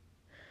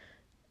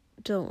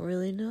don't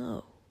really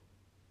know,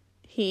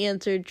 he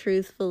answered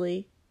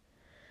truthfully.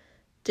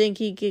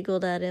 Denki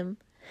giggled at him.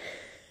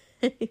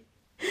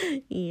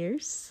 You're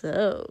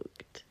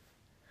soaked.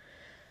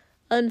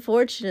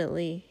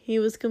 Unfortunately, he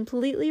was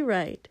completely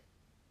right.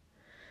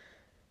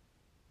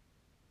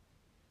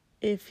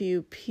 If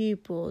you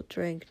people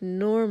drank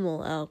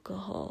normal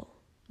alcohol,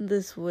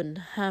 this wouldn't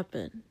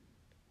happen,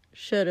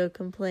 Shoto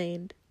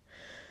complained.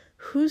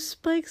 Who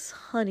spikes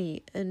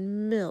honey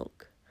and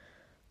milk?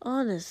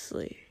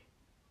 Honestly.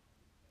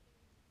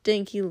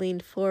 Denki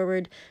leaned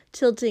forward,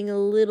 tilting a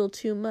little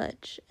too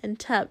much, and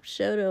tapped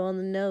Shoto on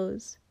the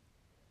nose.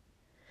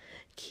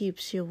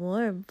 Keeps you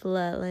warm,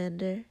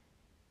 Flatlander.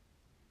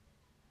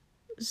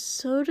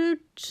 So do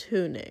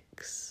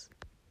tunics,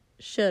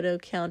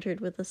 Shoto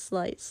countered with a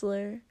slight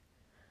slur.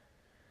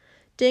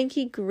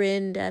 Denki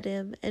grinned at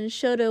him, and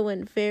Shoto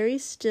went very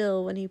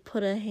still when he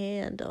put a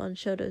hand on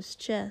Shoto's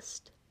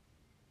chest.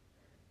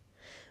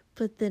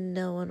 But then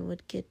no one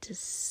would get to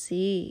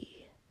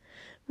see.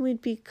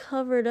 We'd be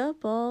covered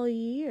up all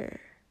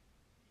year,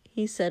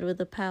 he said with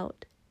a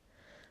pout.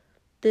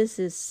 This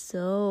is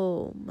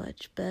so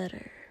much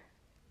better.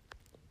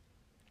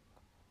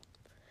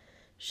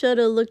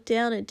 Shoto looked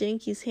down at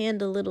Denki's hand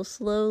a little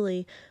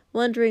slowly,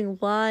 wondering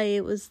why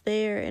it was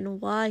there and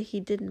why he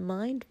didn't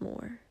mind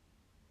more.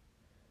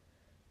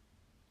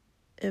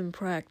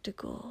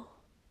 Impractical,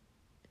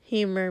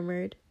 he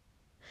murmured.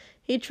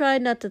 He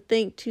tried not to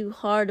think too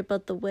hard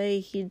about the way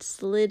he'd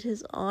slid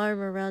his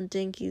arm around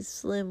Dinky's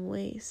slim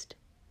waist.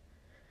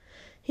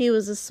 He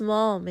was a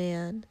small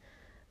man,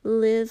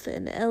 lithe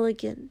and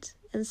elegant,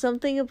 and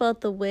something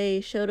about the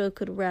way Shoto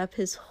could wrap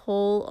his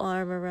whole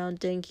arm around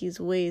Dinky's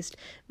waist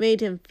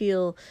made him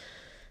feel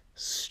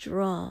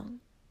strong.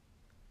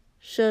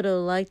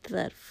 Shoto liked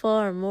that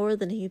far more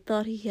than he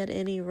thought he had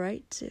any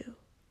right to.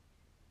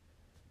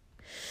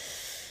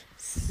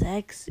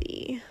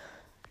 Sexy,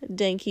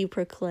 Denki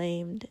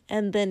proclaimed,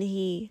 and then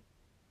he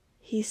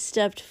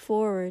stepped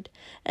forward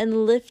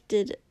and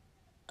lifted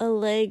a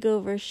leg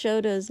over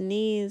Shoto's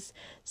knees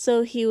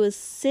so he was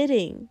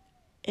sitting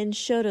in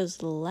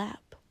Shoto's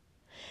lap.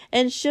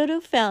 And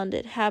Shoto found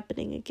it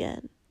happening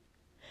again,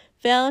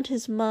 found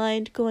his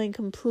mind going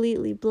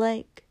completely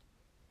blank.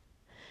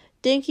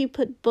 Denki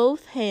put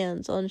both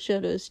hands on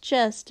Shoto's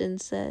chest and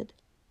said,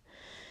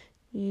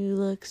 "You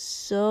look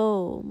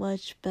so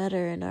much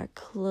better in our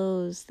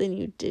clothes than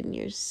you did in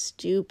your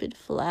stupid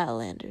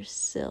Flatlander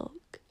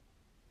silk."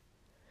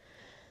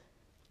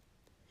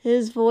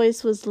 His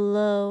voice was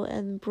low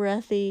and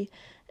breathy,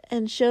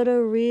 and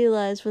Shoto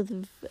realized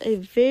with a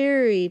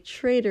very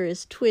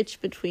traitorous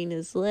twitch between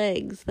his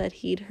legs that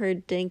he'd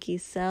heard Denki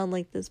sound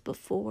like this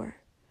before.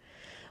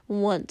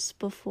 Once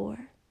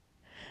before,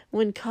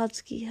 when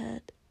Katsuki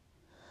had.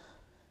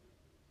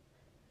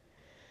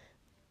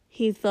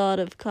 He thought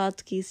of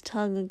Katsuki's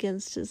tongue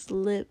against his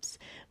lips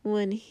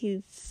when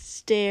he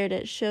stared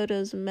at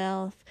Shoto's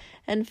mouth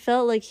and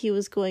felt like he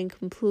was going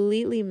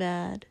completely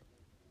mad.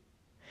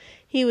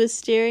 He was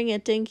staring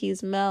at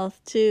Denki's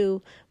mouth,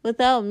 too,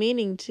 without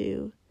meaning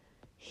to,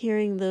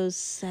 hearing those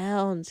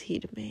sounds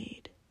he'd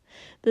made.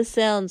 The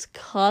sounds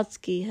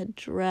Katsuki had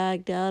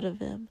dragged out of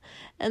him,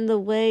 and the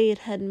way it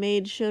had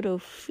made Shoto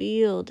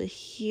feel to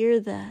hear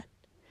that.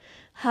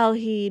 How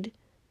he'd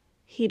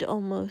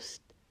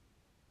almost...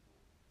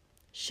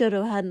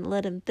 Shoto hadn't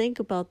let him think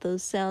about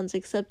those sounds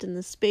except in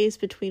the space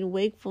between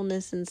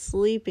wakefulness and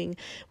sleeping,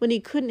 when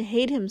he couldn't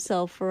hate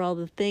himself for all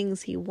the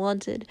things he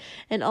wanted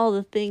and all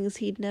the things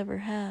he'd never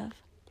have.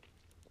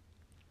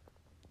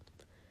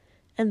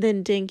 And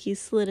then Denki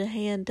slid a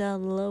hand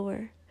down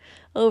lower,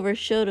 over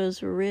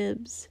Shoto's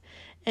ribs,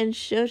 and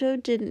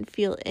Shoto didn't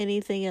feel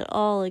anything at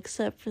all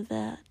except for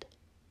that.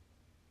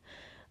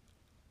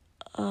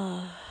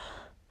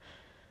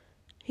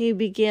 He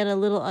began a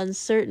little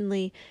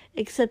uncertainly,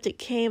 except it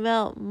came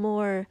out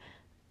more,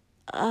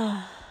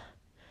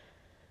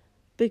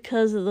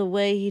 because of the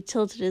way he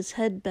tilted his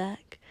head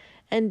back,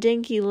 and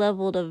Denki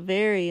leveled a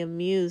very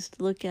amused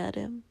look at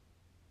him.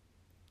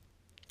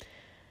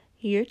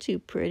 "You're too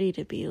pretty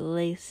to be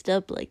laced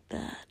up like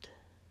that."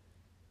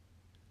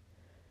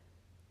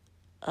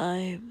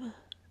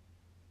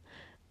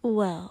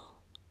 Well,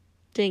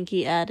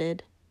 Denki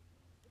added,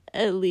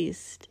 "at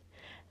least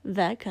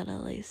that kind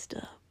of laced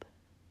up."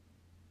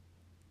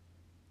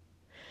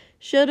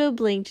 Shoto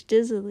blinked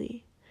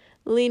dizzily,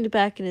 leaned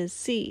back in his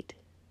seat.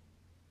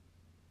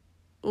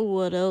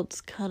 "What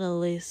else kind of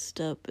laced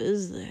up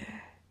is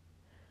there?"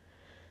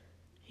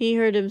 He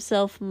heard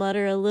himself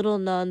mutter a little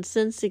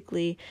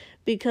nonsensically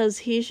because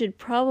he should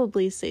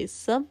probably say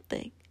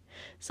something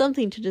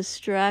to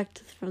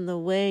distract from the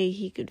way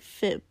he could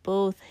fit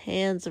both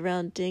hands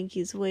around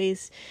Denki's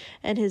waist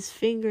and his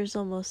fingers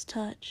almost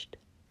touched.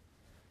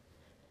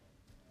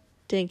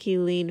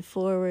 Denki leaned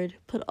forward,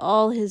 put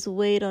all his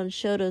weight on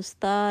Shoto's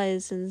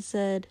thighs, and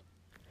said,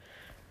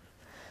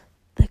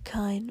 "The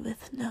kind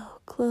with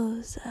no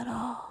clothes at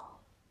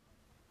all."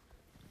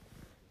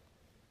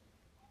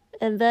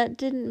 And that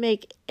didn't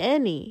make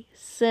any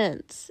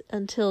sense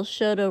until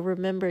Shoto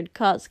remembered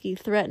Katsuki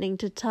threatening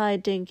to tie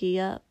Denki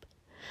up.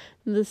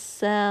 The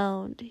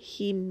sound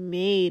he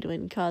made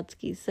when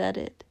Katsuki said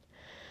it.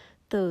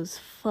 Those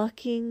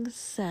fucking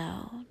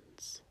sounds.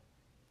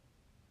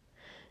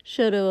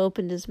 Shoto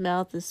opened his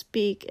mouth to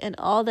speak, and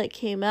all that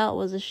came out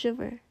was a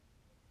shiver.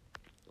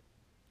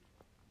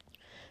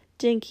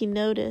 Denki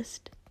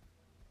noticed.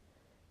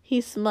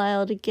 He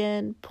smiled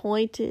again,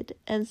 pointed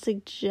and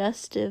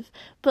suggestive,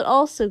 but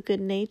also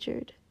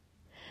good-natured.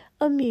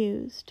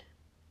 Amused.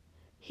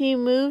 He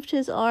moved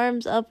his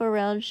arms up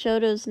around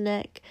Shoto's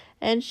neck,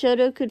 and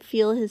Shoto could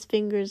feel his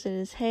fingers in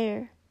his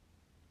hair.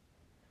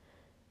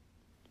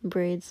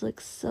 "Braids look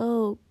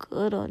so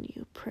good on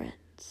you,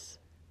 Prince."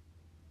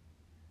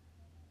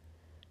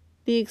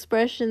 The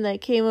expression that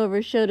came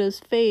over Shoto's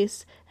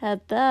face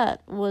at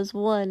that was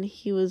one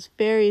he was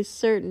very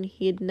certain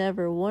he had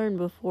never worn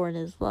before in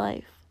his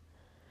life.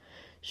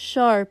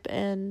 Sharp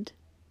and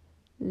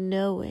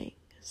knowing,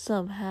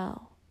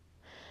 somehow.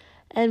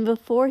 And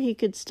before he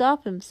could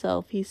stop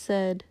himself, he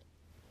said,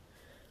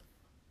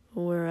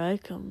 "Where I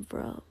come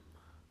from,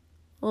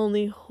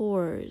 only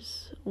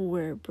whores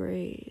wear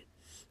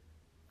braids."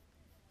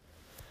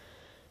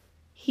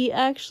 He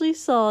actually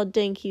saw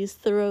Denki's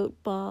throat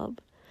bob,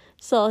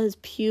 saw his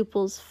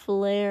pupils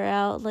flare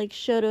out like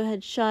Shoto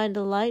had shined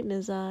a light in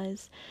his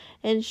eyes,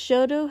 and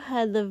Shoto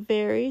had the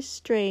very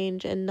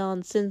strange and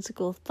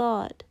nonsensical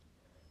thought,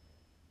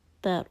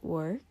 that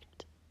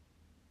worked?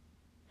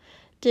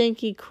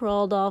 Denki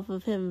crawled off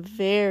of him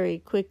very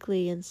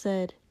quickly and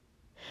said,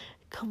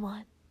 "Come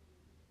on."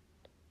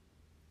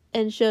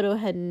 And Shoto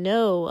had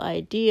no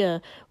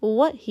idea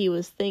what he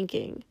was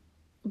thinking,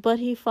 but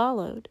he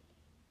followed.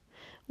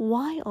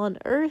 Why on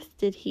earth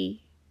did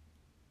he?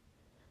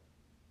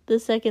 The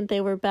second they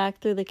were back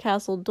through the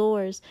castle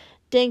doors,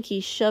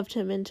 Denki shoved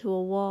him into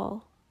a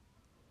wall.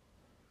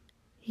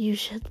 "You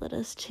should let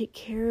us take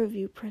care of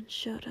you, Prince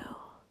Shoto,"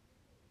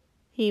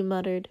 he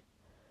muttered.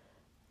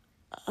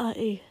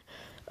 I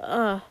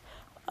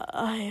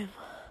am...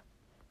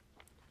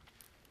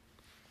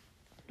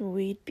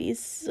 We'd be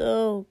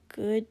so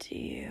good to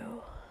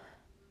you."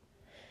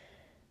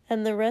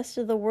 And the rest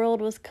of the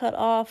world was cut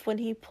off when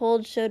he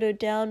pulled Shoto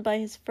down by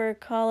his fur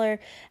collar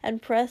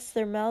and pressed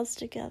their mouths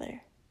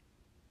together.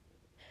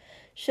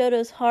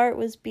 Shoto's heart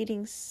was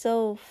beating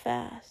so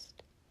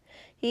fast.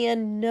 He had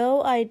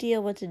no idea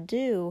what to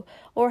do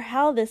or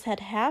how this had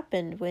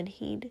happened when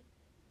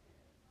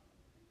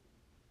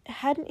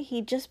hadn't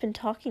he just been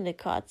talking to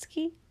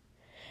Katsuki?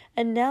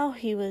 And now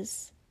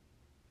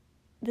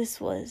this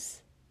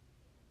was...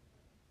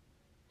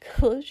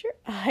 "Close your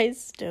eyes,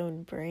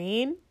 Stone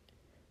Brain,"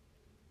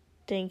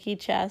 Denki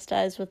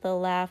chastised with a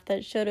laugh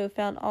that Shoto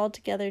found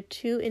altogether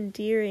too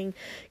endearing,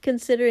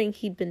 considering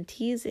he'd been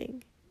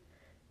teasing.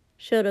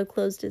 Shoto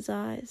closed his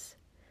eyes.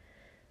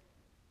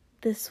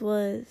 This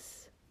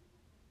was...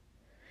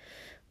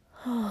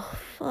 "Oh,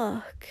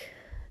 fuck,"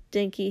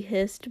 Denki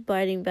hissed,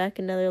 biting back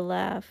another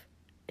laugh.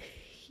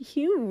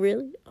 "You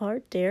really are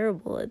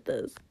terrible at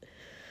this."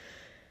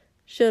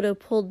 Shoto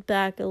pulled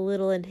back a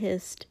little and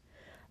hissed,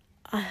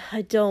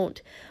 I've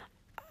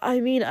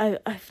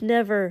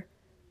never...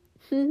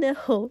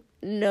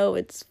 No,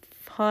 it's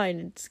fine,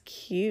 it's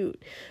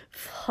cute.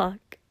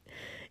 Fuck,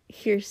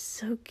 you're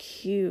so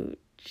cute.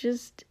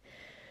 Just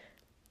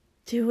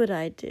do what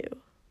I do.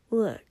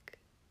 Look."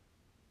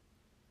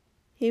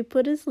 He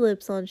put his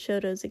lips on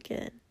Shoto's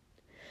again.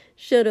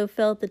 Shoto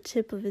felt the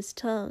tip of his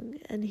tongue,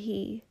 and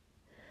he...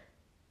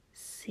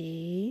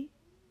 "See?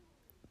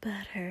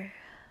 Better,"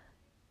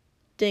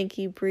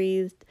 Denki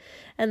breathed,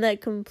 and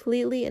that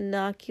completely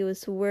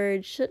innocuous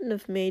word shouldn't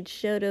have made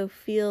Shoto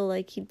feel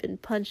like he'd been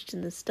punched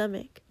in the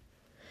stomach.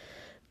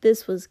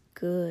 This was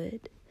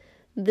good.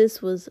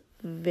 This was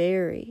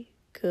very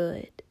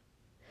good.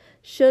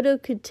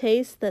 Shoto could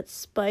taste that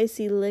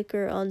spicy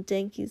liquor on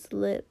Denki's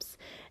lips,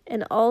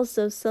 and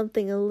also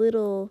something a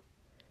little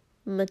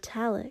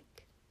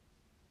metallic.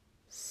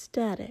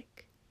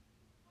 Static.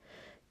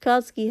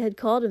 Katsuki had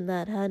called him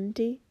that, hadn't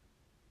he?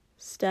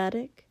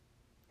 Static?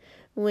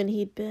 When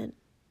he'd been.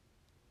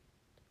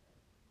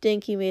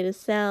 Denki made a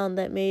sound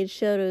that made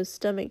Shoto's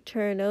stomach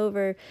turn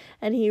over,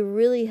 and he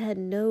really had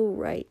no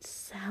right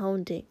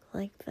sounding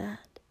like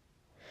that.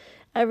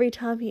 Every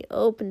time he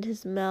opened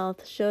his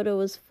mouth, Shoto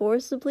was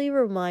forcibly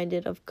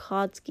reminded of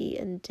Katsuki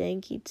and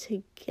Denki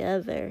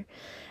together,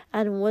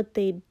 and what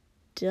they'd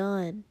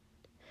done.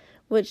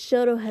 What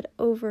Shoto had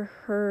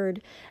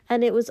overheard,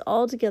 and it was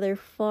altogether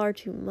far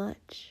too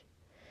much.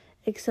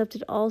 Except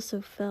it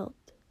also felt.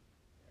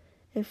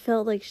 It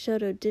felt like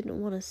Shoto didn't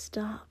want to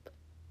stop.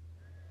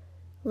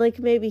 Like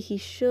maybe he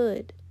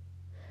should.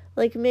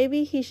 Like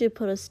maybe he should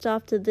put a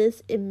stop to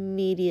this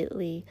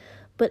immediately.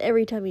 But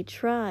every time he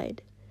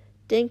tried,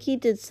 Denki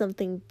did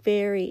something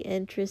very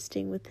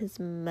interesting with his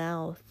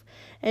mouth,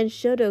 and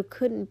Shoto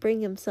couldn't bring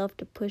himself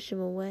to push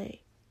him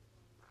away.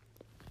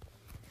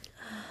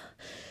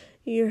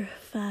 "You're a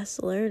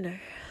fast learner,"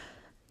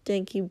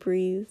 Denki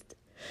breathed.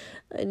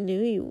 "I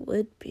knew you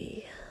would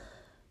be."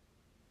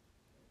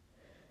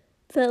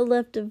 That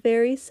left a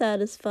very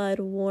satisfied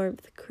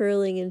warmth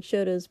curling in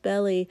Shoto's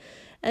belly,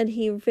 and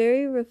he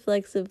very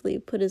reflexively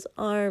put his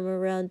arm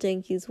around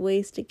Denki's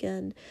waist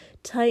again,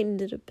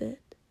 tightened it a bit.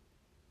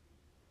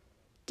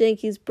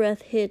 Denki's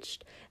breath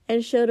hitched,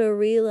 and Shoto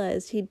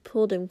realized he'd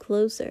pulled him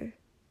closer.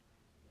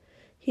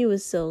 He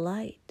was so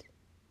light.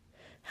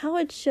 How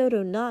had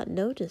Shoto not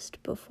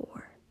noticed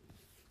before?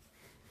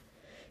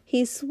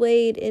 He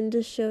swayed into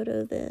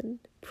Shoto then,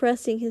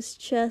 pressing his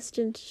chest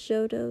into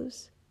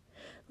Shoto's,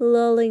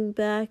 lulling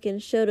back in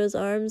Shoto's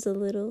arms a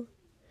little.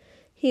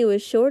 He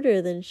was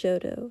shorter than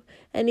Shoto,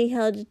 and he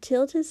had to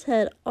tilt his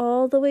head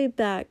all the way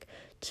back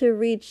to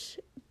reach,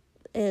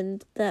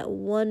 and that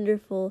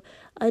wonderful,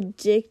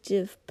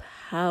 addictive,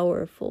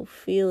 powerful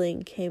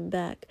feeling came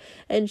back,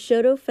 and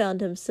Shoto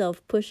found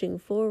himself pushing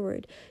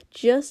forward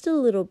just a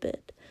little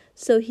bit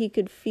so he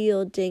could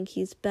feel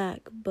Denki's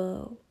back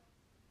bow.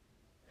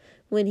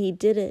 When he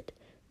did it,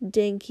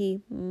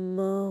 Denki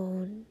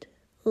moaned.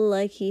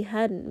 Like he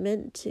hadn't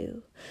meant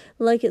to,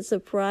 like it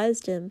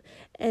surprised him,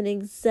 and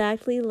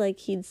exactly like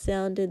he'd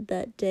sounded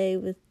that day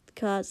with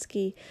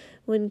Katsuki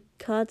when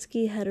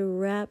Katsuki had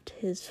wrapped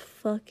his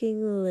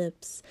fucking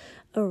lips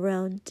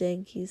around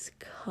Denki's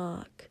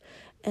cock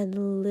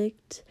and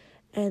licked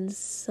and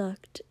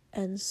sucked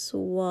and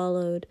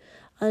swallowed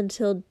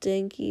until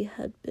Denki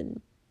had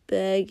been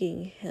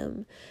begging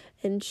him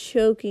and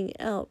choking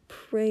out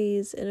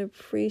praise and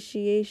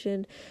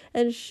appreciation,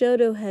 and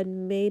Shoto had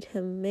made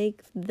him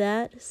make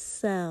that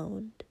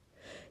sound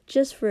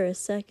just for a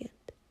second,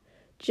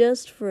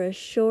 just for a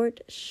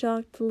short,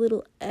 shocked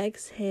little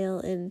exhale,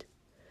 and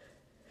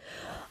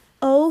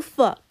oh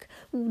fuck,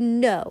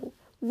 no,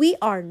 we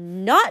are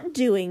not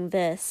doing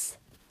this.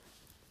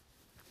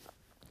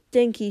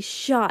 Denki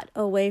shot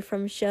away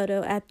from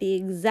Shoto at the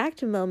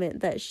exact moment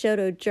that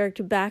Shoto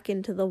jerked back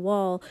into the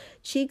wall,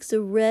 cheeks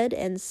red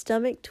and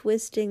stomach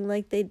twisting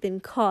like they'd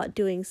been caught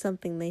doing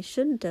something they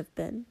shouldn't have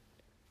been.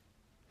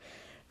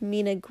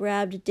 Mina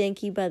grabbed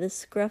Denki by the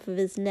scruff of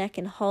his neck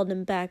and hauled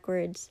him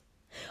backwards.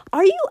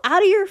 "Are you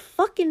out of your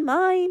fucking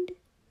mind?"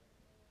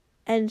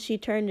 And she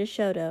turned to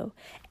Shoto.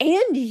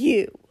 "And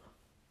you!"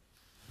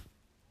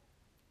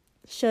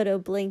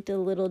 Shoto blinked a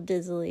little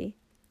dizzily.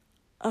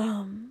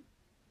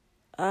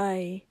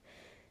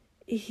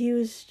 He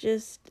was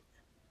just...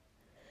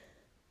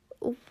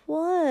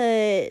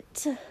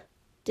 What?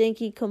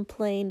 Denki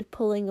complained,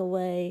 pulling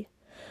away.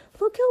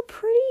 "Look how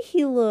pretty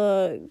he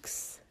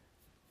looks."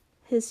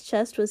 His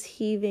chest was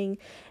heaving,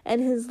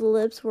 and his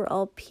lips were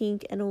all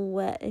pink and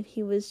wet, and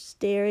he was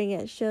staring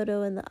at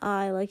Shoto in the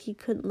eye like he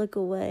couldn't look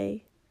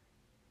away.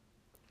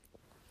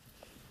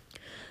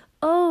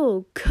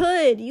 "Oh,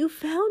 good, you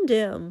found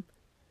him."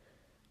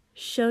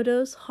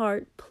 Shoto's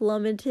heart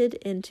plummeted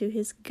into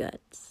his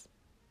guts.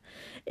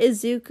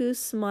 Izuku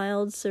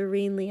smiled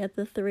serenely at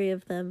the three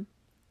of them.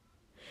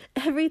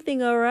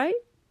 "Everything all right?"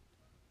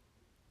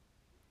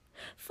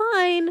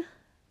 "Fine,"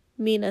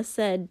 Mina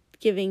said,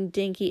 giving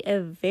Denki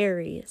a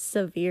very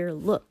severe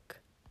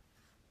look.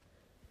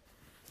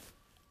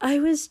 "I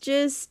was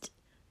just..."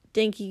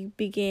 Denki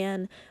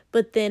began,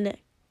 but then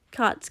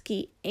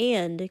Katsuki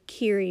and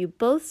Kiri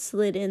both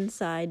slid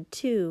inside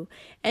too,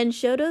 and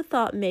Shoto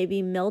thought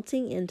maybe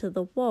melting into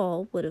the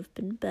wall would have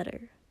been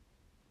better.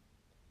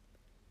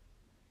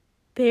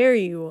 "There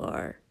you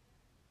are,"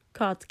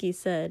 Katsuki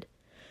said.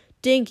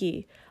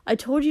 "Denki, I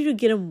told you to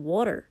get him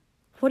water.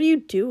 What are you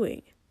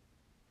doing?"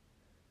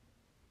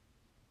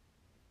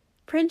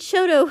 "Prince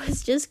Shoto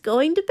was just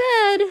going to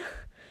bed,"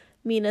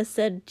 Mina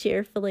said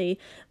cheerfully,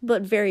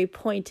 but very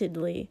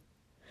pointedly.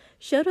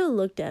 Shoto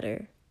looked at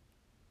her.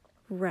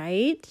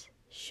 "Right,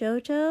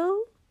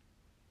 Shoto?"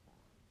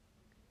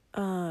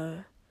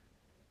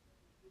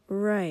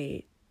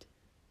 Right,"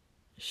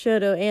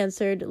 Shoto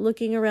answered,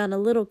 looking around a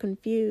little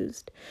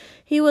confused.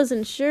 He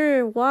wasn't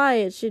sure why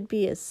it should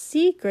be a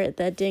secret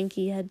that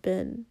Denki had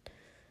been.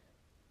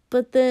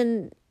 But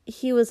then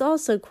he was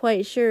also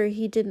quite sure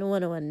he didn't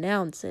want to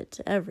announce it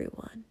to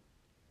everyone.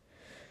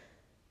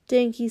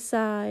 Denki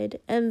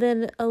sighed, and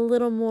then a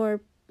little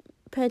more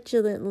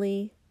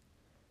petulantly,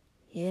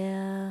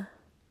 "Yeah,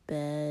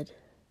 bed."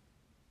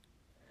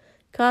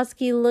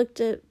 Katsuki looked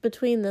at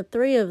between the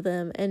three of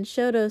them, and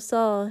Shoto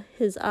saw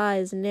his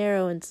eyes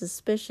narrow in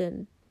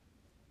suspicion.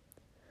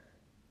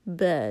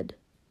 "Bed."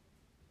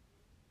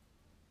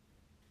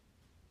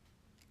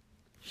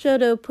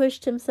 Shoto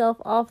pushed himself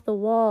off the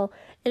wall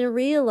and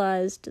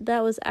realized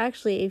that was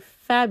actually a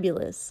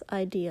fabulous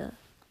idea.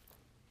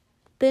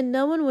 Then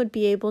no one would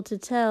be able to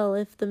tell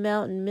if the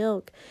mountain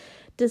milk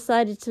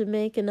decided to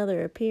make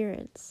another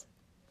appearance.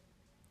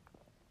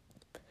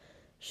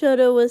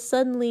 Shoto was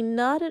suddenly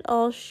not at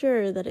all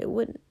sure that it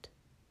wouldn't.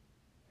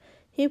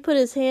 He put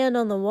his hand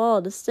on the wall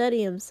to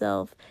steady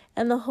himself,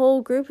 and the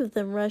whole group of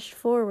them rushed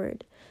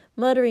forward,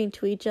 muttering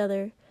to each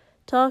other,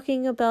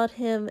 talking about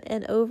him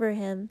and over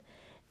him,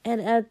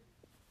 and at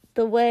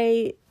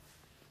the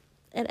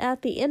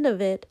end of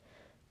it,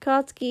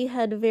 Katsuki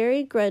had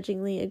very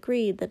grudgingly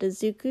agreed that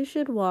Izuku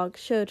should walk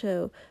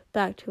Shoto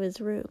back to his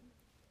room.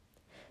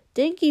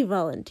 Denki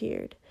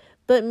volunteered,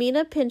 but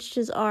Mina pinched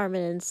his arm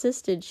and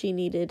insisted she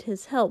needed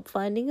his help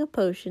finding a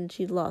potion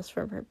she'd lost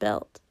from her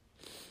belt.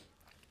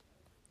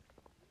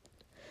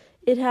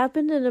 It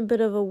happened in a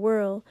bit of a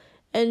whirl,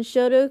 and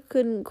Shoto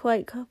couldn't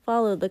quite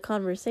follow the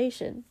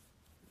conversation.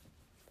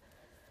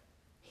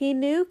 He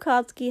knew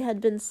Katsuki had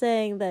been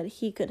saying that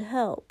he could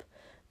help,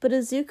 but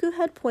Izuku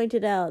had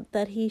pointed out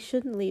that he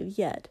shouldn't leave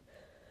yet.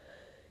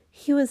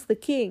 He was the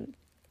king,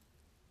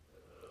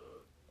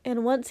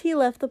 and once he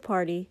left the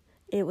party,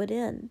 it would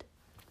end.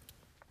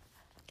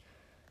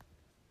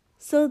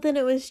 So then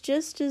it was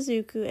just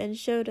Izuku and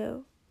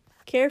Shoto,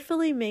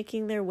 carefully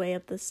making their way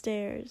up the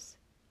stairs.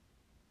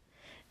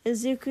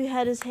 Izuku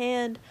had his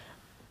hand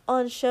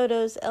on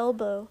Shoto's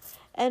elbow,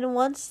 and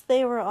once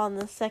they were on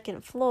the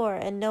second floor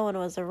and no one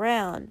was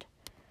around,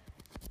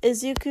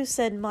 Izuku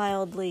said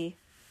mildly,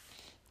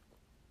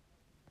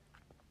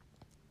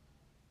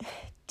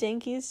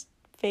 "Denki's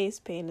face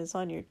paint is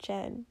on your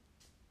chin."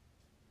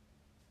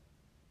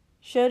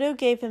 Shoto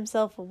gave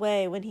himself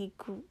away when he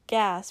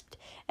gasped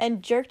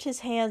and jerked his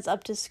hands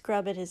up to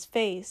scrub at his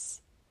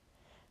face.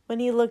 When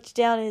he looked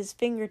down at his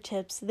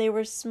fingertips, they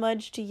were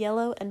smudged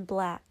yellow and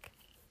black.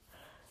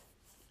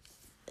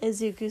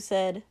 Izuku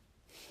said,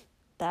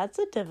 "That's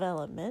a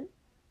development."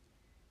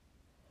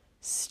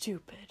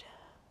 "Stupid."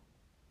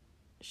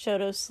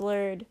 Shoto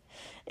slurred.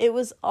 It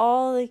was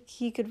all that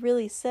he could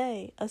really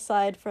say,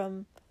 aside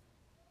from,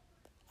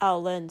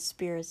 "Outland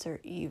spirits are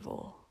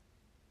evil."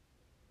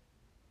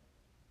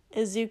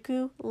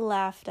 Izuku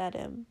laughed at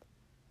him.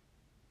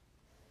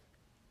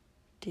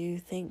 "Do you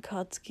think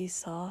Katsuki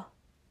saw?"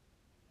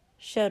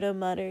 Shoto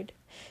muttered.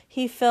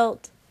 He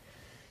felt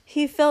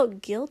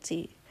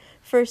guilty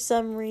for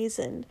some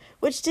reason,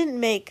 which didn't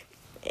make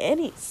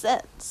any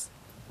sense.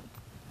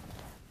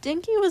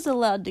 Denki was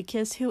allowed to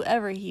kiss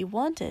whoever he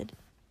wanted,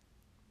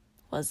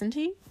 wasn't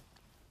he?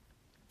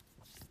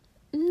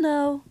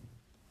 "No,"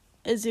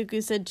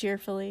 Izuku said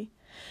cheerfully.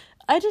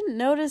 "I didn't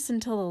notice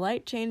until the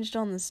light changed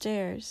on the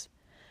stairs.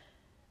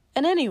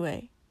 And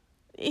anyway,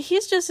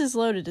 he's just as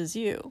loaded as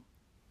you."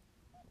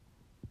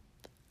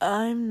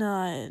 "I'm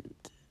not..."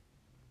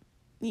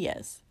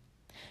 Yes,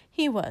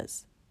 he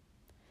was.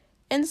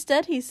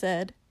 Instead, he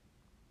said,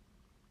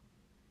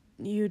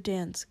 "You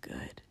dance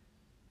good."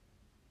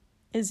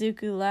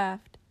 Izuku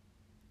laughed.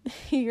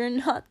 "You're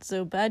not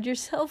so bad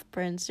yourself,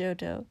 Prince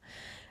Shoto.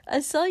 I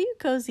saw you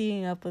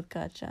cozying up with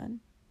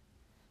Kacchan."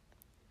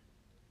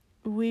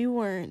 "We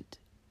weren't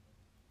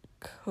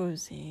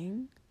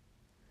cozying,"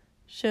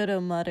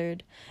 Shoto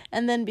muttered,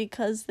 and then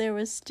because there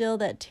was still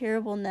that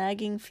terrible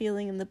nagging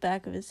feeling in the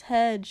back of his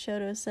head,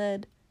 Shoto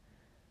said,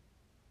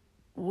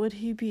 "Would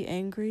he be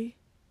angry?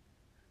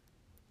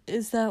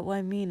 Is that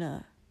why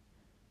Mina?"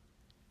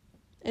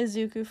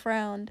 Izuku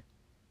frowned.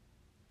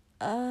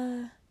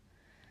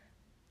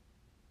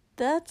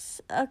 That's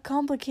a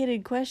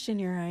complicated question,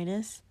 Your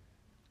Highness."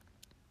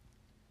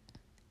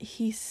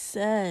 "He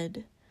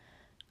said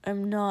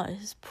I'm not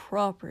his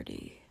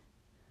property."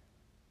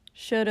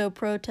 Shoto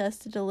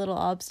protested a little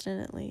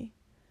obstinately.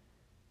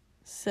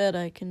 "Said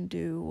I can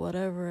do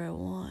whatever I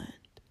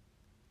want."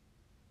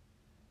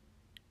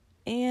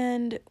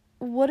 "And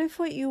what if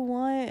what you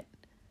want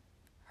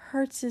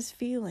hurts his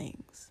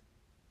feelings?"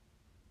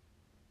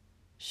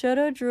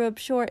 Shoto drew up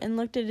short and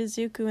looked at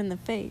Izuku in the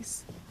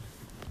face.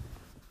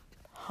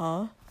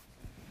 "Huh?"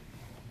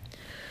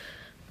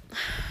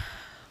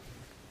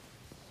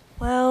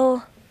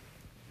 "Well,"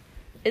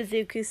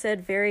 Izuku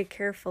said very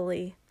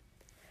carefully,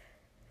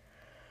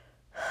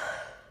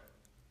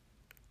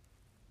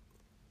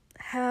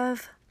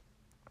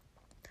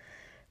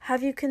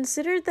 Have you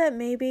considered that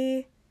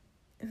maybe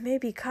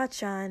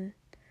Kacchan,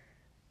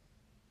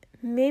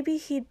 maybe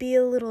he'd be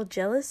a little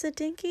jealous of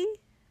Denki?"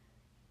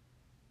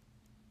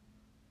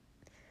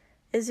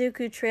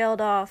 Izuku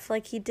trailed off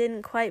like he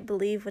didn't quite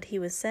believe what he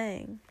was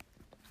saying.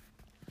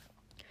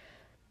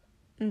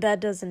 "That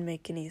doesn't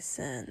make any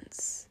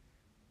sense,"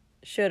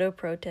 Shoto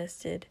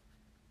protested.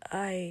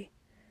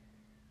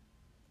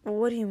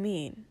 What do you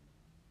mean?"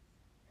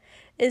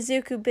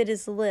 Izuku bit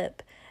his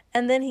lip,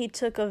 and then he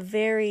took a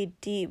very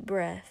deep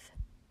breath.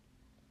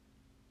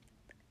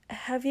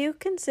 "Have you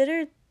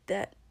considered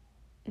that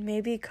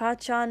maybe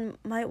Kacchan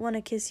might want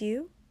to kiss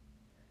you?"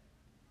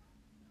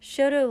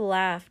 Shoto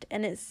laughed,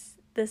 and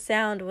the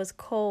sound was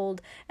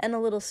cold and a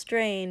little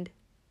strained.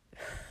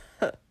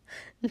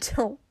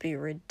 "Don't be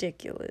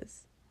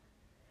ridiculous."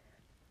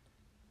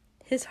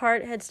 His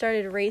heart had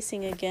started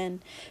racing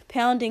again,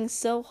 pounding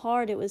so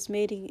hard it was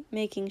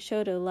making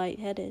Shoto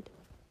lightheaded.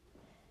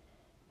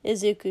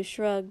 Izuku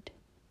shrugged.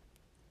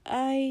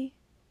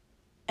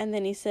 And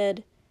then he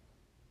said,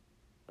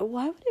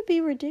 "Why would it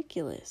be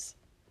ridiculous?"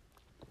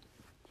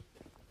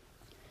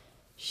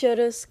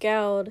 Shoto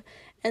scowled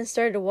and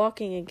started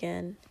walking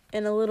again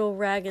in a little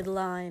ragged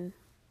line.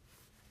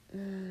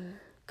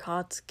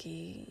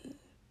 "Katsuki,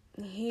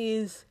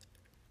 he's..."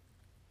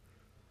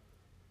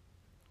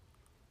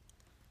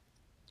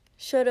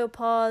 Shoto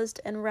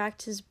paused and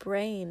racked his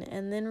brain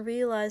and then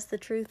realized the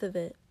truth of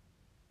it.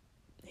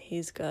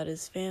 "He's got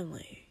his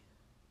family."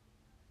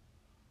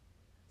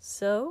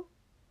 "So?"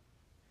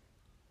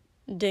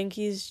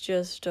 "Denki's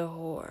just a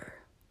whore."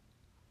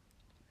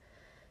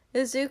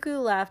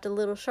 Izuku laughed a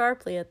little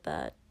sharply at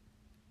that.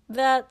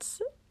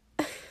 "That's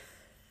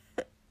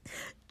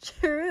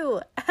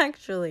true,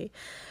 actually.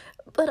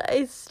 But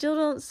I still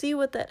don't see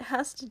what that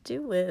has to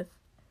do with..."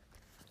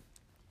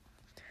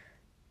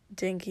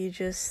 "Denki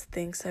just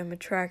thinks I'm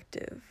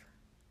attractive."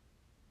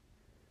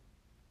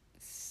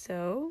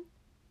 "So?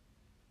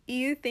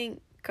 You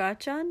think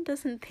Kacchan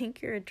doesn't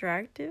think you're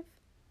attractive?"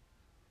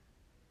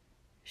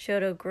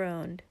 Shoto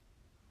groaned.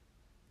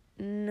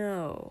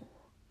 "No.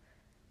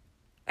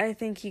 I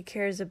think he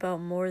cares about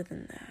more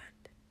than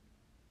that."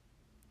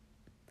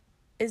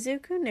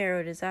 Izuku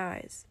narrowed his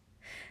eyes.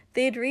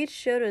 They had reached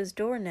Shoto's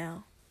door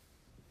now.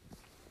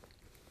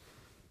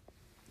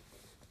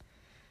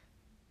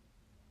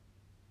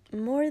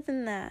 "More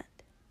than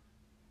that."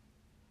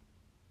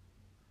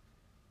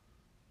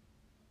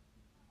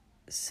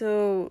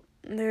 "So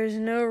there's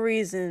no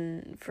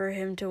reason for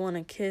him to want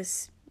to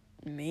kiss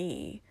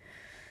me?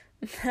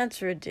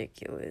 That's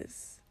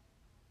ridiculous."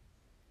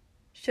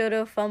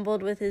 Shoto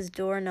fumbled with his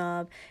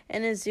doorknob,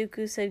 and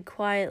Izuku said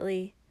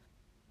quietly,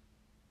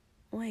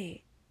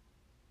 "Wait,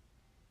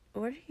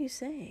 what are you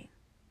saying?"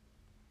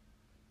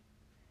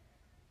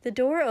 The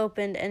door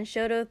opened and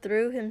Shoto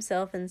threw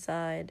himself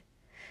inside.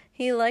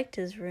 He liked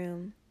his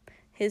room,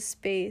 his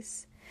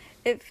space.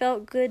 It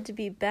felt good to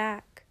be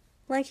back,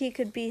 like he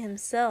could be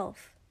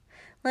himself,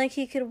 like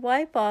he could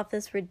wipe off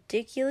this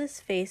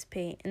ridiculous face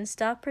paint and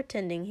stop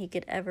pretending he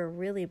could ever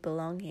really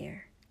belong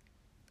here.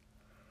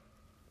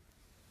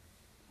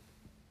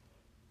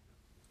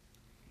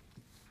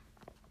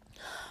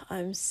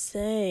 I'm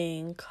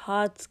saying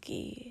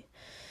Katsuki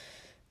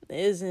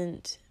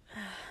isn't...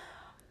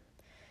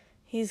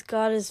 He's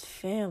got his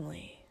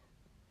family,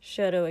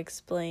 Shoto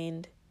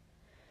explained.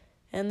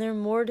 And they're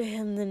more to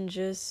him than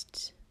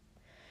just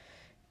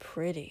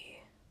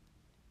pretty.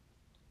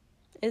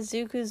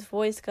 Izuku's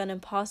voice got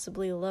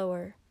impossibly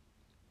lower.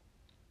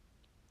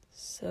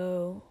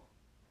 So,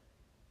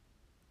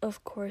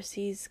 of course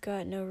he's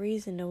got no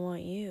reason to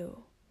want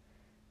you,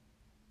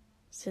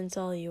 since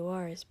all you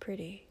are is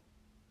pretty.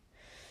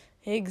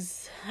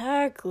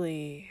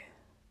 Exactly,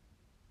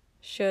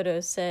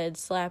 Shoto said,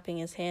 slapping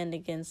his hand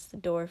against the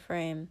door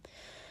frame.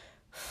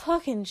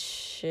 Fucking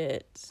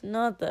shit, it's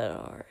not that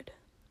hard.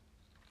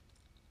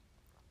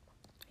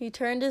 He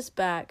turned his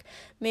back,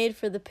 made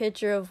for the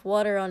pitcher of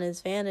water on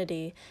his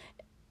vanity,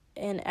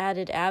 and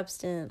added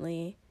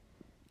abstinently,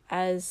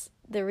 as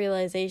the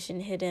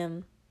realization hit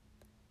him,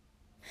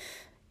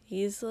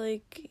 he's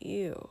like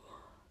you.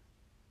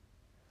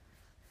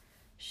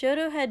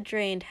 Shoto had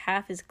drained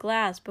half his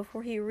glass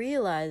before he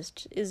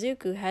realized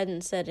Izuku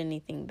hadn't said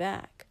anything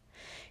back.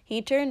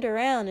 He turned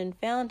around and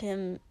found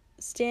him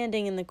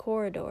standing in the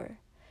corridor,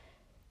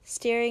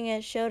 staring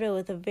at Shoto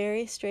with a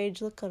very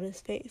strange look on his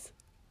face.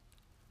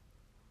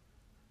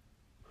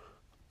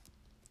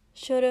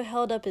 Shoto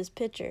held up his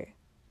pitcher.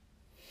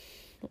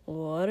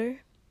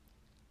 Water?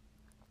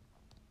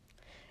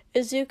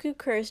 Izuku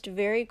cursed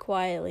very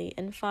quietly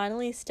and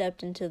finally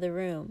stepped into the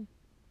room.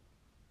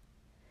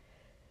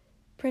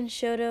 Prince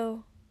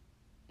Shoto,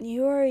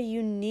 you are a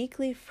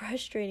uniquely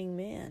frustrating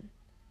man.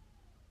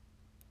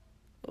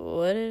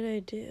 What did I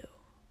do?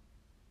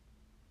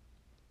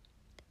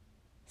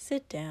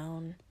 Sit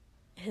down,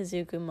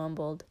 Izuku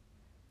mumbled.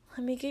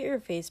 Let me get your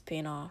face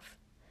paint off.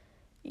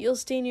 You'll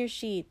stain your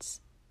sheets,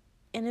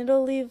 and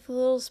it'll leave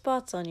little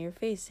spots on your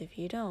face if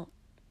you don't.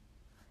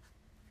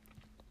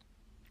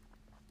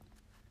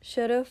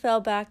 Shoto fell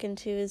back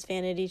into his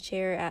vanity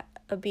chair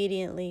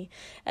obediently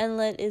and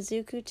let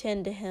Izuku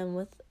tend to him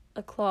with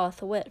a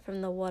cloth wet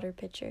from the water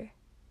pitcher.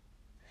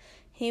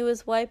 He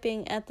was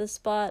wiping at the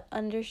spot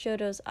under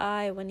Shoto's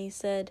eye when he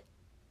said,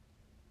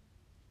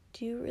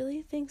 Do you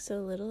really think so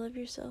little of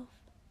yourself?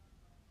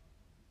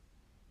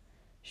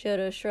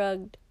 Shoto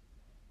shrugged.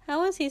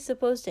 How was he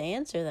supposed to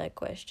answer that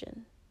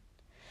question?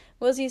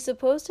 Was he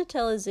supposed to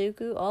tell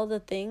Izuku all the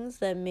things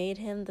that made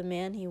him the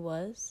man he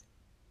was?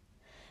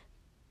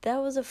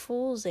 That was a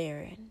fool's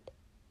errand.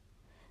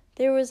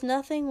 There was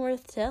nothing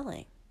worth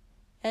telling,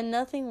 and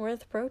nothing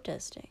worth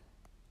protesting.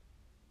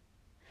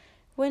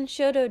 When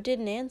Shoto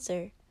didn't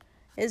answer,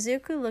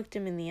 Izuku looked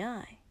him in the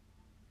eye.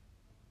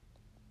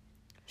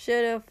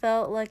 Shoto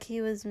felt like he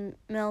was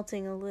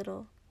melting a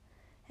little,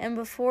 and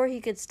before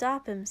he could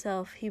stop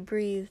himself, he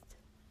breathed,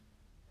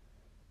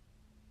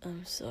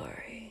 I'm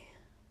sorry.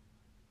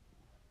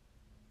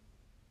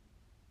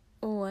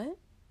 What?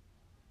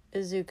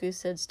 Izuku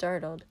said,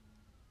 startled.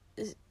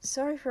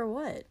 Sorry for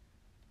what?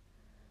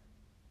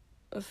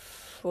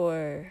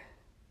 For...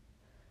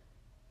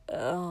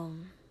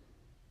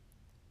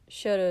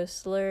 Shoto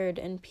slurred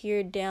and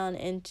peered down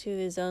into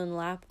his own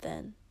lap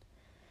then.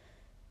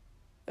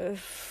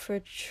 For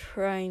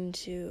trying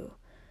to...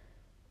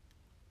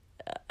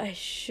 I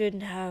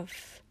shouldn't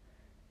have...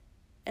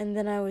 And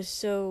then I was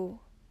so...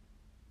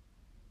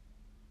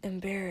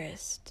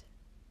 embarrassed.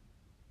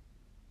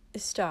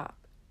 Stop.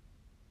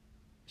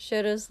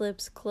 Shoto's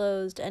lips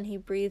closed and he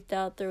breathed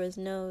out through his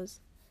nose.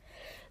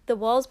 The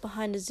walls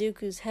behind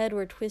Izuku's head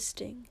were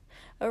twisting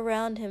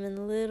around him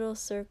in little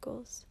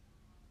circles.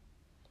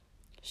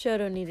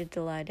 Shoto needed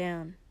to lie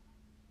down.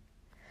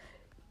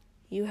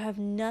 You have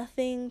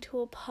nothing to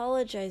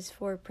apologize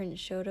for,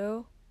 Prince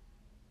Shoto.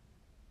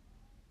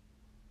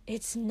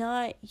 It's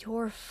not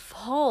your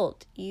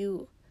fault.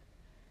 You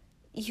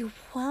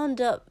wound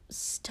up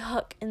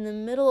stuck in the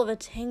middle of a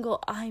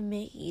tangle I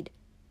made,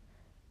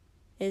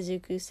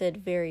 Izuku said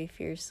very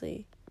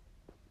fiercely.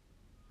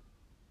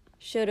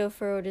 Shoto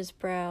furrowed his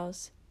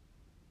brows.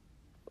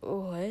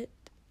 What?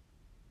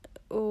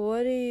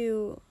 What do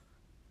you...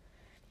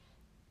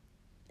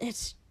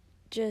 It's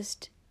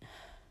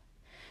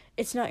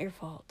not your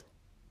fault,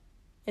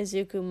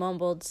 Izuku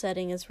mumbled,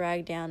 setting his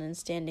rag down and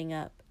standing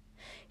up.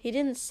 He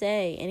didn't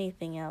say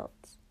anything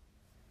else,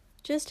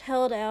 just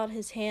held out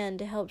his hand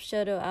to help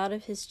Shoto out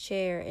of his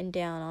chair and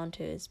down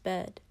onto his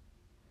bed.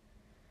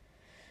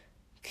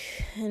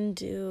 Can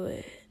do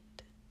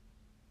it.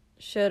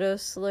 Shoto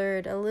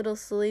slurred a little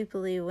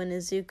sleepily when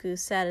Izuku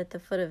sat at the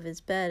foot of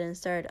his bed and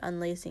started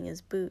unlacing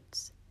his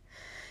boots.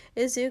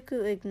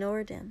 Izuku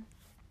ignored him.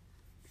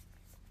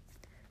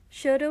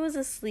 Shoto was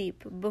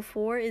asleep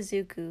before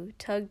Izuku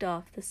tugged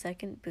off the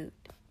second boot.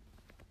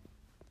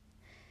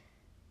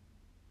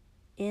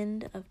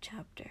 End of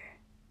chapter.